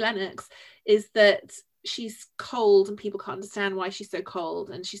original Mary Lennox is that she's cold and people can't understand why she's so cold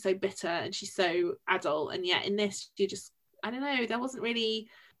and she's so bitter and she's so adult, and yet in this I don't know, there wasn't really,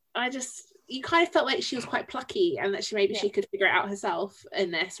 you kind of felt like she was quite plucky and that she could figure it out herself in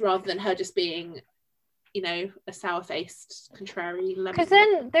this, rather than her just being a sour-faced contrary lemon. Because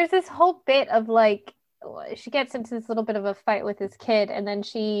then there's this whole bit of like, she gets into this little bit of a fight with this kid, and then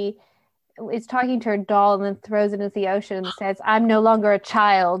she is talking to her doll and then throws it into the ocean and says, "I'm no longer a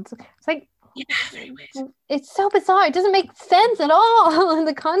child." It's like, yeah, very weird. It's so bizarre. It doesn't make sense at all in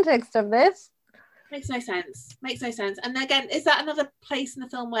the context of this. Makes no sense. And again, is that another place in the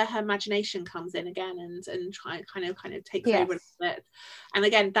film where her imagination comes in again and kind of takes over a little bit? And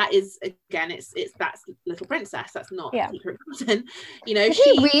again, it's that's Little Princess. That's not Secret Garden. Did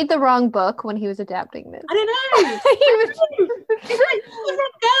he read the wrong book when he was adapting this? I don't know. He's like the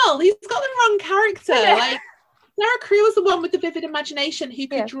wrong girl. He's got the wrong character. Like, Sarah Creel was the one with the vivid imagination who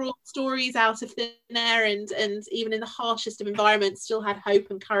could draw stories out of thin air and even in the harshest of environments still had hope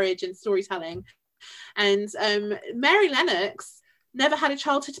and courage and storytelling. And Mary Lennox never had a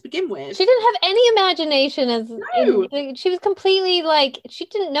childhood to begin with. She didn't have any imagination she was completely like, she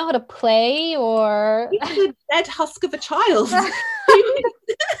didn't know how to play or... She was a dead husk of a child.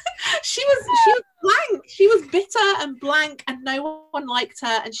 She was blank. She was bitter and blank, and no one liked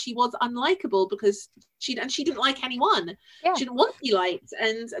her, and she was unlikable because she didn't like anyone. She didn't want to be liked,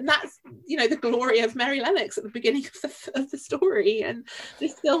 and that's the glory of Mary Lennox at the beginning of the story. And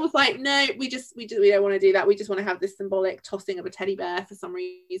this film was like, no, we don't want to do that. We just want to have this symbolic tossing of a teddy bear for some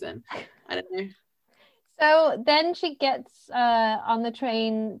reason. I don't know. So then she gets on the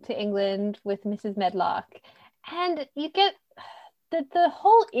train to England with Mrs. Medlock, and you get the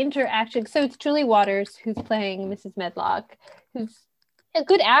whole interaction. So it's Julie Waters who's playing Mrs. Medlock, who's a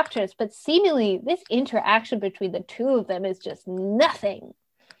good actress, but seemingly this interaction between the two of them is just nothing.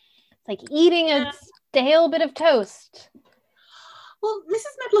 It's like eating a stale bit of toast. Well,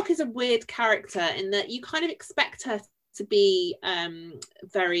 Mrs. Medlock is a weird character in that you kind of expect her to be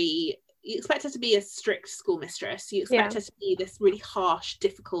you expect her to be a strict schoolmistress. You expect her to be this really harsh,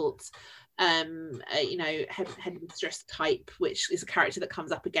 difficult headmistress type, which is a character that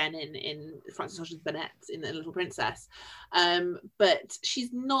comes up again in Frances Hodgson Burnett in The Little Princess, but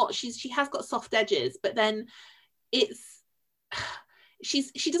she's not. She has got soft edges, but then she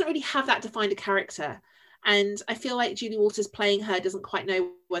doesn't really have that defined a character, and I feel like Julie Walters playing her doesn't quite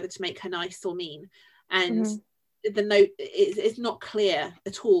know whether to make her nice or mean, and the note is not clear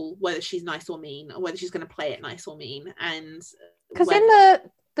at all whether she's nice or mean, or whether she's going to play it nice or mean. And because in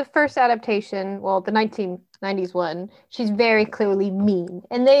the first adaptation, well, the 1990s one, she's very clearly mean,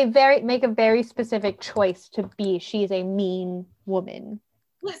 and they make a very specific choice to be she's a mean woman.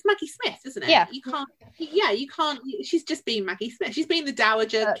 Well, it's Maggie Smith, isn't it? Yeah. You can't. She's just being Maggie Smith. She's being the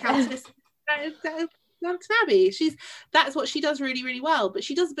Dowager Countess Downton Abbey. That's what she does really, really well. But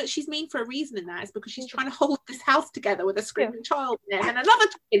she's mean for a reason in that. It's because she's trying to hold this house together with a screaming child in it, and another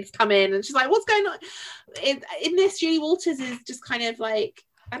kid's come in, and she's like, "What's going on?" In this, Julie Walters is just kind of like,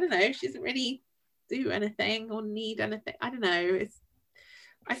 I don't know. She doesn't really do anything or need anything. I don't know.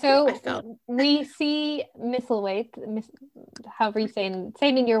 We see Misselthwaite, however you say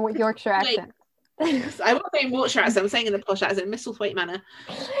in your Yorkshire accent. I won't say in Yorkshire accent, I'm saying in the posh accent, Misselthwaite Manor.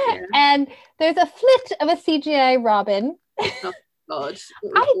 Yeah. And there's a flit of a CGI Robin. Oh God.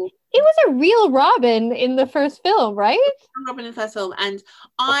 It was a real Robin in the first film, right? Robin in the first film. And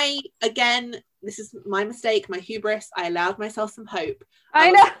again, this is my mistake, my hubris. I allowed myself some hope. I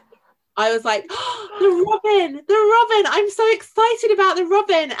know. I was like, oh, the Robin. I'm so excited about the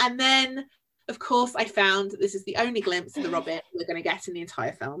Robin. And then, of course, I found that this is the only glimpse of the Robin we're going to get in the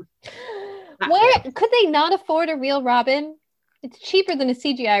entire film. Could they not afford a real Robin? It's cheaper than a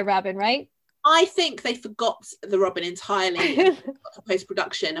CGI Robin, right? I think they forgot the Robin entirely for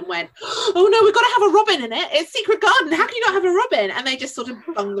post-production and went, oh no, we've got to have a Robin in it. It's Secret Garden. How can you not have a Robin? And they just sort of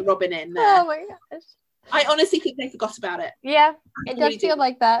bung the Robin in there. Oh my gosh. I honestly think they forgot about it. Yeah, it does feel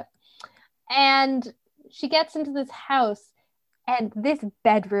like that. And she gets into this house, and this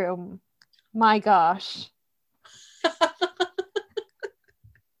bedroom, my gosh.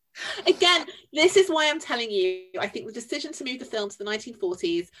 Again, this is why I'm telling you, I think the decision to move the film to the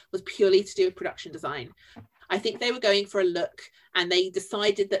 1940s was purely to do with production design. I think they were going for a look, and they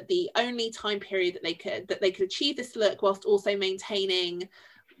decided that the only time period that they could achieve this look whilst also maintaining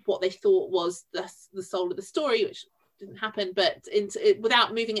what they thought was the soul of the story, which didn't happen, but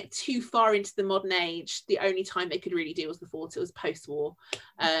without moving it too far into the modern age, the only time they could really do was the 40s. It was post-war,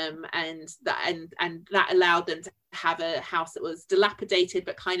 and that allowed them to have a house that was dilapidated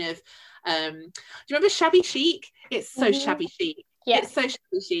but kind of do you remember Shabby Chic? It's so shabby chic. Yes. It's so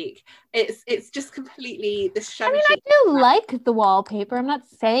shabby chic. It's just completely the shabby chic. I do like the wallpaper. I'm not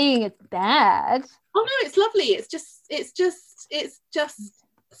saying it's bad. Oh no, it's lovely. It's just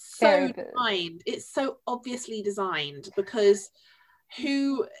so designed. It's so obviously designed because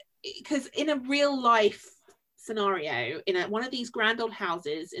in a real life scenario, in one of these grand old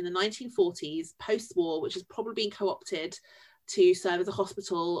houses in the 1940s post-war, which has probably been co-opted to serve as a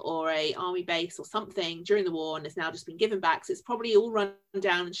hospital or a army base or something during the war and has now just been given back, so it's probably all run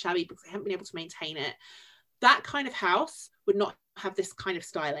down and shabby because they haven't been able to maintain it. That kind of house would not have this kind of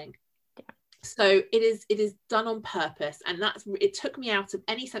styling. So it is done on purpose, and it took me out of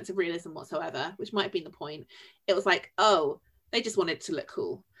any sense of realism whatsoever, which might have been the point. It was like, oh, they just wanted to look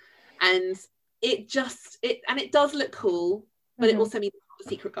cool, and it does look cool, but it also means the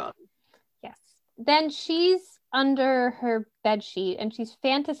Secret Garden. Yes. Then she's under her bed sheet and she's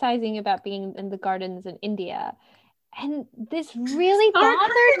fantasizing about being in the gardens in India. And this really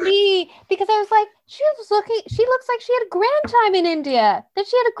bothered me because I was like, she looks like she had a grand time in India, that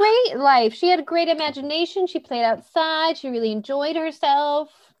she had a great life. She had a great imagination. She played outside. She really enjoyed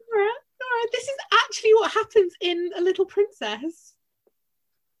herself. Nora, this is actually what happens in A Little Princess.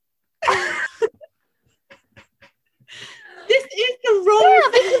 This is the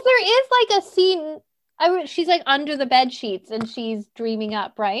wrong thing. Because there is like a scene, she's like under the bed sheets and she's dreaming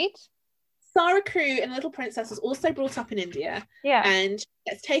up, right? Sarah Crewe in Little Princess was also brought up in India, and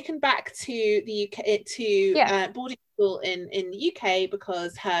gets taken back to the UK to boarding school in the UK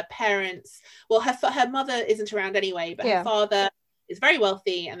because her parents, her mother isn't around anyway, but her father is very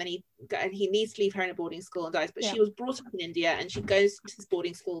wealthy, and then he needs to leave her in a boarding school and dies. But she was brought up in India, and she goes to this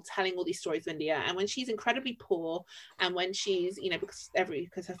boarding school telling all these stories of India. And when she's incredibly poor, and when she's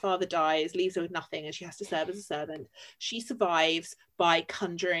because her father dies, leaves her with nothing, and she has to serve as a servant, she survives by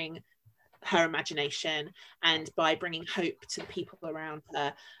conjuring her imagination and by bringing hope to the people around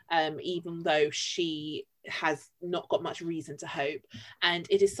her, even though she has not got much reason to hope. And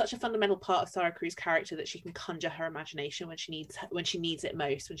it is such a fundamental part of Sarah Crewe's character that she can conjure her imagination when she needs it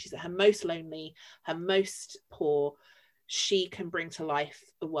most, when she's at her most lonely, her most poor. She can bring to life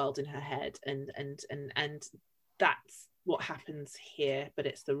a world in her head, and that's what happens here, but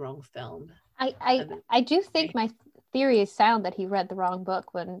it's the wrong film. I do think my theory is sound that he read the wrong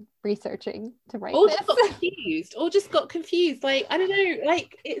book when researching to write or this. just got confused. Like, I don't know,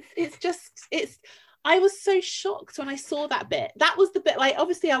 like it's I was so shocked when I saw that bit. That was the bit, like,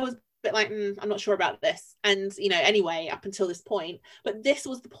 obviously I was bit like, I'm not sure about this. And, you know, anyway, up until this point. But this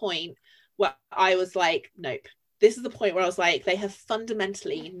was the point where I was like, nope. This is the point where I was like, they have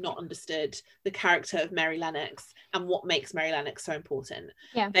fundamentally not understood the character of Mary Lennox and what makes Mary Lennox so important.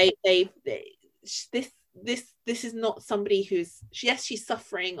 Yeah. This is not somebody who's, yes, she's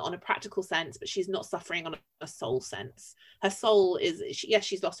suffering on a practical sense, but she's not suffering on a soul sense. Her soul is, yes,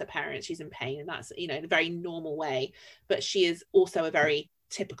 she's lost her parents, she's in pain, and that's, you know, the very normal way, but she is also a very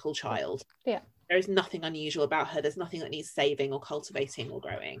typical child. Yeah. There is nothing unusual about her. There's nothing that needs saving or cultivating or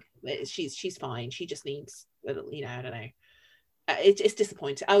growing. She's fine. She just needs, you know, I don't know. It's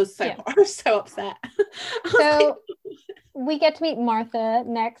disappointing. I was so upset. So we get to meet Martha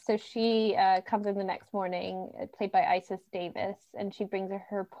next. So she comes in the next morning, played by Isis Davis, and she brings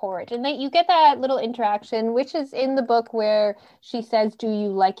her porridge. And you get that little interaction, which is in the book, where she says, "Do you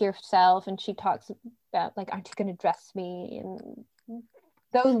like yourself?" And she talks about, like, "Aren't you going to dress me?" And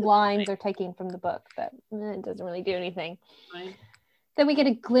those lines are taken from the book, but it doesn't really do anything. Right. Then we get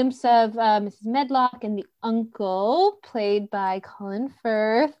a glimpse of Mrs. Medlock and the uncle, played by Colin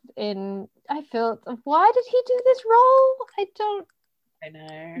Firth. I feel, why did he do this role? I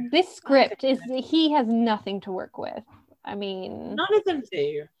know. This script he has nothing to work with. I mean, none of them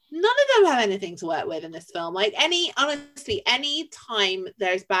do. None of them have anything to work with in this film. Like, honestly, any time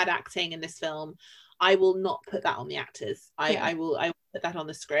there's bad acting in this film, I will not put that on the actors. I will put that on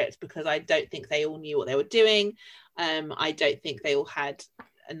the script, because I don't think they all knew what they were doing. I don't think they all had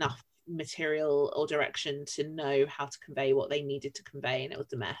enough material or direction to know how to convey what they needed to convey, and it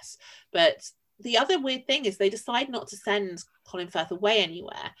was a mess. But the other weird thing is they decide not to send Colin Firth away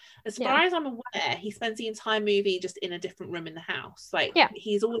anywhere. As far as I'm aware, he spends the entire movie just in a different room in the house. Like,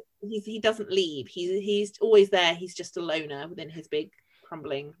 he doesn't leave. He's always there. He's just a loner within his big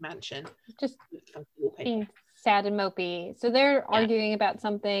crumbling mansion, just being sad and mopey. So they're arguing about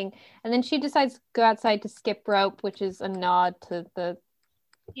something, and then she decides to go outside to skip rope, which is a nod to the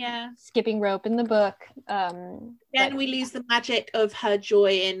skipping rope in the book. Then we lose the magic of her joy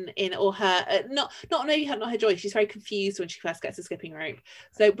in or her not her joy. She's very confused when she first gets to skipping rope.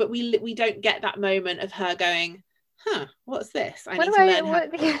 So, but we don't get that moment of her going, what's this? I need to learn how to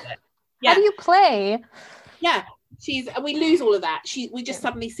do it. How do you play? Yeah. We lose all of that. We just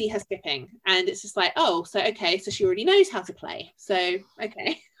suddenly see her skipping, and it's just like, oh, so okay, so she already knows how to play. So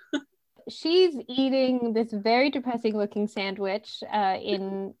okay. She's eating this very depressing looking sandwich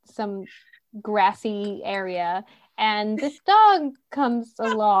in some grassy area, and this dog comes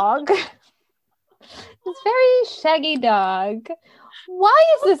along. This very shaggy dog. Why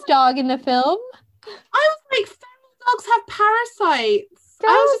is this dog in the film? I was like, feral dogs have parasites. I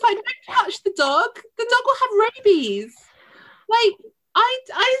was just like, don't touch the dog. The dog will have rabies. Like, I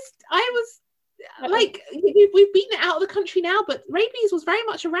was like, we've beaten it out of the country now, but rabies was very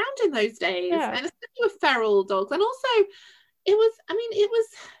much around in those days, and especially with feral dogs. And also,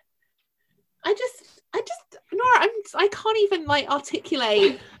 I just Nora, I can't even like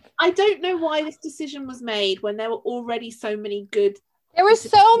articulate. I don't know why this decision was made when there were already so many good. There were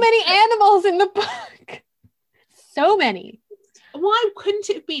so many animals in the book. So many. Why couldn't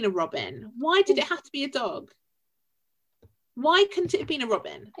it have been a robin? Why did it have to be a dog? Why couldn't it have been a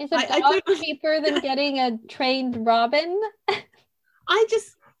robin? Is a dog cheaper than getting a trained robin? I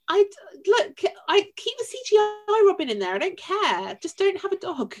keep the CGI robin in there. I don't care. Just don't have a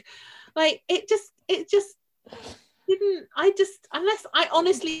dog. Like, it just didn't. Unless I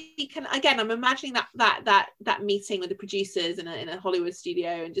honestly can. Again, I'm imagining that meeting with the producers in a Hollywood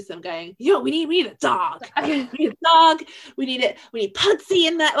studio, and just them going, we need a dog. We need a dog. We need Pudsey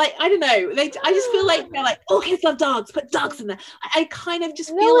in there. Like, I don't know. I just feel like they're like, all kids love dogs. Put dogs in there. I kind of just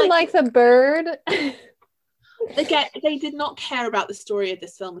feel no one likes a bird. Again, they did not care about the story of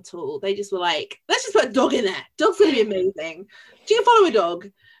this film at all. They just were like, let's just put a dog in there. Dog's gonna be amazing. She can follow a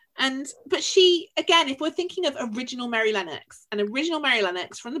dog. But she, again, if we're thinking of original Mary Lennox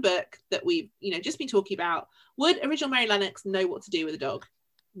from the book that we've just been talking about, would original Mary Lennox know what to do with a dog?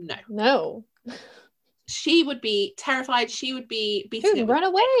 No. She would be terrified. She would be beating it. Run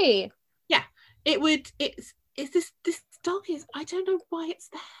away. Yeah, it would. It's this dog is. I don't know why it's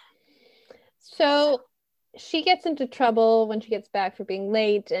there. So she gets into trouble when she gets back for being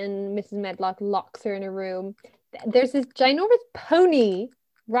late, and Mrs. Medlock locks her in a room. There's this ginormous pony.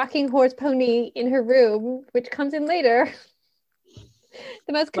 Rocking horse pony in her room, which comes in later.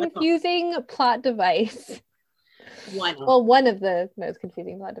 The most confusing plot device. Why not? Well, one of the most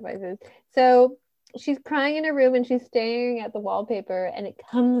confusing plot devices. So she's crying in her room, and she's staring at the wallpaper, and it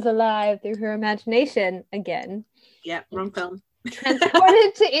comes alive through her imagination again. Yeah, wrong film.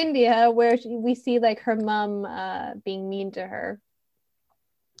 Transported to India, where we see like her mom being mean to her.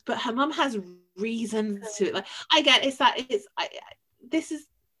 but her mum has reasons to it. Like, I get this is,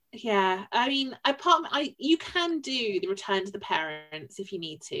 yeah, I mean, you can do the return to the parents if you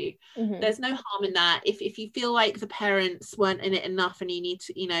need to. There's no harm in that. If you feel like the parents weren't in it enough and you need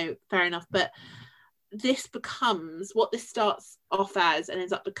to, you know, fair enough. But this becomes what this starts off as and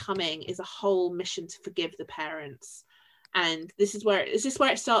ends up becoming is a whole mission to forgive the parents. And this is where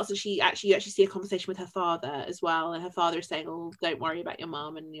it starts, and you actually see a conversation with her father as well, and her father is saying, "Oh, don't worry about your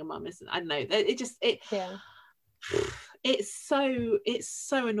mum," and your mum isn't. I don't know. It's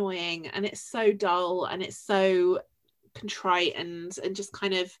so annoying, and it's so dull, and it's so contrite, and just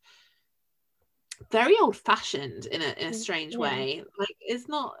kind of very old-fashioned in a strange way. Like,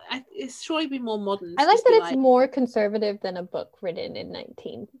 it's surely be more modern. I like that it's more conservative than a book written in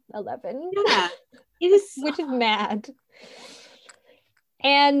 1911. Yeah, it is, which is mad.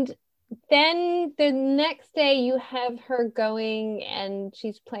 And then the next day you have her going and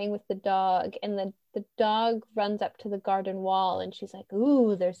she's playing with the dog, and the dog runs up to the garden wall and she's like,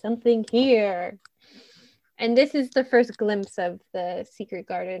 "Ooh, there's something here." And this is the first glimpse of the secret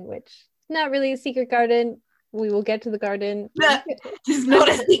garden, which is not really a secret garden. We will get to the garden. It's not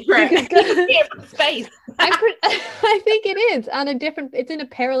a secret. Space. I think it is it's in a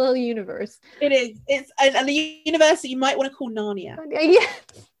parallel universe. It is. It's a universe that you might want to call Narnia. Yes.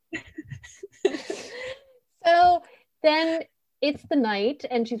 So then it's the night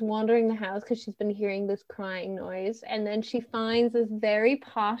and she's wandering the house because she's been hearing this crying noise, and then she finds this very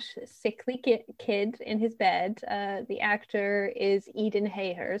posh, sickly kid in his bed. The actor is Eden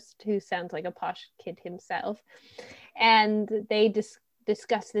Hayhurst, who sounds like a posh kid himself, and they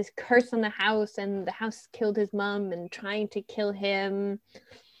discuss this curse on the house, and the house killed his mum and trying to kill him.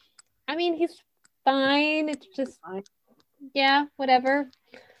 I mean, he's fine. It's just, yeah, whatever.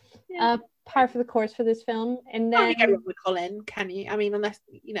 Yeah. Par for the course for this film. And then you can't really go wrong with Colin, can you? I mean, unless,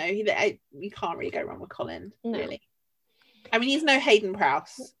 you know, you can't really go wrong with Colin, really. I mean, he's no Hayden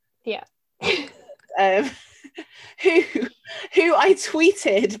Prowse. Yeah. who I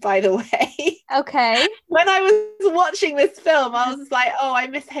tweeted, by the way. Okay. When I was watching this film, I was like, "Oh, I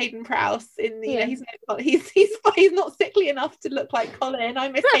miss Hayden Prowse." He's not sickly enough to look like Colin. I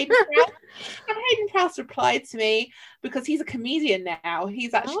miss Hayden Prowse. And Hayden Prowse replied to me, because he's a comedian now.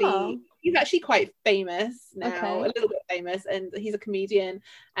 He's actually quite famous now, a little bit famous, and he's a comedian.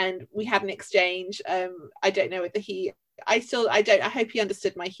 And we had an exchange. I don't know whether I hope he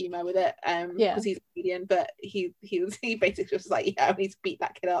understood my humor with it, because he's a comedian, but he basically was like, "Yeah, I need to beat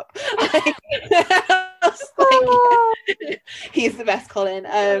that kid up." He's the best Colin.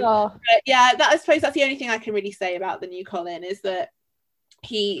 But yeah, I suppose that's the only thing I can really say about the new Colin, is that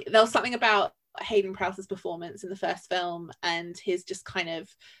there was something about Hayden Prowse's performance in the first film, and his just kind of,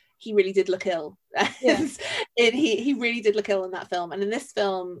 he really did look ill. He really did look ill in that film, and in this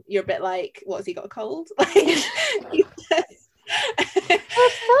film you're a bit like, what, has he got a cold? That's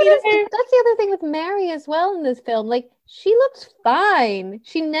the other thing with Mary as well in this film. Like, she looks fine.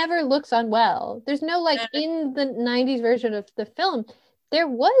 She never looks unwell. There's no, like, in the 90s version of the film, there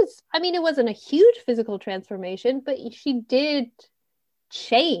was, I mean, it wasn't a huge physical transformation, but she did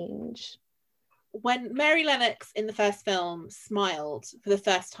change. When Mary Lennox in the first film smiled for the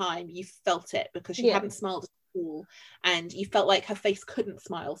first time, you felt it, because she hadn't smiled at all, and you felt like her face couldn't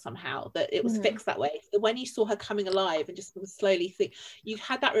smile somehow, that it was fixed that way. So when you saw her coming alive and just slowly you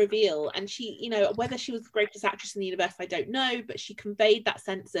had that reveal, and she, you know, whether she was the greatest actress in the universe, I don't know, but she conveyed that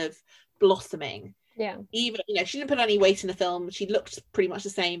sense of blossoming. Yeah. Even, you know, she didn't put any weight in the film. She looked pretty much the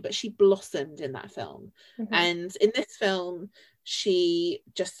same, but she blossomed in that film. And in this film, she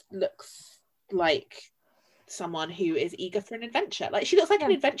just looks like someone who is eager for an adventure. Like, she looks like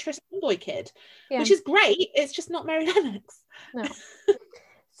an adventurous boy kid, which is great. It's just not Mary Lennox. No.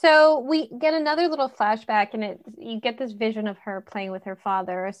 So we get another little flashback, and you get this vision of her playing with her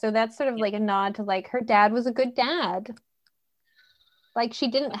father. So that's sort of like a nod to, like, her dad was a good dad. Like, she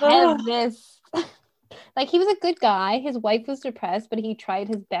didn't have this like, he was a good guy. His wife was depressed, but he tried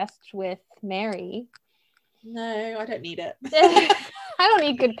his best with Mary. No, I don't need it. I don't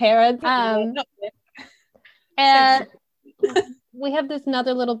need good parents. And we have this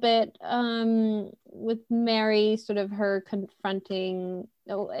another little bit with Mary, sort of her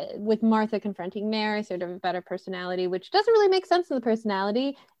with Martha confronting Mary, sort of about her personality, which doesn't really make sense in the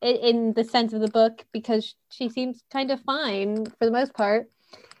personality in the sense of the book, because she seems kind of fine for the most part.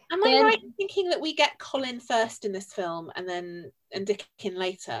 Am I right in thinking that we get Colin first in this film and Dickin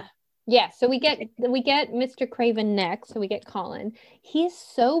later? Yeah, so we get Mr. Craven next, so we get Colin. He's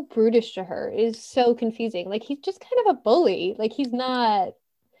so brutish to her. It is so confusing. Like, he's just kind of a bully. Like, he's not...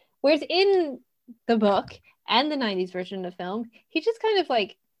 Whereas in the book and the 90s version of the film, he's just kind of,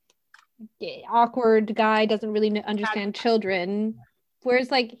 like, awkward guy, doesn't really understand children,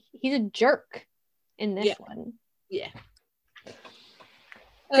 whereas like he's a jerk in this one. Yeah.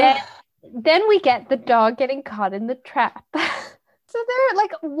 Then we get the dog getting caught in the trap. So they're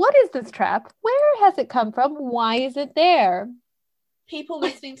like, what is this trap? Where has it come from? Why is it there? People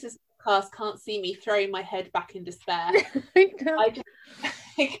listening to this podcast can't see me throwing my head back in despair.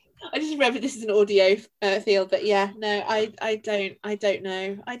 I just remember this is an audio field, but yeah, no, I don't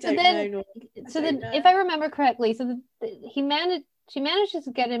know. So then, if I remember correctly, so she manages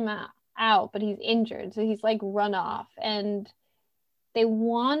to get him out, but he's injured, so he's like run off, and they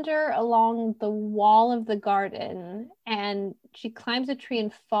wander along the wall of the garden, and she climbs a tree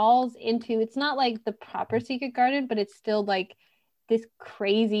and falls into, it's not like the proper secret garden, but it's still like this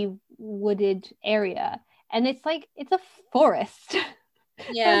crazy wooded area, and it's like it's a forest.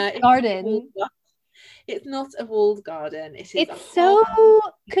 Yeah, garden. It's not a walled garden. It's so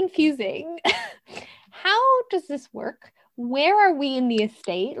confusing. How does this work? Where are we in the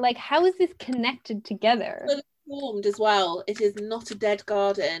estate? Like, how is this connected together? Formed as well. It is not a dead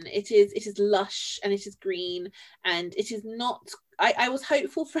garden. It is lush and it is green, and it is not. I was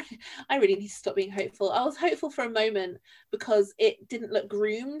hopeful for. I really need to stop being hopeful. I was hopeful for a moment because it didn't look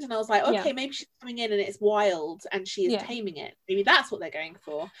groomed, and I was like, okay, maybe she's coming in and it's wild and she is taming it. Maybe that's what they're going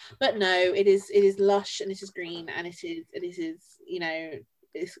for. But no, it is lush and it is green, and it is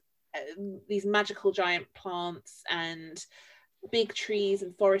it's these magical giant plants and big trees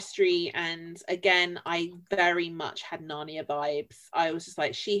and forestry, and again I very much had Narnia vibes. I was just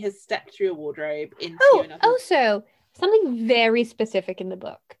like, she has stepped through a wardrobe into another. Also something very specific in the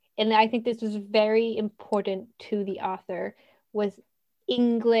book, and I think this was very important to the author, was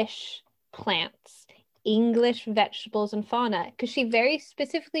English plants, English vegetables and fauna, because she very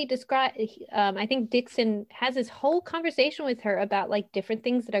specifically described I think Dixon has this whole conversation with her about like different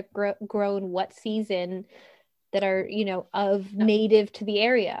things that are grown what season that are, of native to the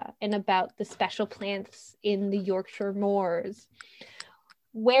area, and about the special plants in the Yorkshire moors.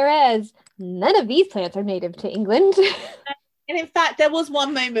 Whereas none of these plants are native to England. And in fact, there was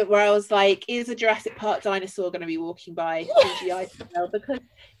one moment where I was like, is a Jurassic Park dinosaur going to be walking by CGI style? Because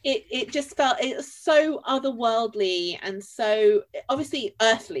it just felt, it was so otherworldly and so obviously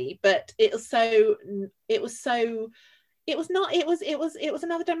earthly, but it was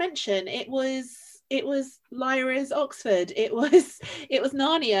another dimension. It was Lyra's Oxford. It was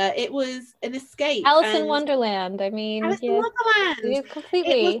Narnia. It was an escape. Alice in Wonderland. I mean, Alice in Wonderland.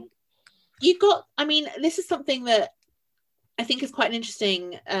 Completely. This is something that I think is quite an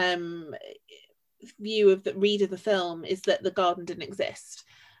interesting view of the read of the film, is that the garden didn't exist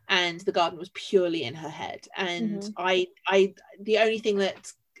and the garden was purely in her head. And I the only thing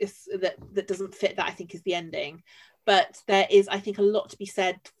that doesn't fit that, I think, is the ending. But there is, I think, a lot to be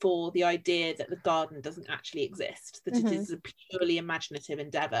said for the idea that the garden doesn't actually exist, that it is a purely imaginative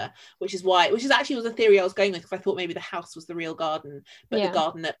endeavour, which actually was a theory I was going with, because I thought maybe the house was the real garden, but the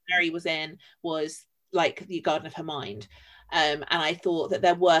garden that Mary was in was like the garden of her mind. And I thought that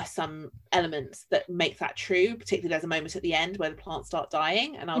there were some elements that make that true, particularly there's a moment at the end where the plants start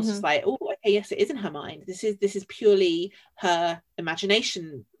dying, and I was just like, oh, okay, yes, it is in her mind. This is purely her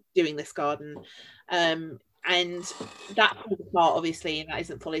imagination doing this garden. And that falls apart, obviously, and that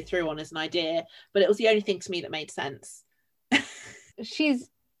isn't followed through on as an idea, but it was the only thing to me that made sense.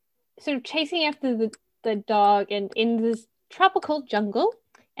 She's sort of chasing after the dog and in this tropical jungle,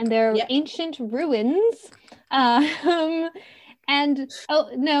 and there are ancient ruins. And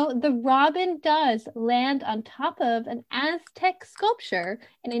the robin does land on top of an Aztec sculpture,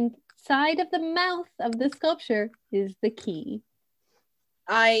 and inside of the mouth of the sculpture is the key.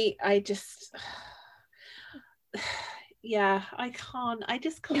 I just I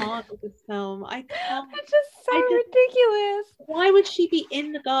just can't with this film. I can't. It's just so ridiculous. Why would she be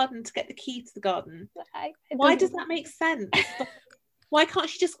in the garden to get the key to the garden? Why does that make sense? Why can't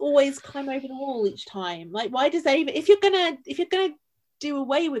she just always climb over the wall each time? Like, why does they even, if you're gonna do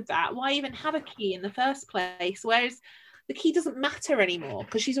away with that, why even have a key in the first place? Whereas the key doesn't matter anymore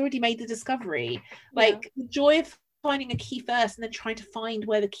because she's already made the discovery. Like, the joy of finding a key first and then trying to find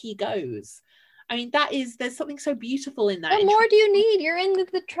where the key goes. I mean, there's something so beautiful in that. What more do you need? You're in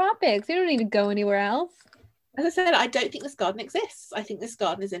the tropics. You don't need to go anywhere else. As I said, I don't think this garden exists. I think this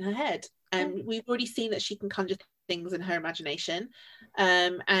garden is in her head. And we've already seen that she can conjure things in her imagination.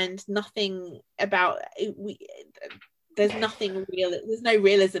 And nothing about there's nothing real. There's no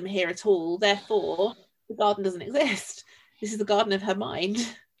realism here at all. Therefore, the garden doesn't exist. This is the garden of her mind.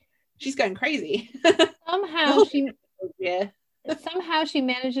 She's going crazy. Somehow she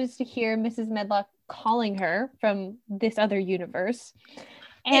manages to hear Mrs. Medlock calling her from this other universe.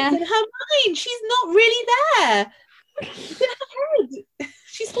 And it's in her mind. She's not really there. It's in her head.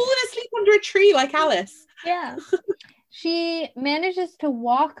 She's fallen asleep under a tree like Alice. yeah, she manages to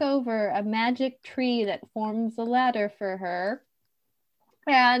walk over a magic tree that forms a ladder for her.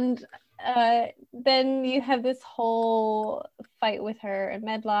 And then you have this whole fight with her and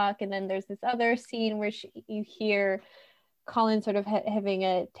Medlock, and then there's this other scene where you hear Colin sort of having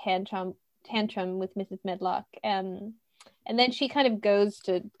a tantrum with Mrs. Medlock, and then she kind of goes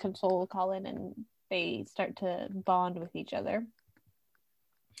to console Colin, and they start to bond with each other.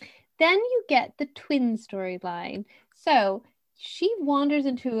 Then you get the twin storyline. So she wanders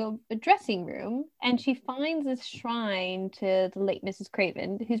into a dressing room and she finds this shrine to the late Mrs.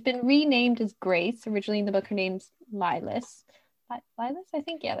 Craven, who's been renamed as Grace. Originally in the book, her name's Lilith. Lilith, I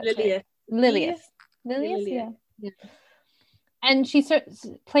think, yeah, that's Lilius. right. Lilius, yeah. And she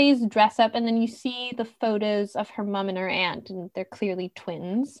plays dress up, and then you see the photos of her mum and her aunt, and they're clearly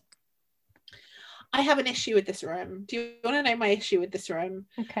twins. I have an issue with this room. Do you want to know my issue with this room?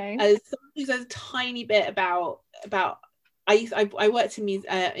 Okay. Someone who says a tiny bit about I worked in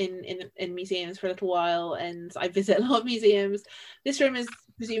museums for a little while, and I visit a lot of museums. This room has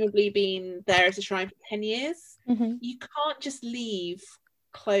presumably been there as a shrine for 10 years. Mm-hmm. You can't just leave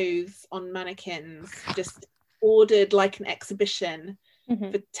clothes on mannequins just ordered like an exhibition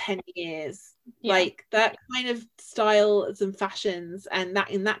for 10 years. Yeah. Like that kind of styles and fashions, and that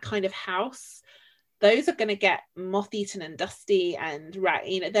in that kind of house, those are going to get moth-eaten and dusty, and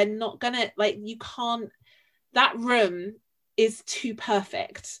they're not going to, like, you can't, that room is too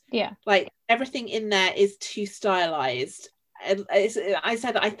perfect. Yeah. Like everything in there is too stylized. I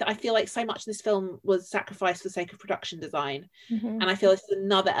said I feel like so much of this film was sacrificed for the sake of production design. And I feel this is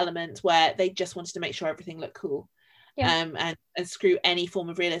another element where they just wanted to make sure everything looked cool. Yeah. And screw any form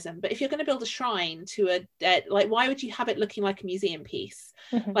of realism. But if you're going to build a shrine to a dead, like, why would you have it looking like a museum piece?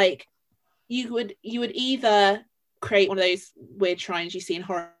 Like you would either create one of those weird shrines you see in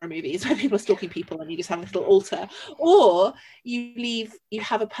horror movies where people are stalking people and you just have a little altar, or you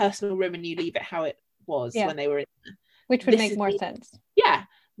have a personal room and you leave it how it was when they were in there. Which would make more sense. Yeah,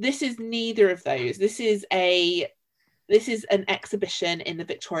 this is neither of those. This is an exhibition in the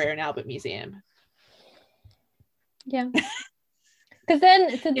Victoria and Albert Museum. Yeah. Because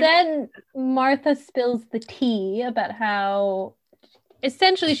then Martha spills the tea about how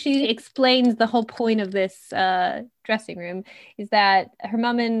essentially she explains the whole point of this dressing room is that her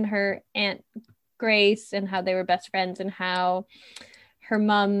mom and her aunt Grace, and how they were best friends, and how her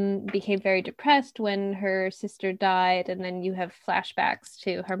mom became very depressed when her sister died, and then you have flashbacks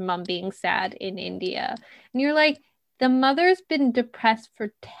to her mom being sad in India, and you're like, the mother's been depressed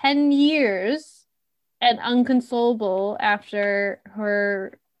for 10 years and unconsolable after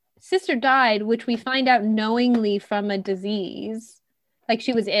her sister died, which we find out knowingly from a disease. Like,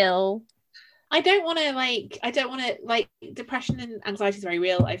 she was ill. I don't want to, depression and anxiety is very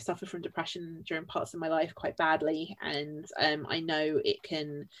real. I've suffered from depression during parts of my life quite badly, and I know it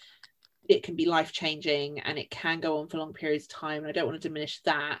can be life-changing, and it can go on for long periods of time, and I don't want to diminish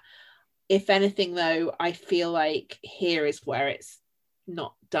that. If anything, though, I feel like here is where it's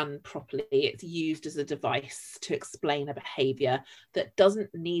not done properly. It's used as a device to explain a behavior that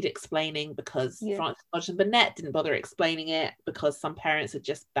doesn't need explaining, because Frances Hodgson Burnett didn't bother explaining it because some parents are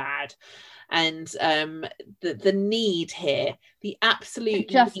just bad, and the need here, the absolute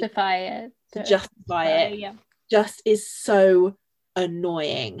to justify it just is so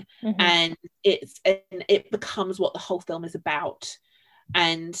annoying. And it becomes what the whole film is about,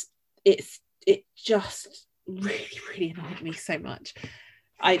 and it just really, really annoyed me so much.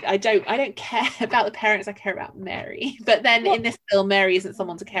 I don't care about the parents. I care about Mary. But then in this film, Mary isn't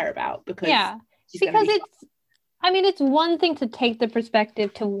someone to care about because it's one thing to take the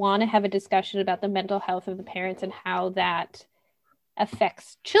perspective to want to have a discussion about the mental health of the parents and how that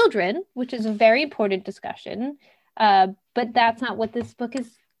affects children, which is a very important discussion. But that's not what this book is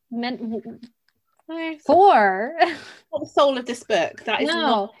meant for. Not the soul of this book. That is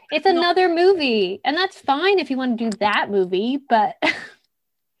it's another movie, and that's fine if you want to do that movie, but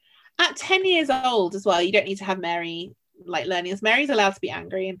at 10 years old as well, you don't need to have Mary learning this. Mary's allowed to be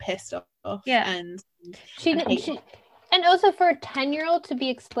angry and pissed off. Yeah. And and also for a 10-year-old to be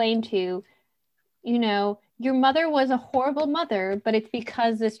explained to, your mother was a horrible mother, but it's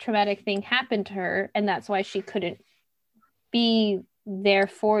because this traumatic thing happened to her, and that's why she couldn't be there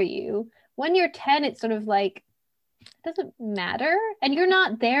for you. When you're 10, it's sort of like, it doesn't matter, and you're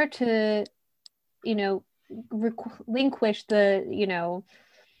not there to relinquish the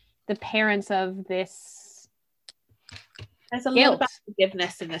parents of this. There's a lot about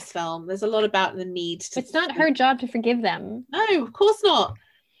forgiveness in this film. There's a lot about the need to. It's not her job to forgive them. No, of course not.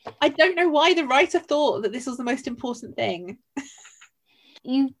 I don't know why the writer thought that this was the most important thing.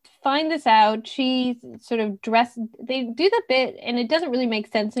 You find this out. She sort of they do the bit, and it doesn't really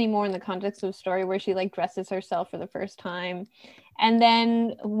make sense anymore in the context of the story, where she like dresses herself for the first time. And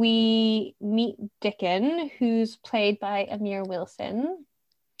then we meet Dickon, who's played by Amir Wilson.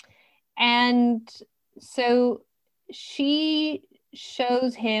 And so she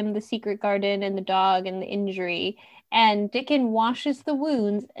shows him the secret garden and the dog and the injury, and Dickon washes the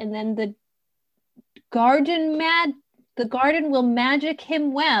wounds, and then the garden will magic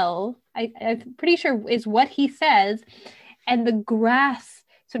him well. I'm pretty sure is what he says, and the grass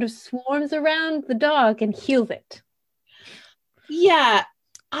sort of swarms around the dog and heals it. Yeah,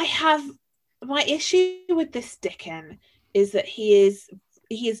 I have my issue with this Dickon is that he is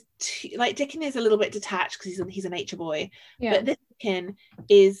like, Dickon is a little bit detached because he's a nature boy, but this Dickon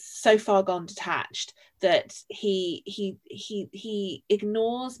is so far gone detached that he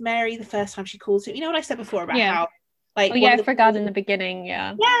ignores Mary the first time she calls him. You know what I said before about how, like, I forgot in the beginning.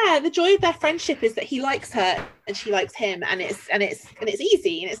 The joy of their friendship is that he likes her and she likes him, and it's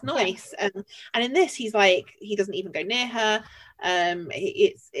easy and it's nice. And in this, he's like, he doesn't even go near her. I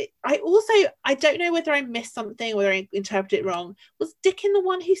don't know whether I missed something, whether I interpreted it wrong. Was Dickon the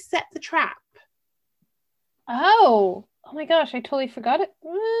one who set the trap? Oh my gosh, I totally forgot it.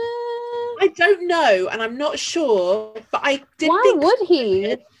 I don't know, and I'm not sure, but I did. Why would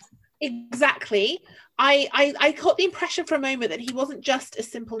he? Exactly. I got the impression for a moment that he wasn't just a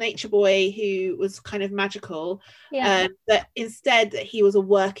simple nature boy who was kind of magical, that instead that he was a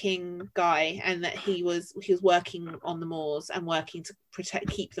working guy, and that he was working on the moors and working to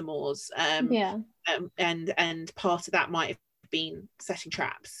keep the moors. And part of that might have been setting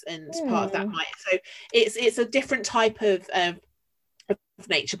traps, and part of that might. So it's a different type of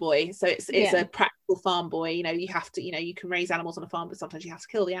nature boy. So it's a practical farm boy. You have to, you can raise animals on a farm, but sometimes you have to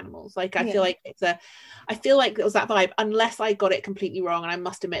kill the animals. Like, I feel like it was that vibe, unless I got it completely wrong. And I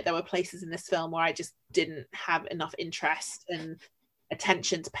must admit, there were places in this film where I just didn't have enough interest and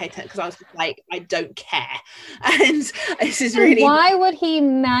attention to pay attention, because I was just like, I don't care. And this is really, why would he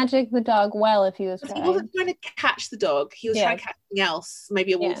magic the dog well if he was trying? He wasn't trying to catch the dog, he was trying to catch something else,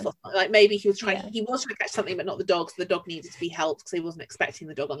 maybe a wolf or something. Like, maybe he was trying to catch something, but not the dog, so the dog needed to be helped because he wasn't expecting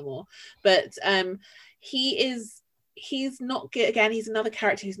the dog on the moor. But he's not good. Again, he's another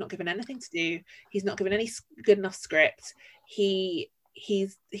character who's not given anything to do. He's not given any good enough script.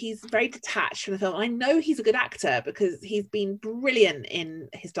 He's very detached from the film. I know he's a good actor because he's been brilliant in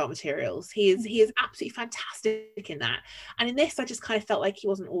his Dark Materials. He is absolutely fantastic in that. And in this, I just kind of felt like he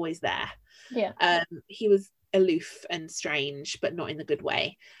wasn't always there. He was aloof and strange, but not in the good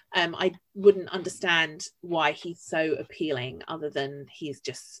way. I wouldn't understand why he's so appealing, other than he's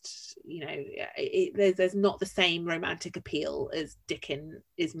just, there's not the same romantic appeal as Dickon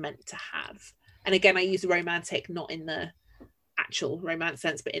is meant to have. And again, I use romantic not in the actual romance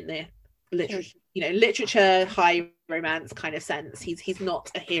sense, but in the literature high romance kind of sense. He's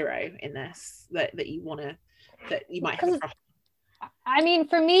not a hero in this that you might have a crush. I mean,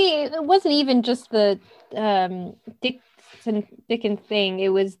 for me, it wasn't even just the Dickon thing. It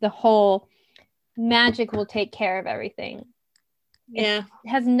was the whole magic will take care of everything. It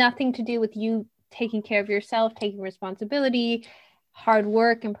has nothing to do with you taking care of yourself, taking responsibility, hard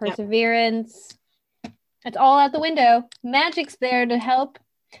work and perseverance. It's all out the window. Magic's there to help.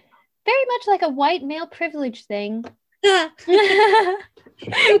 Very much like a white male privilege thing. It'll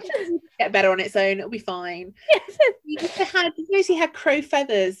get better on its own. It'll be fine. He had crow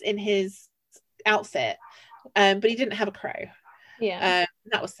feathers in his outfit, but he didn't have a crow. That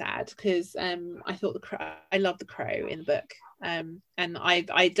was sad, because I thought I loved the crow in the book. And I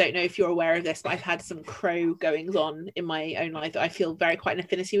don't know if you're aware of this, but I've had some crow goings on in my own life. I feel quite an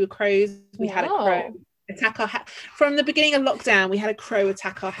affinity with crows. We had a crow attack our house from the beginning of lockdown. We had a crow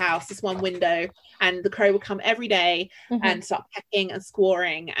attack our house, this one window, and the crow would come every day and start pecking and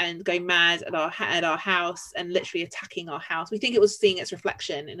squawing and going mad at our house and literally attacking our house. We think it was seeing its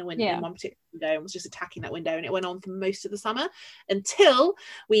reflection in a window, in one particular window, and was just attacking that window. And it went on for most of the summer until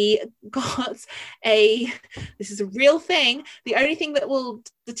we got this is a real thing, the only thing that will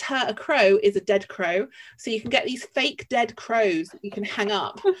deter a crow is a dead crow. So you can get these fake dead crows that you can hang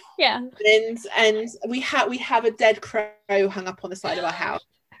up. And we have a dead crow hung up on the side of our house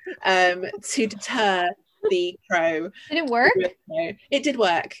to deter the crow. Did it work? It did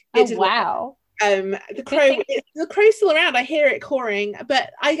work. Wow. The crow's still around. I hear it cawing,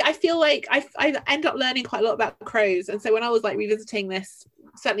 but I feel like I end up learning quite a lot about crows. And so when I was like revisiting this,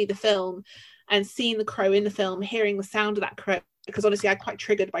 certainly the film, and seeing the crow in the film, hearing the sound of that crow, because honestly I'm quite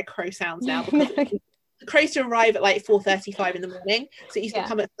triggered by crow sounds now, because the crows to arrive at like 4:35 in the morning, so it used to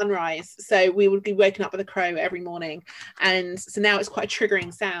come at sunrise, so we would be woken up with a crow every morning, and so now it's quite a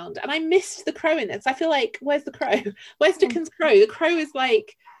triggering sound, and I missed the crow in this. I feel like, where's the crow? Where's Dickens' crow? The crow is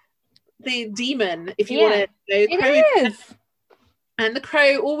like the demon, if you want to know. It is. And the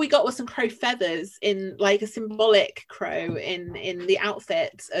crow, all we got was some crow feathers in like a symbolic crow in the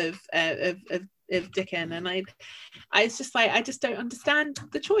outfit of Dickon, and I was just like, I just don't understand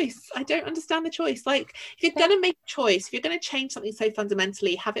the choice. I don't understand the choice. Like, if you're gonna make a choice, if you're gonna change something so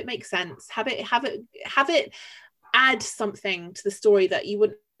fundamentally, have it make sense. Have it add something to the story that you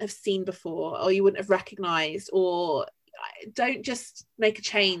wouldn't have seen before, or you wouldn't have recognized, or don't just make a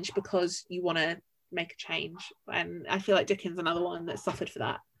change because you want to make a change. And I feel like Dickens another one that suffered for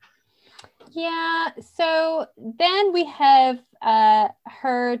that. Yeah, so then we have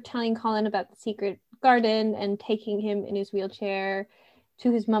her telling Colin about the secret garden and taking him in his wheelchair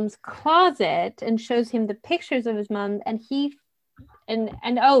to his mum's closet, and shows him the pictures of his mum, and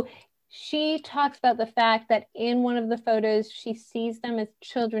she talks about the fact that in one of the photos she sees them as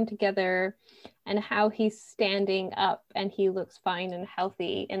children together, and how he's standing up and he looks fine and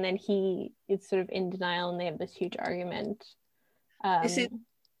healthy, and then he is sort of in denial, and they have this huge argument. This is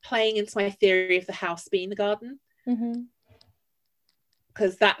playing into my theory of the house being the garden,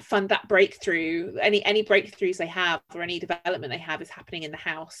 because that breakthrough, any breakthroughs they have, or any development they have, is happening in the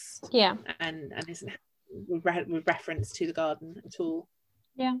house, and isn't with reference to the garden at all.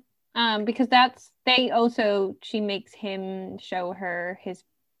 Because she makes him show her his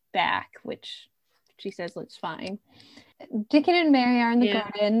back, which she says looks fine. Dickon and Mary are in the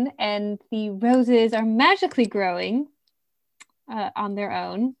garden, and the roses are magically growing on their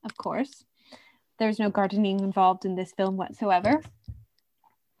own, of course. There's no gardening involved in this film whatsoever.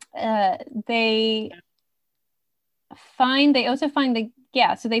 They found the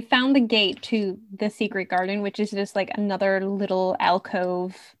gate to the secret garden, which is just like another little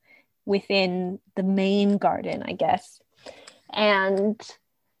alcove within the main garden, I guess. And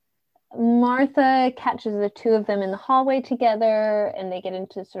Martha catches the two of them in the hallway together, and they get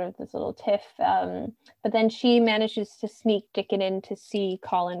into sort of this little tiff. But then she manages to sneak Dickon in to see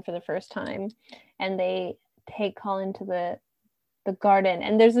Colin for the first time, and they take Colin to the garden.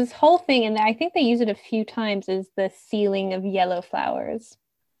 And there's this whole thing, and I think they use it a few times, is the ceiling of yellow flowers.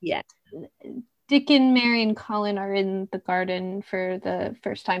 Yeah. Dickon, Mary, and Colin are in the garden for the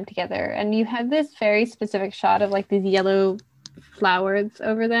first time together, and you have this very specific shot of like these yellow flowers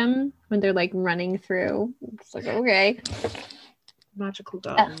over them when they're like running through. It's like, okay, magical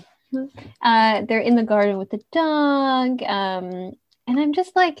garden. They're in the garden with the dog, and I'm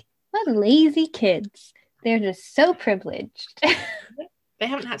just like, what lazy kids. They're just so privileged. They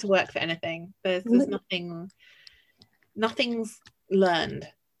haven't had to work for anything. There's nothing's learned.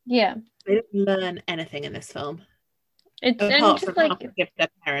 Yeah, they don't learn anything in this film. It's apart just from like how to give their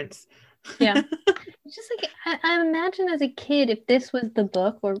parents. Yeah. It's just like, I imagine as a kid, if this was the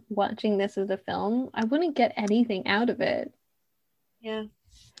book or watching this as a film, I wouldn't get anything out of it. Yeah.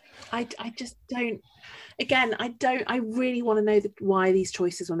 I just don't, again, I really want to know why these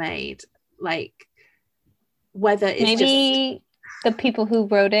choices were made. Like, whether it's maybe the people who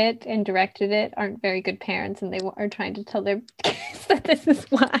wrote it and directed it aren't very good parents, and they are trying to tell their kids that this is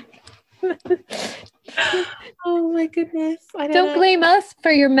why. Oh my goodness. Don't blame us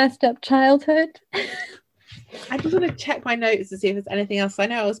for your messed up childhood. I just want to check my notes to see if there's anything else. I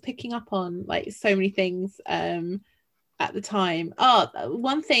know I was picking up on like so many things at the time.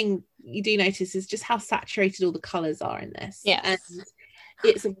 One thing you do notice is just how saturated all the colours are in this. Yes. And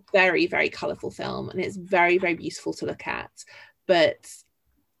it's a very, very colourful film, and it's very, very beautiful to look at. But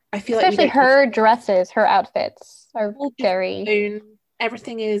I feel especially like her dresses, her outfits are very...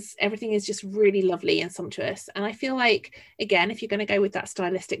 Everything is just really lovely and sumptuous, and I feel like, again, if you're going to go with that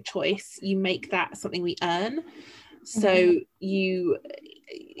stylistic choice, you make that something we earn. So you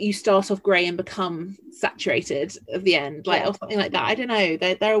start off grey and become saturated at the end, like, or something like that. I don't know,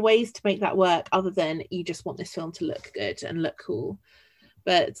 there are ways to make that work other than you just want this film to look good and look cool.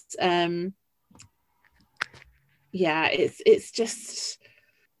 But it's just,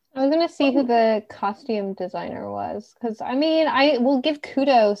 I was going to see who the costume designer was, because I mean, I will give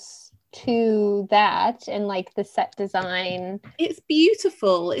kudos to that and like the set design. It's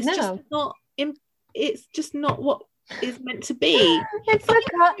beautiful. It's just not what is meant to be. It's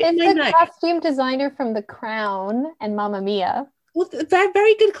the costume designer from The Crown and Mamma Mia. Well, they're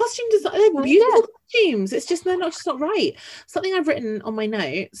very good costume design. They're beautiful costumes. It's just they're just not right. Something I've written on my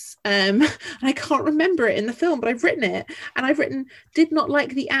notes, I can't remember it in the film, but I've written it, and I've written, did not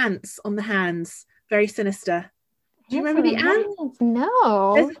like the ants on the hands. Very sinister. Do you remember the ants?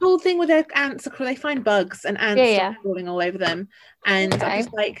 No. There's a whole thing with their ants. They find bugs and ants Yeah. crawling all over them. And Okay. I'm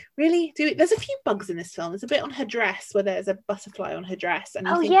just like, really? There's a few bugs in this film. There's a bit on her dress where there's a butterfly on her dress. And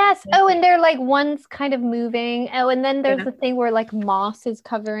yes. Oh, and they're like one's kind of moving. Oh, and then there's Yeah. the thing where like moss is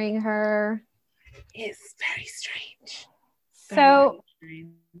covering her. It's very strange. So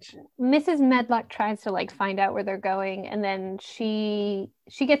Mrs. Medlock tries to like find out where they're going, and then she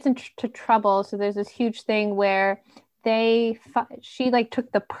gets into trouble. So there's this huge thing where she like took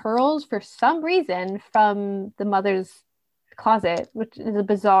the pearls for some reason from the mother's closet, which is a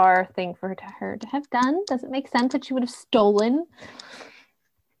bizarre thing for her to have done. Doesn't make sense that she would have stolen.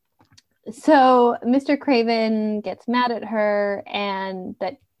 So Mr. Craven gets mad at her and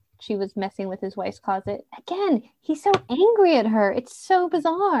that she was messing with his wife's closet. Again, he's so angry at her. It's so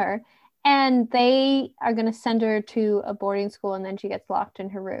bizarre. And they are going to send her to a boarding school, and then she gets locked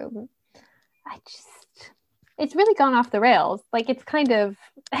in her room. It's really gone off the rails. Like, it's kind of...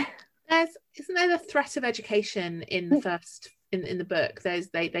 Isn't there the threat of education in the first... In the book, they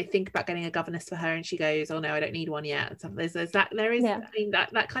think about getting a governess for her, and she goes, "Oh no, I don't need one yet." And there's that. There is, I mean,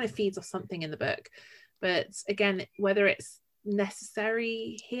 that kind of feeds off something in the book, but again, whether it's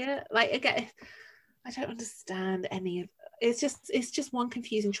necessary here, like, again, I don't understand any of. It's just one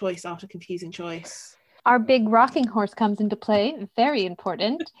confusing choice after confusing choice. Our big rocking horse comes into play, very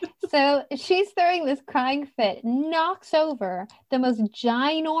important. So she's throwing this crying fit, knocks over the most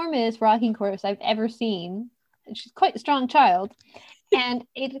ginormous rocking horse I've ever seen. She's quite a strong child, and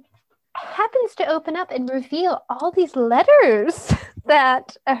it happens to open up and reveal all these letters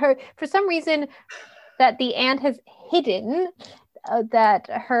that for some reason that the aunt has hidden, that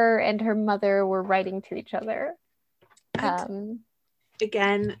her and her mother were writing to each other.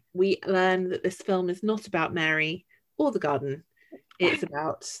 Again, we learn that this film is not about Mary or the garden. It's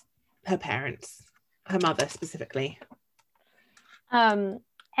about her parents, her mother specifically. And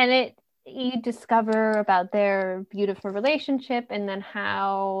you discover about their beautiful relationship, and then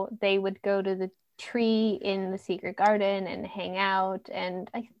how they would go to the tree in the secret garden and hang out. And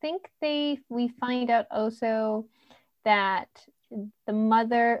I think we find out also that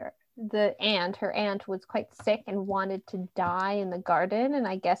her aunt was quite sick and wanted to die in the garden, and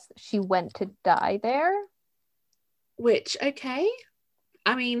I guess she went to die there. Which, okay,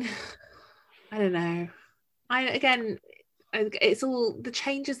 I mean, I don't know. It's all the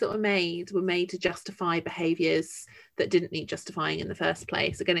changes that were made to justify behaviors that didn't need justifying in the first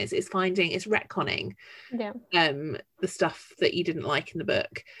place. Again, it's retconning the stuff that you didn't like in the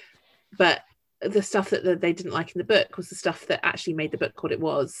book, but the stuff that they didn't like in the book was the stuff that actually made the book what it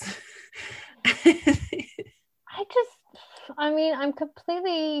was. I'm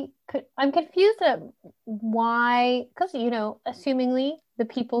confused at why, because, assumingly the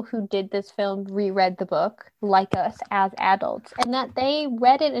people who did this film reread the book like us as adults, and that they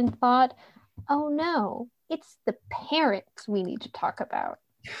read it and thought, oh no, it's the parents we need to talk about.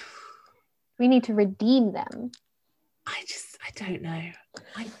 We need to redeem them. I don't know.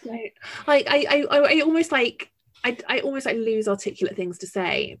 I don't like. I almost like. I almost like lose articulate things to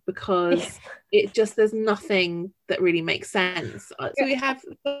say, because there's nothing that really makes sense. So we have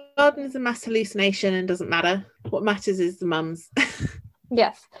the garden is a mass hallucination and doesn't matter. What matters is the mums.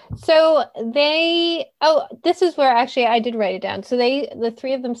 Yes. So this is where actually I did write it down. So the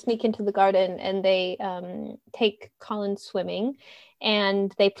three of them sneak into the garden, and they take Colin swimming,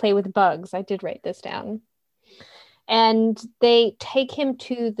 and they play with bugs. I did write this down. And they take him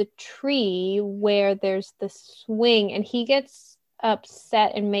to the tree where there's the swing, and he gets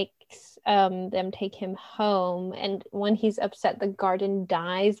upset and makes them take him home. And when he's upset, the garden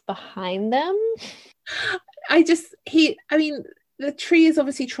dies behind them. The tree is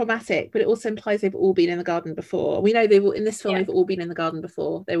obviously traumatic, but it also implies they've all been in the garden before. We know they've all been in the garden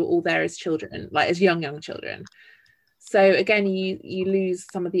before. They were all there as children, like as young children. So again, you lose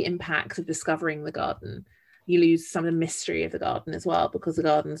some of the impacts of discovering the garden. You lose some of the mystery of the garden as well, because the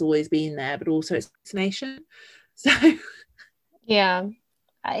garden's always been there, but also it's a nation. So yeah.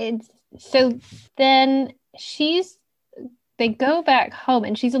 So then they go back home,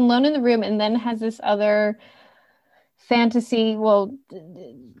 and she's alone in the room, and then has this other fantasy,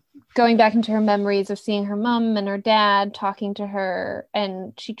 going back into her memories of seeing her mom and her dad talking to her,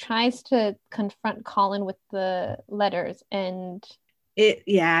 and she tries to confront Colin with the letters, and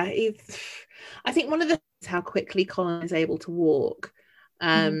I think one of the how quickly Colin is able to walk,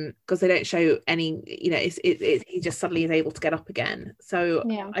 because they don't show any, he just suddenly is able to get up again. So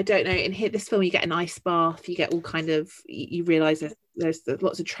I don't know, in this film you get an ice bath, you get all kind of, you realize there's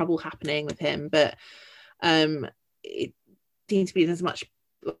lots of trouble happening with him, but it seems to be as much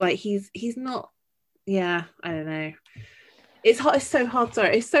like he's not yeah, I don't know. It's hard. It's so hard.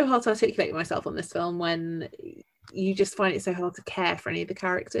 Sorry, it's so hard to articulate myself on this film when you just find it so hard to care for any of the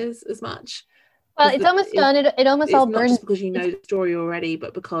characters as much. Well, it's almost done. It almost all not burns. just because you know the story already,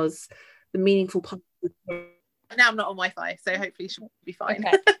 but because the meaningful part of the story. Now I'm not on Wi-Fi, so hopefully she'll be fine.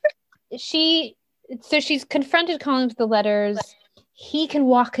 Okay. She's confronted Colin with the letters. He can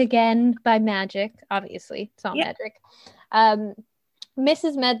walk again by magic. Obviously, it's not magic.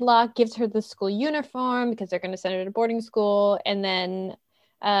 Mrs. Medlock gives her the school uniform because they're going to send her to boarding school, and then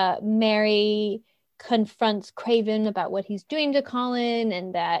Mary confronts Craven about what he's doing to Colin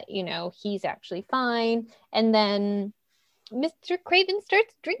and that, you know, he's actually fine. And then Mr. Craven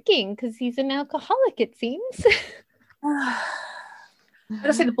starts drinking because he's an alcoholic, it seems. I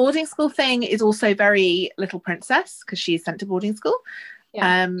gotta say, the boarding school thing is also very Little Princess because she's sent to boarding school.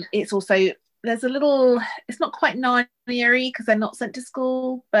 It's also, there's a little, it's not quite Narnia-y because they're not sent to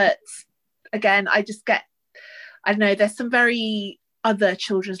school, but again, I don't know, there's some very other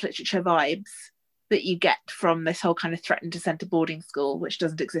children's literature vibes that you get from this whole kind of threatened to send to boarding school, which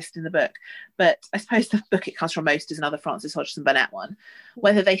doesn't exist in the book. But I suppose the book it comes from most is another Frances Hodgson Burnett one.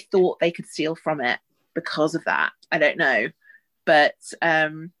 Whether they thought they could steal from it because of that, I don't know. But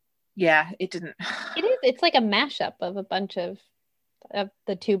it didn't. It's like a mashup of a bunch of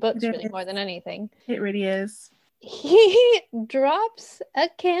the two books, really, more than anything. It really is. He drops a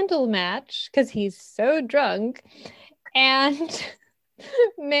candle match because he's so drunk, and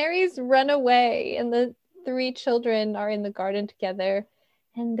Mary's run away, and the three children are in the garden together,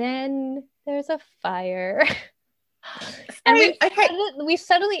 and then there's a fire. And we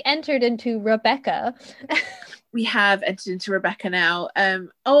suddenly entered into Rebecca. We have entered into Rebecca now,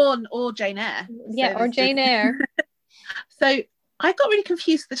 or Jane Eyre. Or Jane Eyre. So I got really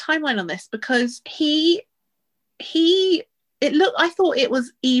confused with the timeline on this because I thought it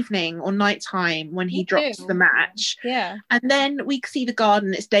was evening or nighttime when he drops the match. Yeah. And then we see the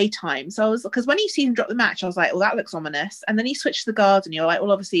garden, it's daytime. So because when you see him drop the match, I was like, well, that looks ominous. And then he switched to the garden. You're like,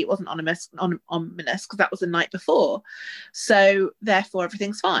 well, obviously it wasn't ominous because that was the night before. So therefore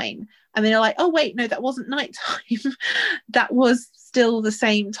everything's fine. And then you're like, oh, wait, no, that wasn't nighttime. That was still the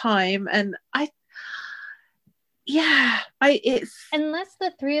same time. And it's... Unless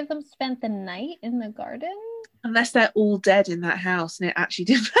the three of them spent the night in the garden? Unless they're all dead in that house and it actually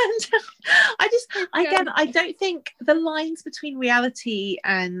did burn down. I don't think the lines between reality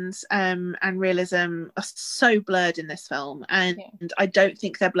and realism are so blurred in this film, and I don't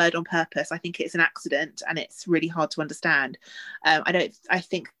think they're blurred on purpose. I think it's an accident and it's really hard to understand. I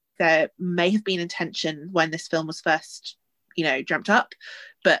think there may have been intention when this film was first, dreamt up,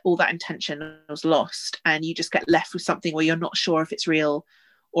 but all that intention was lost, and you just get left with something where you're not sure if it's real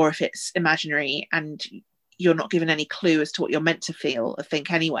or if it's imaginary, and you're not given any clue as to what you're meant to feel or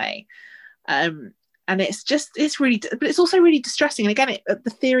think anyway. And it's really, but it's also really distressing. And again,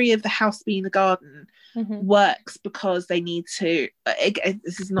 the theory of the house being the garden works because they need to,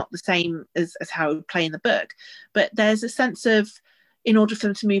 this is not the same as how it would play in the book, but there's a sense of, in order for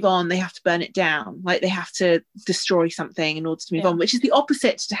them to move on, they have to burn it down. Like they have to destroy something in order to move on, which is the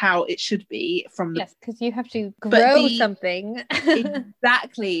opposite to how it should be from the... Yes, because you have to grow something.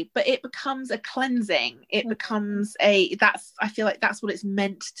 Exactly. But it becomes a cleansing. It becomes I feel like that's what it's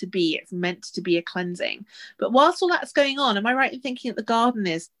meant to be. It's meant to be a cleansing. But whilst all that's going on, am I right in thinking that the garden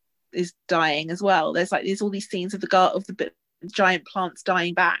is dying as well? There's all these scenes of the giant plants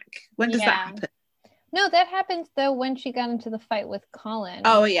dying back. When does that happen? No, that happens though when she got into the fight with Colin.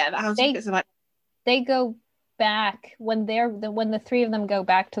 Oh yeah, that happens. They go back when the three of them go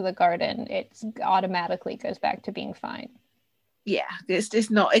back to the garden. It automatically goes back to being fine. Yeah, it's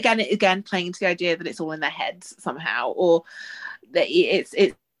not again playing into the idea that it's all in their heads somehow, or that it's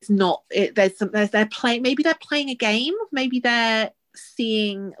not. They're playing. Maybe they're playing a game. Maybe they're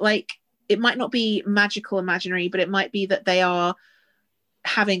seeing, like, it might not be magical imaginary, but it might be that they are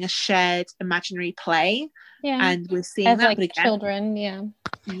having a shared imaginary play, and we're seeing as that, like but again, children,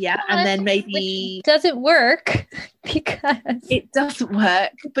 and then maybe doesn't work because it doesn't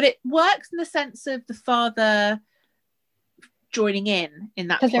work, but it works in the sense of the father joining in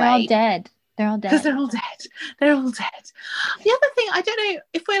that play. They're all dead. The other thing, I don't know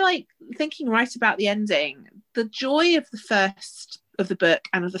if we're like thinking right about the ending. The joy of the book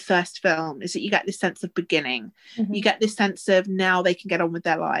and of the first film is that you get this sense of beginning. You get this sense of now they can get on with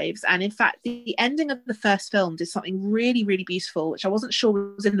their lives. And in fact, the ending of the first film did something really, really beautiful, which I wasn't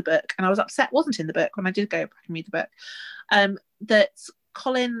sure was in the book, and I was upset wasn't in the book when I did go back and read the book. That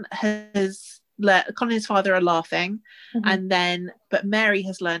Colin and his father are laughing, but Mary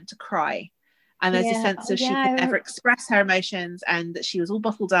has learned to cry. and there's a sense of she could never express her emotions and that she was all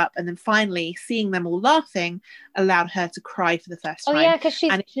bottled up, and then finally seeing them all laughing allowed her to cry for the first time. Oh yeah, because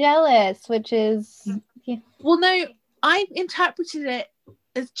she's jealous, which is well, no, I interpreted it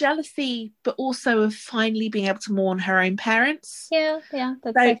as jealousy, but also of finally being able to mourn her own parents. Yeah,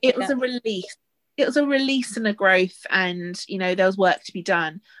 so it was a release. It was a release and a growth, and there was work to be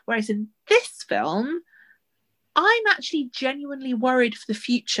done. Whereas in this film, I'm actually genuinely worried for the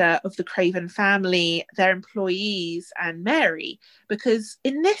future of the Craven family, their employees, and Mary, because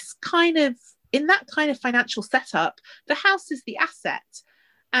in that kind of financial setup, the house is the asset,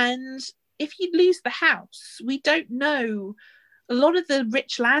 and if you lose the house, we don't know. A lot of the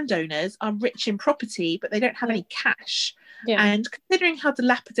rich landowners are rich in property, but they don't have any cash. Yeah. And considering how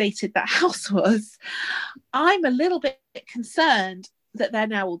dilapidated that house was, I'm a little bit concerned that they're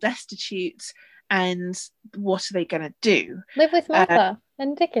now all destitute. And what are they going to do? Live with Martha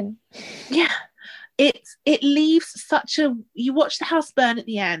and Dickon. Yeah. It leaves you watch the house burn at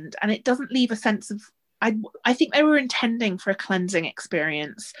the end, and it doesn't leave a sense of, I think they were intending for a cleansing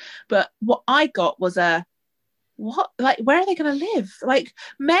experience, but what I got was where are they going to live? Like,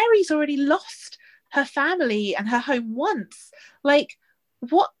 Mary's already lost her family and her home once. Like,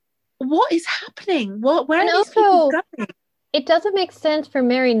 what is happening? Where are these people going? It doesn't make sense for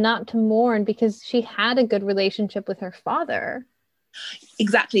Mary not to mourn because she had a good relationship with her father.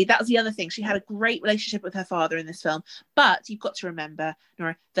 Exactly. That was the other thing. She had a great relationship with her father in this film. But you've got to remember,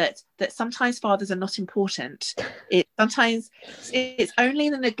 Nora, that sometimes fathers are not important. Sometimes it's only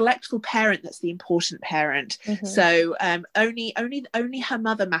the neglectful parent that's the important parent. Mm-hmm. So only her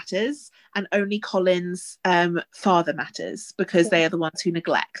mother matters, and only Colin's father matters, because they are the ones who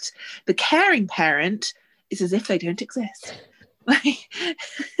neglect. The caring parent is as if they don't exist.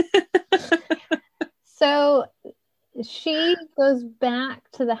 So she goes back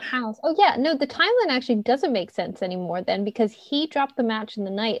to the house. Oh yeah, no, the timeline actually doesn't make sense anymore then, because he dropped the match in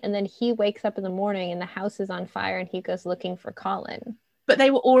the night and then he wakes up in the morning and the house is on fire and he goes looking for Colin. But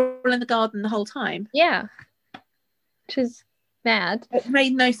they were all in the garden the whole time. Yeah. Which is mad. It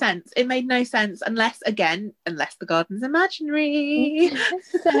made no sense. It made no sense unless the garden's imaginary.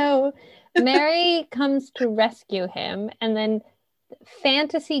 So Mary comes to rescue him, and then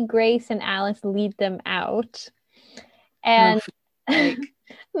Fantasy, Grace, and Alice lead them out. And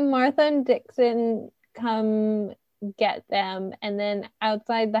Martha and Dixon come get them, and then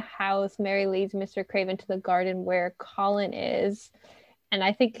outside the house, Mary leads Mr. Craven to the garden where Colin is, and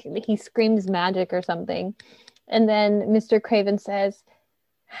I think he screams magic or something. And then Mr. Craven says,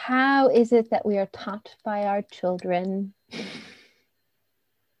 "How is it that we are taught by our children?"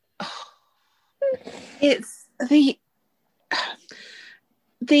 It's the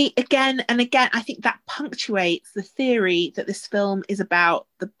again and again, I think that punctuates the theory that this film is about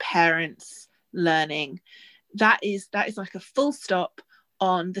the parents learning. That is like a full stop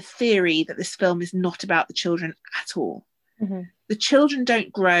on the theory that this film is not about the children at all. Mm-hmm. The children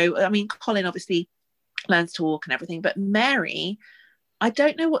don't grow. I mean, Colin obviously learns to walk and everything, but Mary, I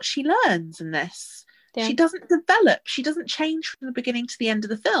don't know what she learns in this. Yeah. She doesn't develop. She doesn't change from the beginning to the end of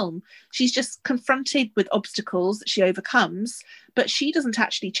the film. She's just confronted with obstacles that she overcomes, but she doesn't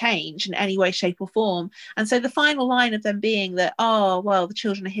actually change in any way, shape, or form. And so the final line of them being that, oh, well, the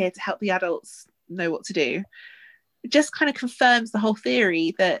children are here to help the adults know what to do, it just kind of confirms the whole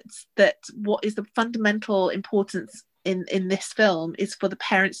theory that what is the fundamental importance in this film is for the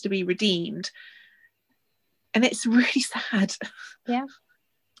parents to be redeemed. And it's really sad. Yeah.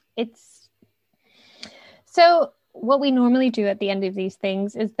 So what we normally do at the end of these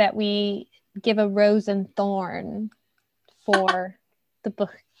things is that we give a rose and thorn for the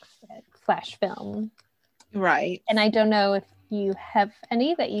book / film. Right. And I don't know if you have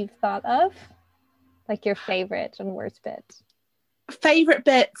any that you've thought of, like your favorite and worst bits. Favorite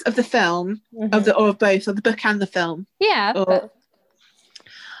bits of the film, mm-hmm. of both the book and the film. Yeah.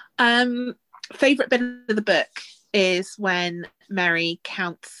 Favorite bit of the book is when Mary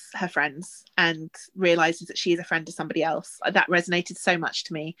counts her friends and realizes that she is a friend to somebody else. That resonated so much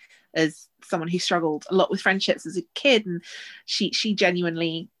to me as someone who struggled a lot with friendships as a kid, and she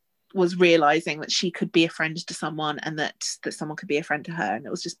genuinely was realizing that she could be a friend to someone, and that someone could be a friend to her, and it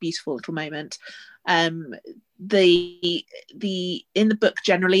was just a beautiful little moment. The in the book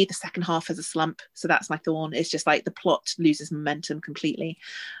generally the second half has a slump, so that's my thorn. It's just like the plot loses momentum completely.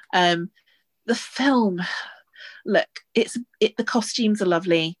 The film, look, the costumes are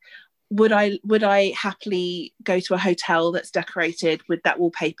lovely. Would I happily go to a hotel that's decorated with that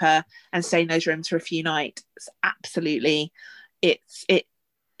wallpaper and stay in those rooms for a few nights? Absolutely. I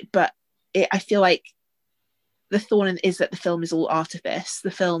feel like the thorn is that the film is all artifice. The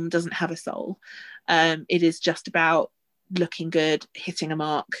film doesn't have a soul. It is just about looking good, hitting a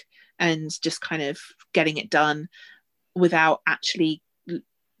mark, and just kind of getting it done without actually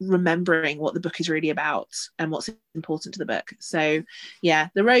remembering what the book is really about and what's important to the book. So yeah,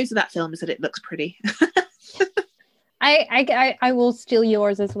 the rose of that film is that it looks pretty. I will steal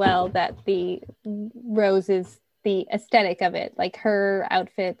yours as well, that the rose is the aesthetic of it. Like her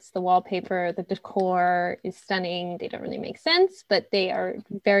outfits, the wallpaper, the decor is stunning. They don't really make sense, but they are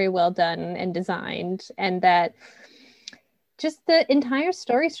very well done and designed. And that just the entire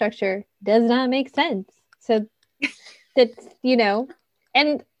story structure does not make sense. So that's, you know,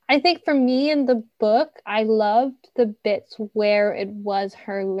 and I think for me in the book, I loved the bits where it was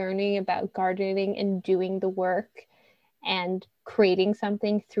her learning about gardening and doing the work and creating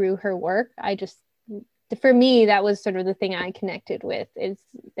something through her work. For me, that was sort of the thing I connected with, is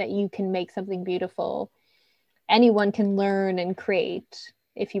that you can make something beautiful. Anyone can learn and create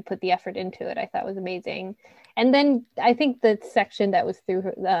if you put the effort into it. I thought was amazing. And then I think the section that was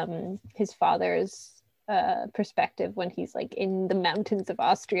through his father's perspective when he's like in the mountains of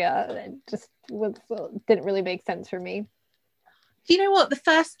Austria, didn't really make sense for me. Do you know what, the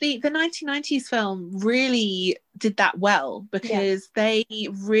 1990s film really did that well, because they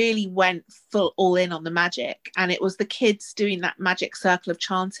really went all in on the magic, and it was the kids doing that magic circle of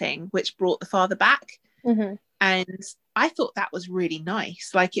chanting which brought the father back. Mm-hmm. And I thought that was really nice.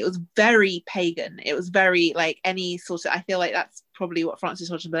 Like, it was very pagan. It was very like any sort of, I feel like that's probably what Frances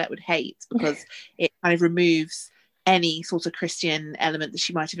Hodgson Burnett would hate, because it kind of removes any sort of Christian element that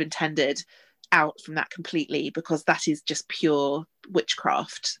she might have intended out from that completely, because that is just pure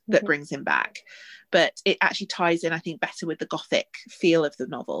witchcraft that brings him back. But it actually ties in, I think, better with the gothic feel of the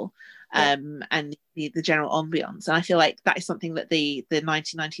novel, and the general ambience. And I feel like that is something that the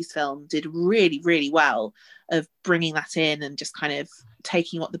 1990s film did really, really well, of bringing that in and just kind of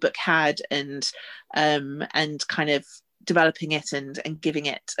taking what the book had and kind of developing it and giving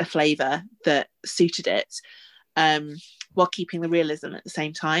it a flavour that suited it, while keeping the realism at the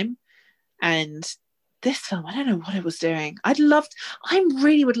same time. And this film, I don't know what it was doing. I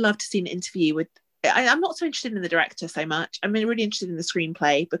really would love to see an interview with, I'm not so interested in the director so much. I'm really interested in the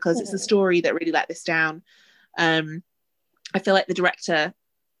screenplay, because it's the story that really let this down. I feel like the director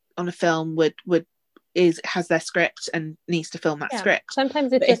on a film has their script and needs to film that script.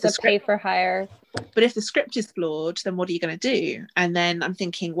 Sometimes it's just a pay for hire. But if the script is flawed, then what are you going to do? And then I'm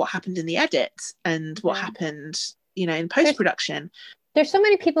thinking, what happened in the edit and what happened, in post-production? There's so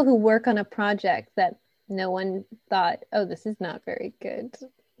many people who work on a project that no one thought, oh, this is not very good.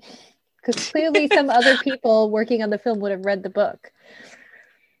 Because clearly some other people working on the film would have read the book.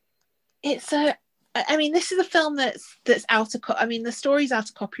 This is a film that's out of, the story's out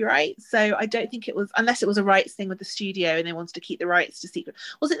of copyright. So I don't think it was, unless it was a rights thing with the studio and they wanted to keep the rights to Secret.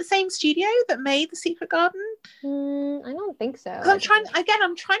 Was it the same studio that made The Secret Garden? I don't think so. I'm trying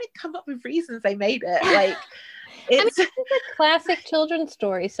to come up with reasons they made it. Like, it's a classic children's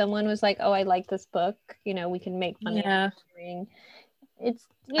story. Someone was like, oh, I like this book. We can make money. Yeah. It's,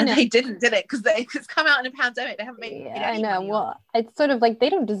 and they did it because it's come out in a pandemic. They haven't made any money. Well, it's sort of like they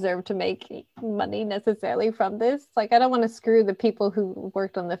don't deserve to make money necessarily from this. Like, I don't want to screw the people who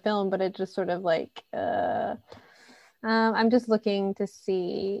worked on the film, but it just sort of like I'm just looking to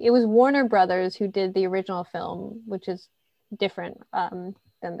see. It was Warner Brothers who did the original film, which is different than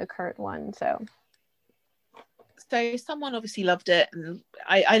the current one. So someone obviously loved it, and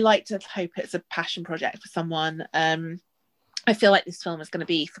I like to hope it's a passion project for someone. I feel like this film is going to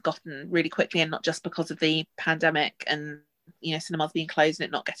be forgotten really quickly, and not just because of the pandemic and cinemas being closed and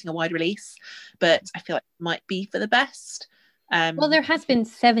it not getting a wide release, but I feel like it might be for the best. Well, there has been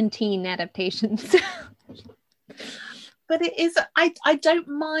 17 adaptations. But it is, I don't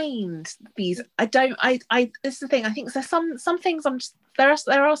mind these. This is the thing. I think there's some things there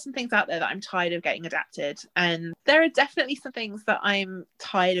are some things out there that I'm tired of getting adapted, and there are definitely some things that I'm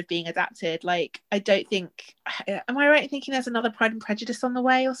tired of being adapted. Like, I don't think, am I right in thinking there's another Pride and Prejudice on the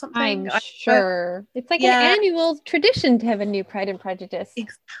way or something? I'm sure. It's like an annual tradition to have a new Pride and Prejudice.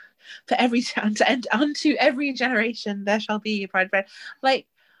 For every unto every generation there shall be a Pride and Prejudice. Like,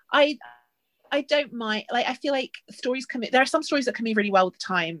 I don't mind. Like, I feel like there are some stories that can be really well with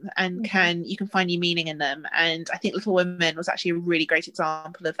time and you can find new meaning in them. And I think Little Women was actually a really great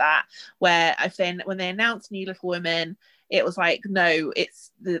example of that, where when they announced New Little Women, it was like, no,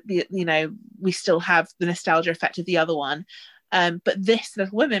 it's the we still have the nostalgia effect of the other one. But this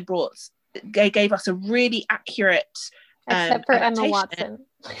Little Women gave us a really accurate except for Emma Watson.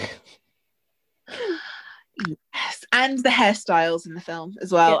 Yes, and the hairstyles in the film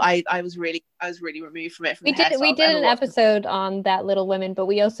as well. Yeah. I was really removed from it. We did an episode on that Little Women, but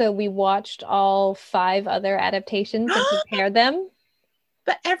we watched all 5 other adaptations and compared them.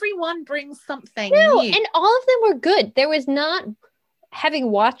 But everyone brings something new, and all of them were good. There was not,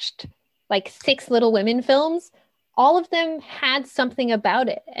 having watched like 6 Little Women films, all of them had something about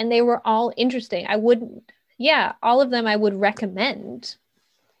it, and they were all interesting. All of them I would recommend.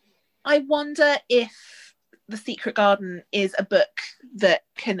 I wonder if The Secret Garden is a book that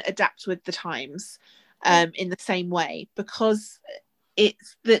can adapt with the times in the same way, because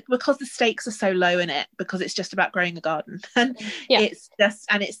because the stakes are so low in it, because it's just about growing a garden, and it's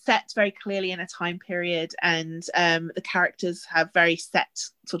set very clearly in a time period, and the characters have very set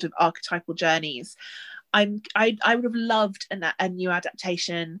sort of archetypal journeys. I would have loved a new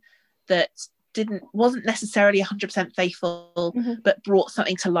adaptation that wasn't necessarily 100% faithful, but brought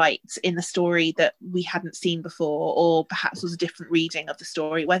something to light in the story that we hadn't seen before, or perhaps was a different reading of the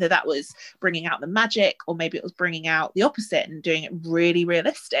story, whether that was bringing out the magic, or maybe it was bringing out the opposite and doing it really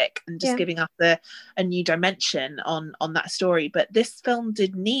realistic and just giving us a new dimension on that story. But this film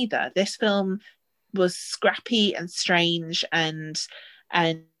did neither. This film was scrappy and strange and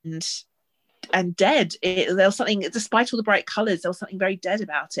dead. There was something, despite all the bright colors, there was something very dead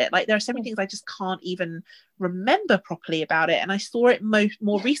about it. Like, there are so many things I just can't even remember properly about it, and I saw it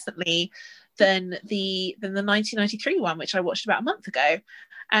more recently than the 1993 one, which I watched about a month ago.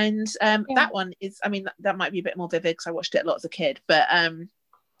 And that one is, I mean, that might be a bit more vivid because I watched it a lot as a kid, but and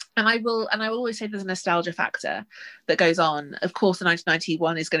I will always say there's a nostalgia factor that goes on. Of course the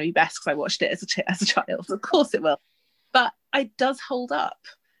 1991 is going to be best because I watched it as a child, of course it will, but it does hold up.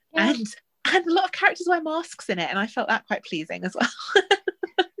 And a lot of characters wear masks in it, and I felt that quite pleasing as well.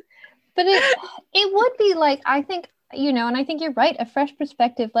 But it would be like, I think, and I think you're right, a fresh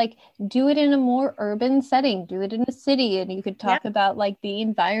perspective. Like, do it in a more urban setting, do it in a city, and you could talk about like the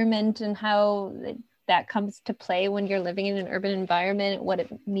environment and how that comes to play when you're living in an urban environment, what it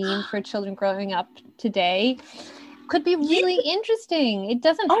means for children growing up today. Could be really interesting. It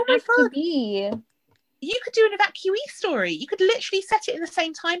doesn't have to be. You could do an evacuee story. You could literally set it in the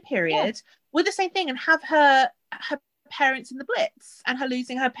same time period with the same thing, and have her parents in the Blitz, and her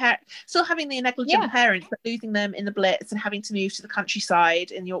losing her still having the negligent parents, but losing them in the Blitz, and having to move to the countryside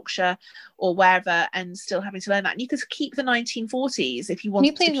in Yorkshire or wherever, and still having to learn that. And you could keep the 1940s if you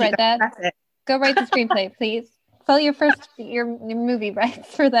wanted. Can you please write that? Go write the screenplay, please. Sell your movie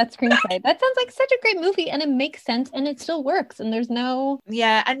rights for that screenplay. That sounds like such a great movie, and it makes sense, and it still works, and there's no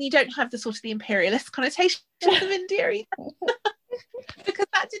and you don't have the sort of the imperialist connotations of India either. Because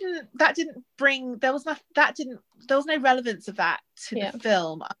that didn't bring, there was no relevance of that to the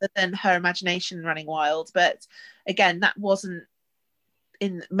film other than her imagination running wild. But again, that wasn't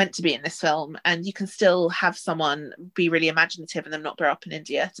meant to be in this film, and you can still have someone be really imaginative and them not grow up in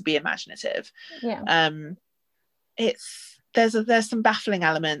India to be imaginative. There's some baffling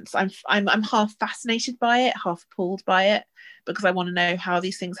elements. I'm half fascinated by it, half appalled by it, because I want to know how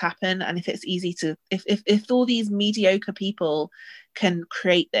these things happen, and if it's easy to, if all these mediocre people can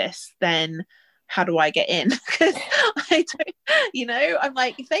create this, then how do I get in? Because I don't, I'm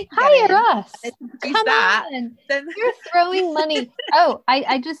like, if they can hire us, come on, then you're throwing money.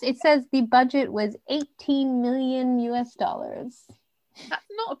 It says the budget was $18 million. That's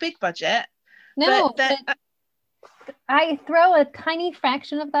not a big budget. No, but I throw a tiny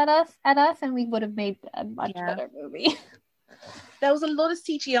fraction of that at us, and we would have made a much better movie. There was a lot of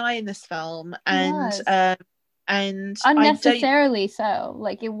CGI in this film, and unnecessarily so.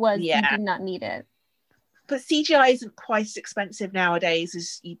 Like, it was, you did not need it. But CGI isn't quite as expensive nowadays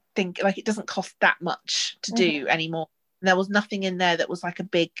as you think. Like, it doesn't cost that much to do anymore. And there was nothing in there that was like a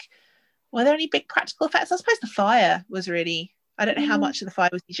big. Were there any big practical effects? I suppose the fire was really. I don't know how much of the fire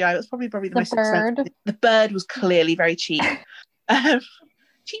was CGI. It was probably the most expensive. The bird was clearly very cheap.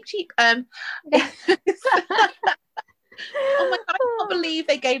 Cheap. Oh my god, I can't believe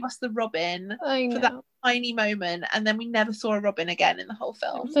they gave us the Robin for that tiny moment, and then we never saw a Robin again in the whole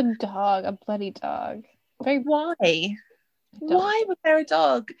film. It's a dog, a bloody dog. Why was there a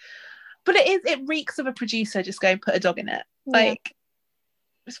dog? But it reeks of a producer just going put a dog in it. Like,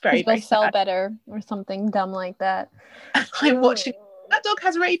 it's very, very sell better or something dumb like that. I'm watching. That dog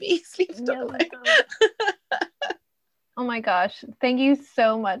has rabies. Oh my gosh. Thank you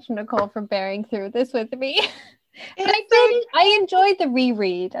so much, Nicole, for bearing through this with me. But I enjoyed the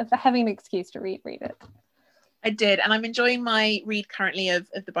reread of having an excuse to reread it. I did, and I'm enjoying my read currently of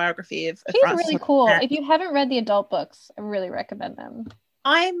the biography of She's Frances. Really cool. If you haven't read the adult books, I really recommend them.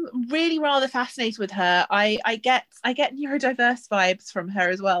 I'm really rather fascinated with her. I get neurodiverse vibes from her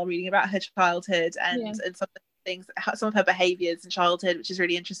as well, reading about her childhood and some of the things, some of her behaviors in childhood, which is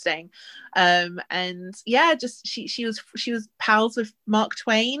really interesting. And yeah, just she was pals with Mark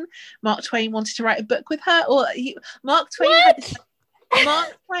Twain. Mark Twain wanted to write a book with her, Mark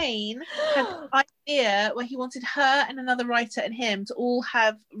Twain had this idea where he wanted her and another writer and him to all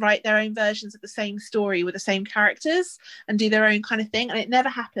write their own versions of the same story with the same characters and do their own kind of thing, and it never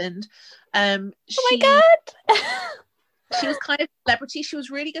happened. Oh my god. She was kind of a celebrity. She was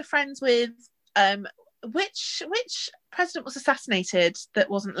really good friends with which president was assassinated that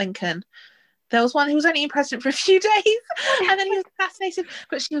wasn't Lincoln? There was one who was only in president for a few days and then he was assassinated,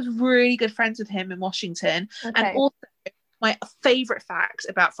 but she was really good friends with him in Washington. And also, my favourite fact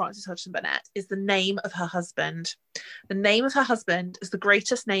about Frances Hodgson Burnett is the name of her husband. The name of her husband is the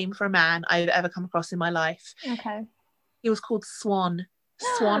greatest name for a man I've ever come across in my life. Okay. He was called Swan.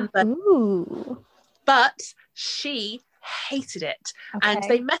 Swan Burnett. Ooh. But she hated it. Okay. And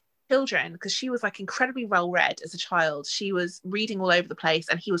they met children because she was like incredibly well read as a child. She was reading all over the place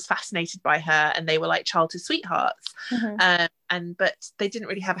and he was fascinated by her and they were like childhood sweethearts. But they didn't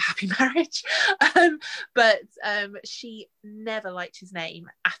really have a happy marriage. But she never liked his name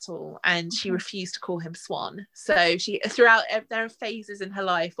at all and she refused to call him Swan. So she throughout there are phases in her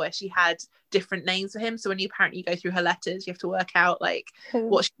life where she had different names for him. So when you apparently go through her letters, you have to work out like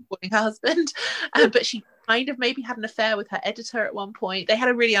what she's calling her husband. But she kind of maybe had an affair with her editor at one point. They had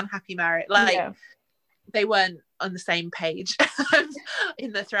a really unhappy marriage. They weren't on the same page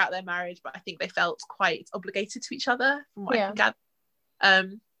throughout their marriage, but I think they felt quite obligated to each other from what I can gather.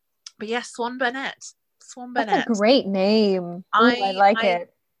 But yeah, Swan Burnett. That's a great name. I like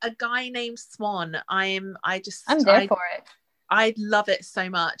it. A guy named Swan. I'm there for it. I love it so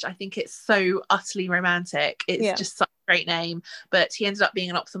much. I think it's so utterly romantic. It's just such a great name. But he ended up being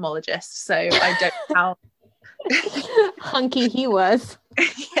an ophthalmologist, so I don't know how hunky he was.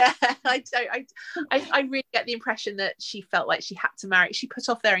 Yeah, I really get the impression that she felt like she had to marry. She put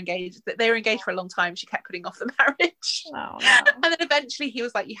off their engagement. They were engaged for a long time. She kept putting off the marriage. Oh, no. And then eventually he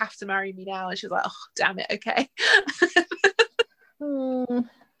was like, "You have to marry me now." And she was like, "Oh, damn it, okay."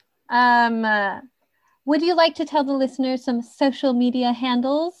 Would you like to tell the listeners some social media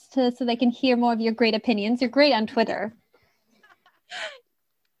handles so they can hear more of your great opinions? You're great on Twitter.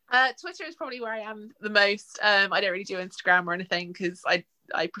 Twitter is probably where I am the most. I don't really do Instagram or anything because I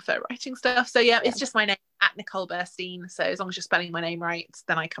prefer writing stuff. So yeah, it's just my name at Nicole Burstein. So as long as you're spelling my name right,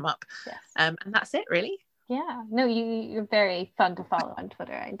 then I come up. Yes. And that's it, really. Yeah. No, you're very fun to follow on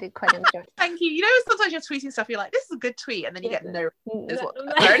Twitter. I did quite enjoy it. Thank you. You know, sometimes you're tweeting stuff, you're like, this is a good tweet, and then you get no.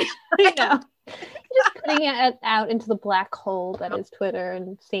 I know. Just putting it out into the black hole that is Twitter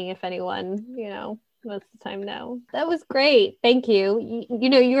and seeing if anyone, most of the time no. That was great. Thank you.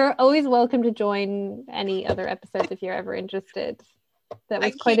 You're always welcome to join any other episodes if you're ever interested. That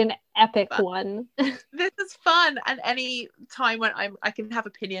was quite an epic one. This is fun, and any time when I can have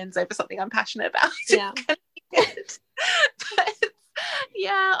opinions over something I'm passionate about. Yeah. But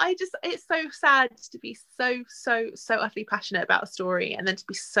yeah, it's so sad to be so utterly passionate about a story and then to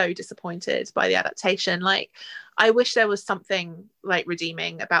be so disappointed by the adaptation. Like, I wish there was something like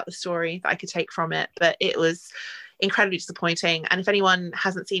redeeming about the story that I could take from it, but it was incredibly disappointing. And if anyone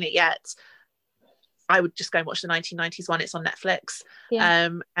hasn't seen it yet, I would just go and watch the 1990s one. It's on Netflix.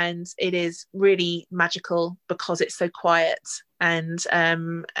 And it is really magical because it's so quiet. And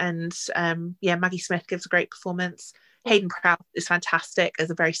Maggie Smith gives a great performance. Hayden Prout is fantastic as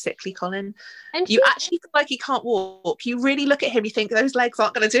a very sickly Colin. And you actually feel like he can't walk. You really look at him, you think those legs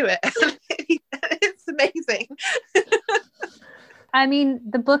aren't going to do it. It's amazing. I mean,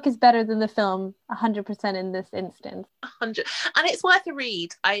 the book is better than the film 100% in this instance. 100, and it's worth a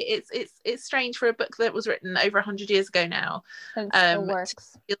read. It's strange for a book that was written over 100 years ago now. And still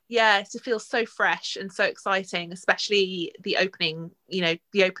works. To feel so fresh and so exciting, especially the opening.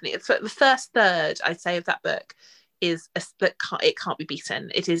 The first third, I'd say, of that book it can't be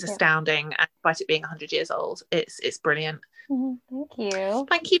beaten. It is astounding, and despite it being 100 years old, it's brilliant. Thank you.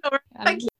 Thank you, Laura. Thank you.